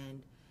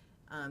 and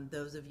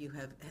those of you who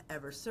have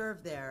ever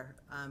served there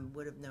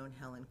would have known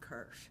Helen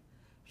Kirsch.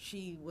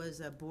 She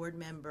was a board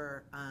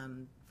member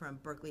from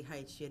Berkeley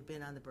Heights. She had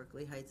been on the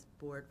Berkeley Heights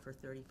board for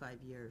 35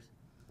 years,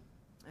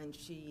 and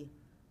she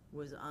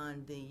was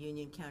on the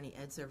Union County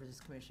Ed Services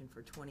Commission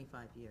for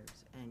 25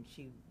 years, and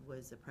she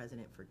was the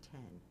president for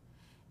 10.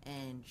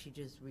 And she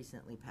just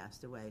recently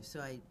passed away.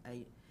 So I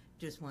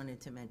just wanted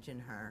to mention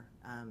her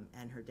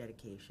and her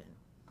dedication.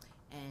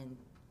 And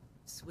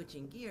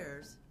switching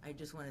gears, I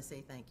just want to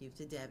say thank you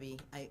to Debbie.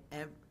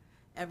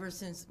 Ever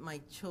since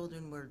my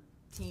children were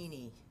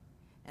teeny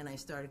and I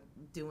started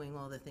doing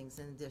all the things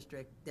in the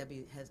district,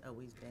 Debbie has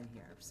always been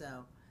here.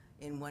 So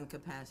in one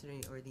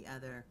capacity or the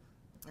other,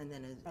 and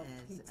then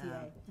as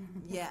PTA.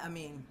 yeah, I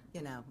mean,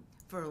 you know,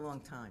 for a long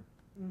time.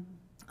 Mhm.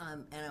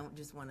 And I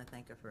just want to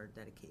thank her for her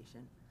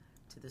dedication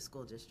to the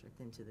school district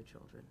and to the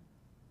children.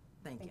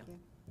 Thank you.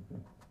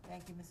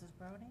 Thank you, Mrs.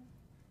 Brody.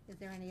 Is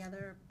there any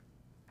other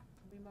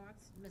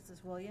remarks?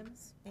 Mrs.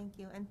 Williams? Thank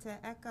you. And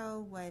to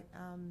echo what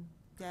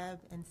Deb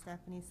and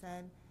Stephanie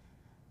said,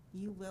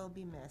 you will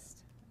be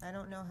missed. I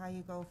don't know how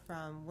you go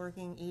from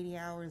working 80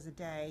 hours a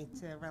day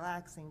to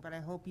relaxing, but I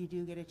hope you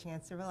do get a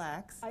chance to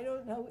relax. I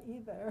don't know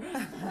either.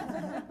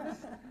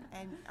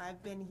 And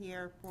I've been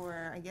here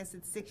for, I guess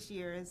it's 6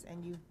 years,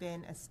 and you've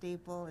been a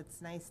staple.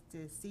 It's nice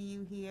to see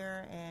you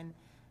here, and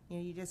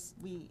you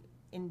know,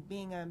 in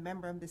being a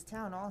member of this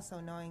town,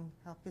 also knowing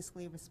how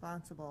fiscally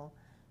responsible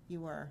you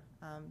were.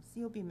 So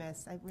you'll be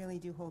missed. I really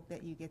do hope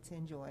that you get to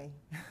enjoy.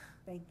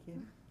 Thank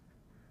you.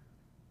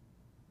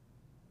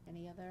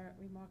 Any other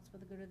remarks for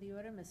the good of the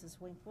order? Mrs.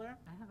 Winkler?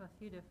 I have a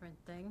few different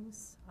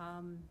things.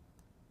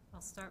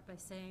 I'll start by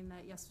saying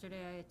that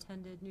yesterday I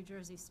attended New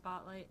Jersey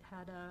Spotlight,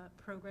 had a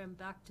program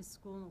Back to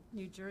School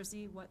New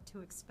Jersey, What to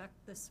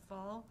Expect This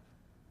Fall.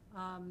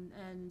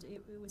 And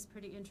it was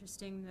pretty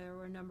interesting. There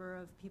were a number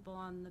of people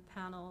on the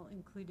panel,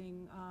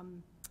 including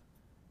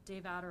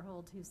Dave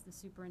Adderhold, who's the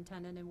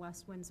superintendent in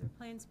West Windsor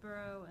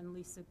Plainsboro, and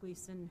Lisa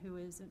Gleason, who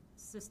is an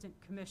assistant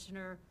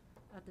commissioner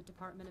at the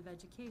Department of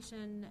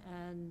Education,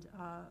 and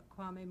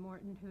Kwame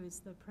Morton, who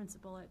is the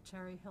principal at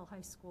Cherry Hill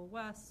High School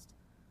West,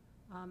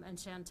 and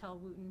Chantel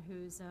Wooten,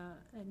 who's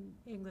an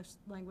English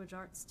language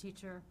arts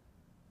teacher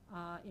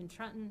in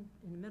Trenton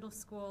in middle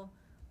school.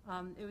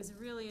 It was a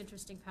really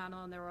interesting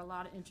panel, and there were a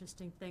lot of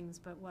interesting things,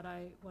 but what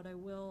I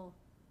will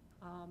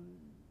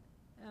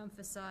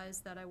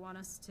emphasize that I want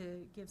us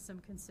to give some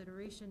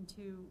consideration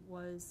to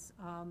was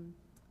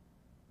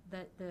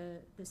that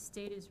the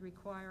state is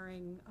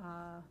requiring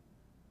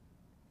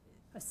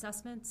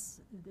assessments,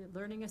 the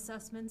learning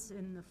assessments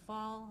in the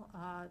fall.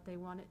 They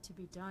want it to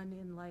be done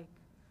in like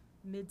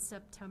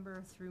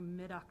mid-September through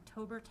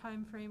mid-October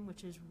timeframe,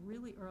 which is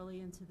really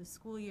early into the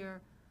school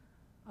year,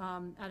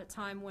 at a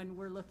time when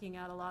we're looking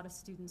at a lot of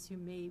students who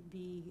may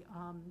be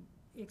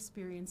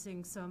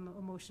experiencing some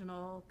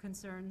emotional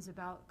concerns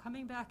about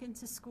coming back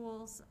into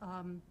schools.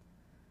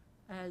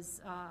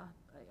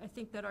 I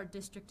think that our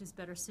district is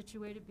better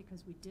situated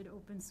because we did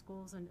open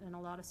schools, and a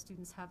lot of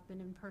students have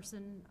been in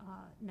person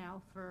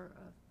now for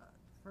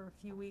a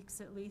few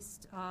weeks at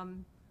least.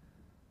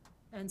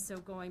 And so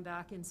going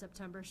back in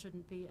September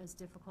shouldn't be as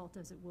difficult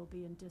as it will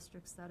be in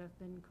districts that have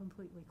been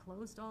completely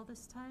closed all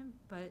this time.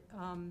 But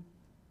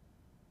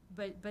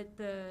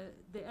the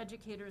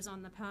educators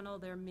on the panel,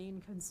 their main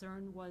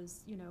concern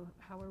was, you know,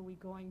 how are we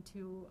going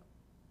to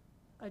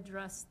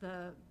address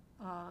the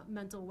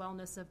mental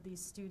wellness of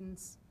these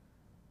students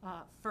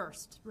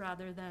first,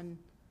 rather than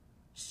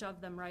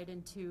shove them right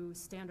into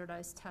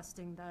standardized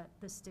testing that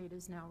the state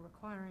is now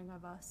requiring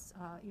of us,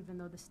 even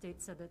though the state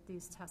said that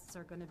these tests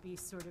are going to be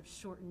sort of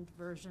shortened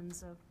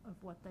versions of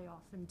what they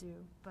often do.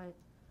 But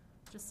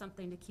just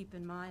something to keep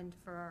in mind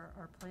for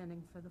our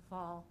planning for the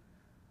fall.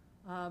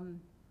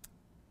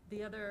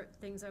 The other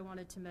things I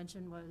wanted to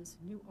mention was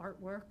new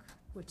artwork,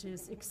 which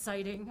is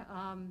exciting.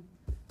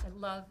 I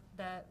love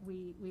that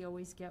we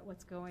always get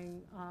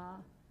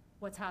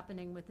what's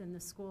happening within the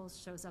schools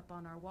shows up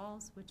on our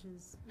walls, which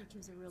is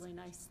a really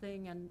nice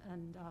thing, and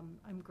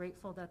I'm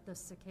grateful that the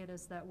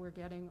cicadas that we're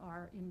getting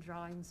are in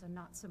drawings and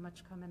not so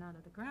much coming out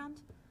of the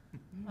ground.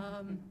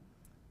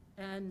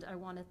 And I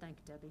want to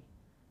thank Debbie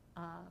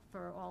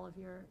for all of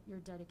your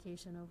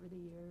dedication over the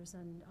years,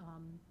 and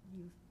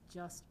you've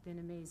just been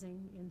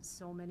amazing in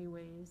so many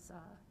ways.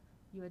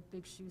 You had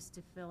big shoes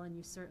to fill, and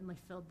you certainly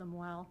filled them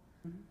well.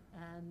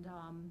 And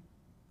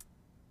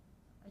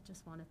I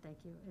just want to thank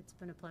you. It's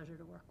been a pleasure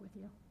to work with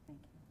you. Thank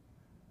you.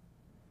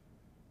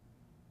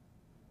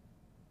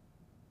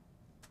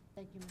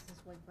 Thank you,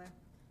 Mrs. Winkler.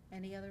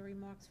 Any other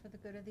remarks for the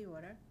good of the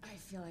order? I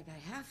feel like I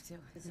have to.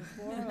 Mrs.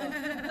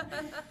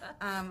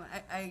 Boroff?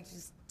 I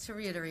just, to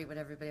reiterate what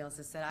everybody else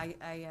has said,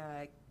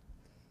 I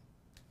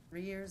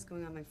 3 years,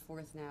 going on my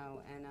 4th now,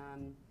 and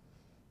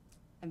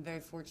I'm very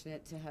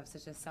fortunate to have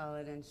such a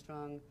solid and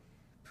strong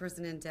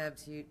person in Deb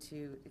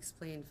to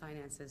explain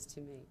finances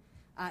to me.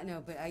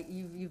 No, but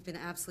you've been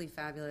absolutely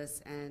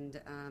fabulous, and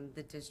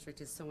the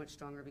district is so much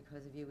stronger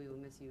because of you. We will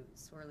miss you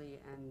sorely,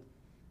 and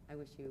I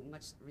wish you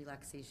much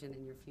relaxation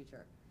in your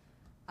future.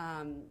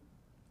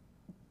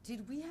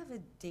 Did we have a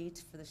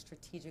date for the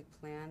strategic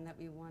plan that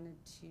we wanted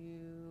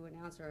to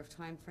announce, or a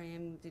time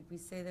frame? Did we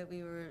say that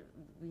we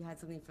had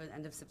something for the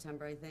end of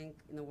September, I think,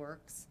 in the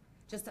works?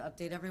 Just to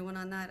update everyone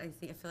on that, I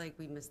feel like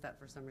we missed that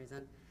for some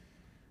reason.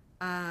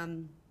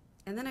 And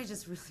then I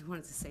just really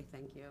wanted to say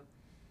thank you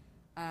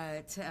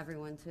to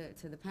everyone,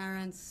 to the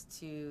parents,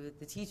 to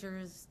the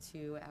teachers,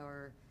 to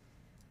our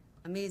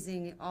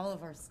amazing, all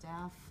of our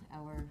staff,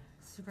 our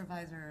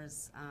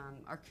supervisors,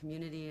 our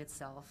community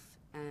itself,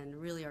 and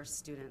really our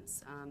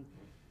students.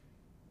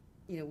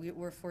 You know,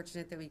 we're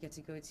fortunate that we get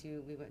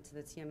to we went to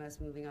the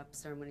TMS moving up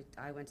ceremony.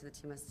 I went to the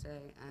TMS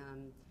today,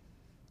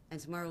 and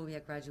tomorrow we'll be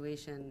at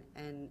graduation,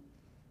 and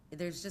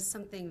there's just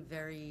something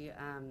very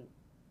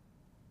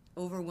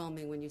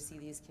overwhelming when you see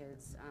these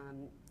kids,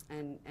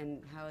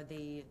 and how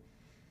they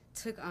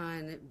took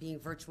on being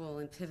virtual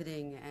and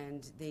pivoting,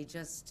 and they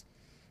just,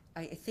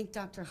 I think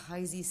Dr.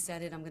 Heisey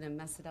said it, I'm gonna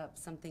mess it up,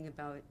 something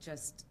about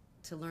just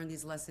to learn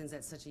these lessons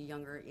at such a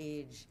younger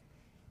age,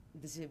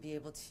 to be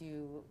able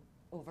to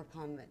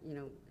overcome, you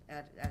know,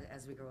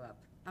 as we grow up.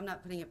 I'm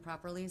not putting it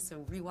properly,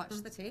 so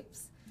rewatch the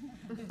tapes.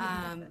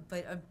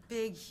 But a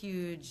big,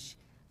 huge,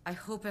 I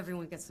hope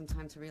everyone gets some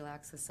time to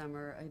relax this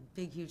summer. A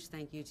big, huge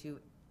thank you to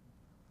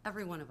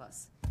every one of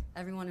us.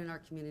 Everyone in our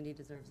community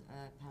deserves a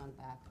pat on the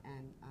back,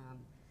 and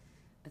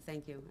a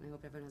thank you, and I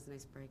hope everyone has a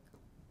nice break.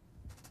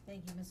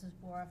 Thank you, Mrs.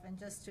 Boroff. And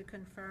just to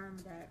confirm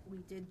that we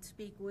did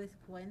speak with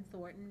Gwen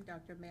Thornton,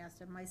 Dr.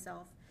 Mast, and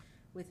myself,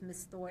 with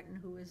Ms. Thornton,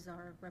 who is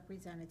our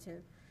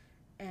representative,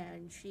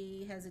 and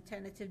she has a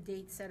tentative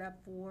date set up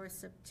for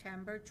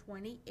September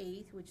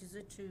 28th, which is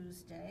a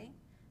Tuesday.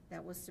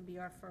 That was to be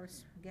our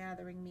first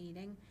gathering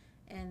meeting.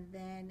 And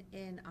then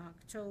in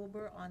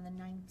October on the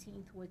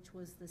 19th, which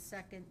was the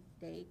second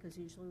day, because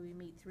usually we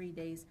meet 3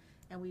 days,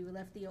 and we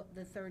left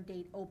the third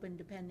date open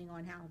depending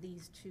on how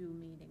these 2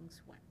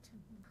 meetings went.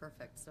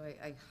 Perfect. So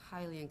I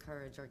highly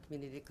encourage our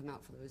community to come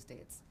out for those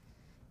dates.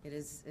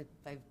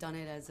 I've done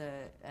it as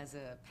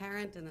a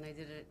parent, and then I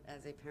did it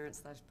as a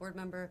parent/board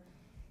member.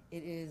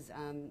 It is,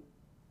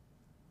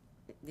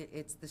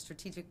 it's the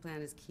strategic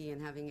plan is key,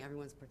 and having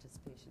everyone's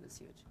participation is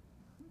huge.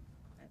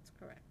 That's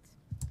correct.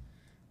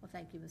 Well,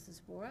 thank you,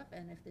 Mrs. Boroff.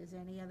 And if there's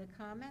any other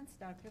comments,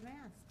 Dr.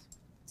 Mast.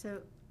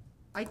 So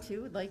I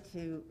too would like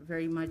to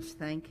very much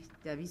thank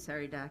Debbie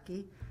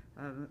Saradaki.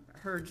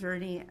 Her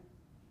journey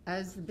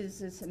as the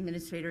business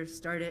administrator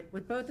started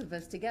with both of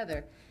us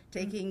together,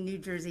 taking New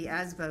Jersey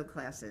ASBO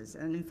classes.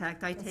 And in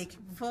fact, I take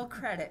full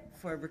credit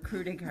for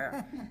recruiting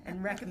her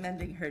and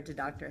recommending her to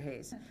Dr.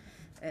 Hayes.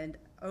 And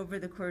over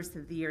the course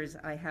of the years,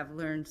 I have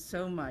learned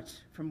so much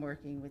from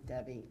working with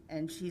Debbie,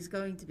 and she's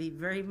going to be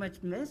very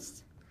much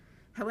missed.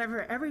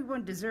 However,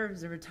 everyone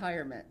deserves a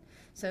retirement.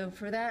 So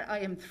for that, I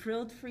am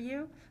thrilled for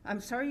you. I'm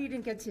sorry you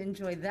didn't get to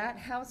enjoy that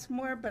house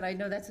more, but I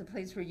know that's a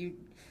place where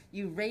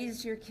you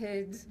raised your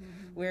kids,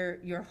 where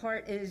your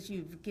heart is.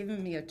 You've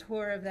given me a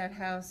tour of that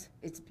house.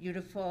 It's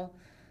beautiful,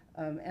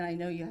 and I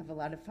know you have a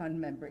lot of fun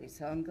memories.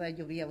 So I'm glad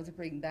you'll be able to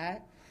bring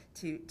that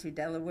to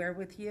Delaware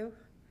with you.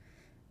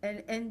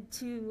 And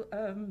to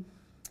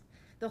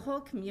the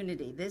whole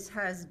community, this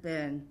has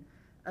been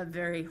a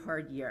very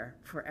hard year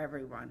for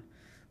everyone.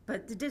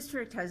 But the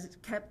district has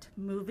kept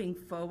moving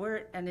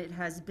forward, and it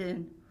has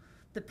been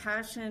the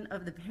passion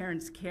of the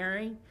parents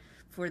caring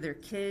for their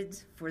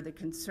kids, for the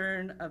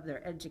concern of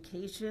their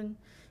education.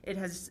 It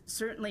has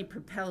certainly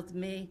propelled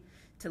me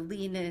to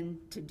lean in,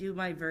 to do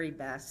my very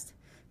best,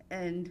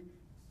 and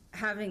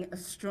having a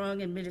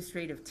strong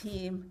administrative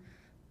team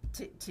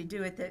to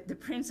do it. The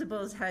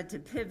principals had to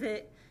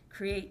pivot,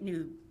 create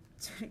new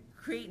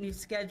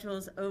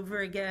schedules over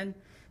again.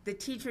 The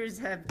teachers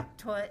have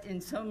taught in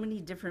so many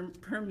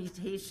different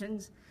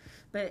permutations,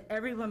 but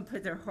everyone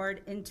put their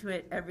heart into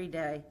it every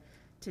day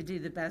to do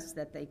the best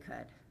that they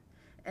could.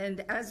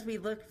 And as we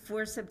look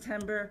for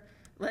September,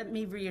 let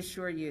me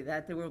reassure you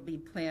that there will be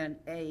Plan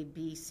A,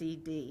 B, C,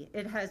 D.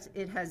 It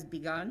has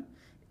begun.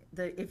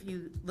 If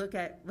you look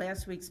at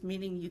last week's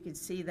meeting, you could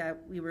see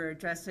that we were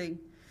addressing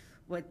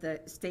what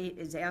the state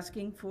is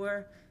asking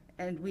for,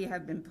 and we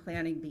have been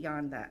planning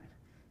beyond that.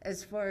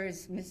 As far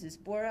as Mrs.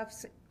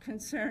 Boroff's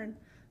concerned,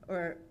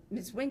 or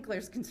Ms.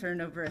 Winkler's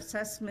concern over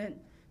assessment,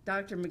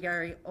 Dr.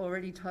 McGarry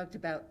already talked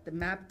about the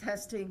MAP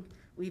testing.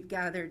 We've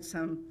gathered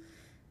some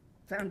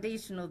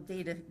foundational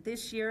data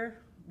this year.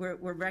 We're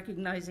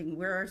recognizing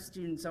where our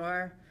students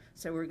are,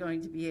 so we're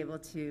going to be able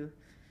to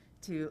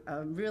to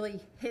really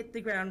hit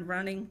the ground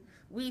running.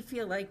 We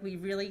feel like we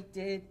really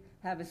did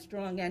have a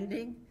strong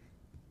ending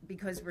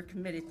because we're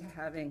committed to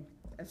having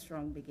a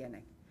strong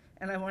beginning.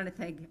 And I want to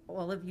thank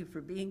all of you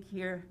for being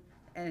here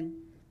and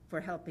for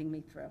helping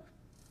me through.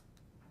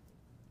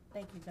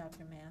 Thank you,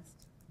 Dr.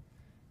 Mast.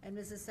 And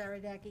Mrs.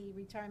 Saradaki,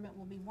 retirement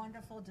will be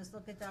wonderful. Just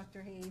look at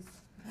Dr. Hayes.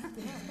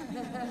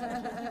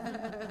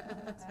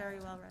 Looks very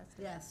well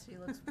rested. Yes, she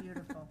looks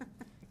beautiful.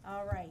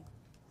 All right,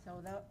 so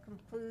that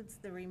concludes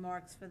the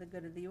remarks for the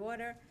good of the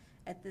order.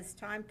 At this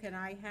time, can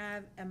I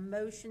have a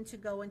motion to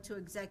go into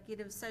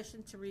executive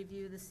session to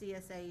review the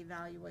CSA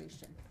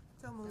evaluation?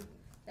 So moved.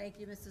 Thank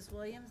you, Mrs.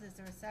 Williams. Is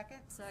there a second?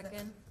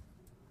 Second.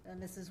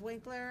 Mrs.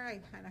 Winkler,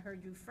 I kind of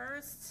heard you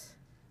first.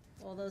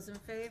 All those in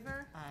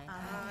favor? Aye.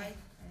 Aye.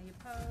 Any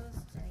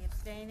opposed? Any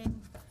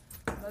abstaining?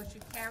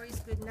 Motion carries.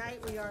 Good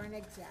night. We are in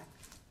exec.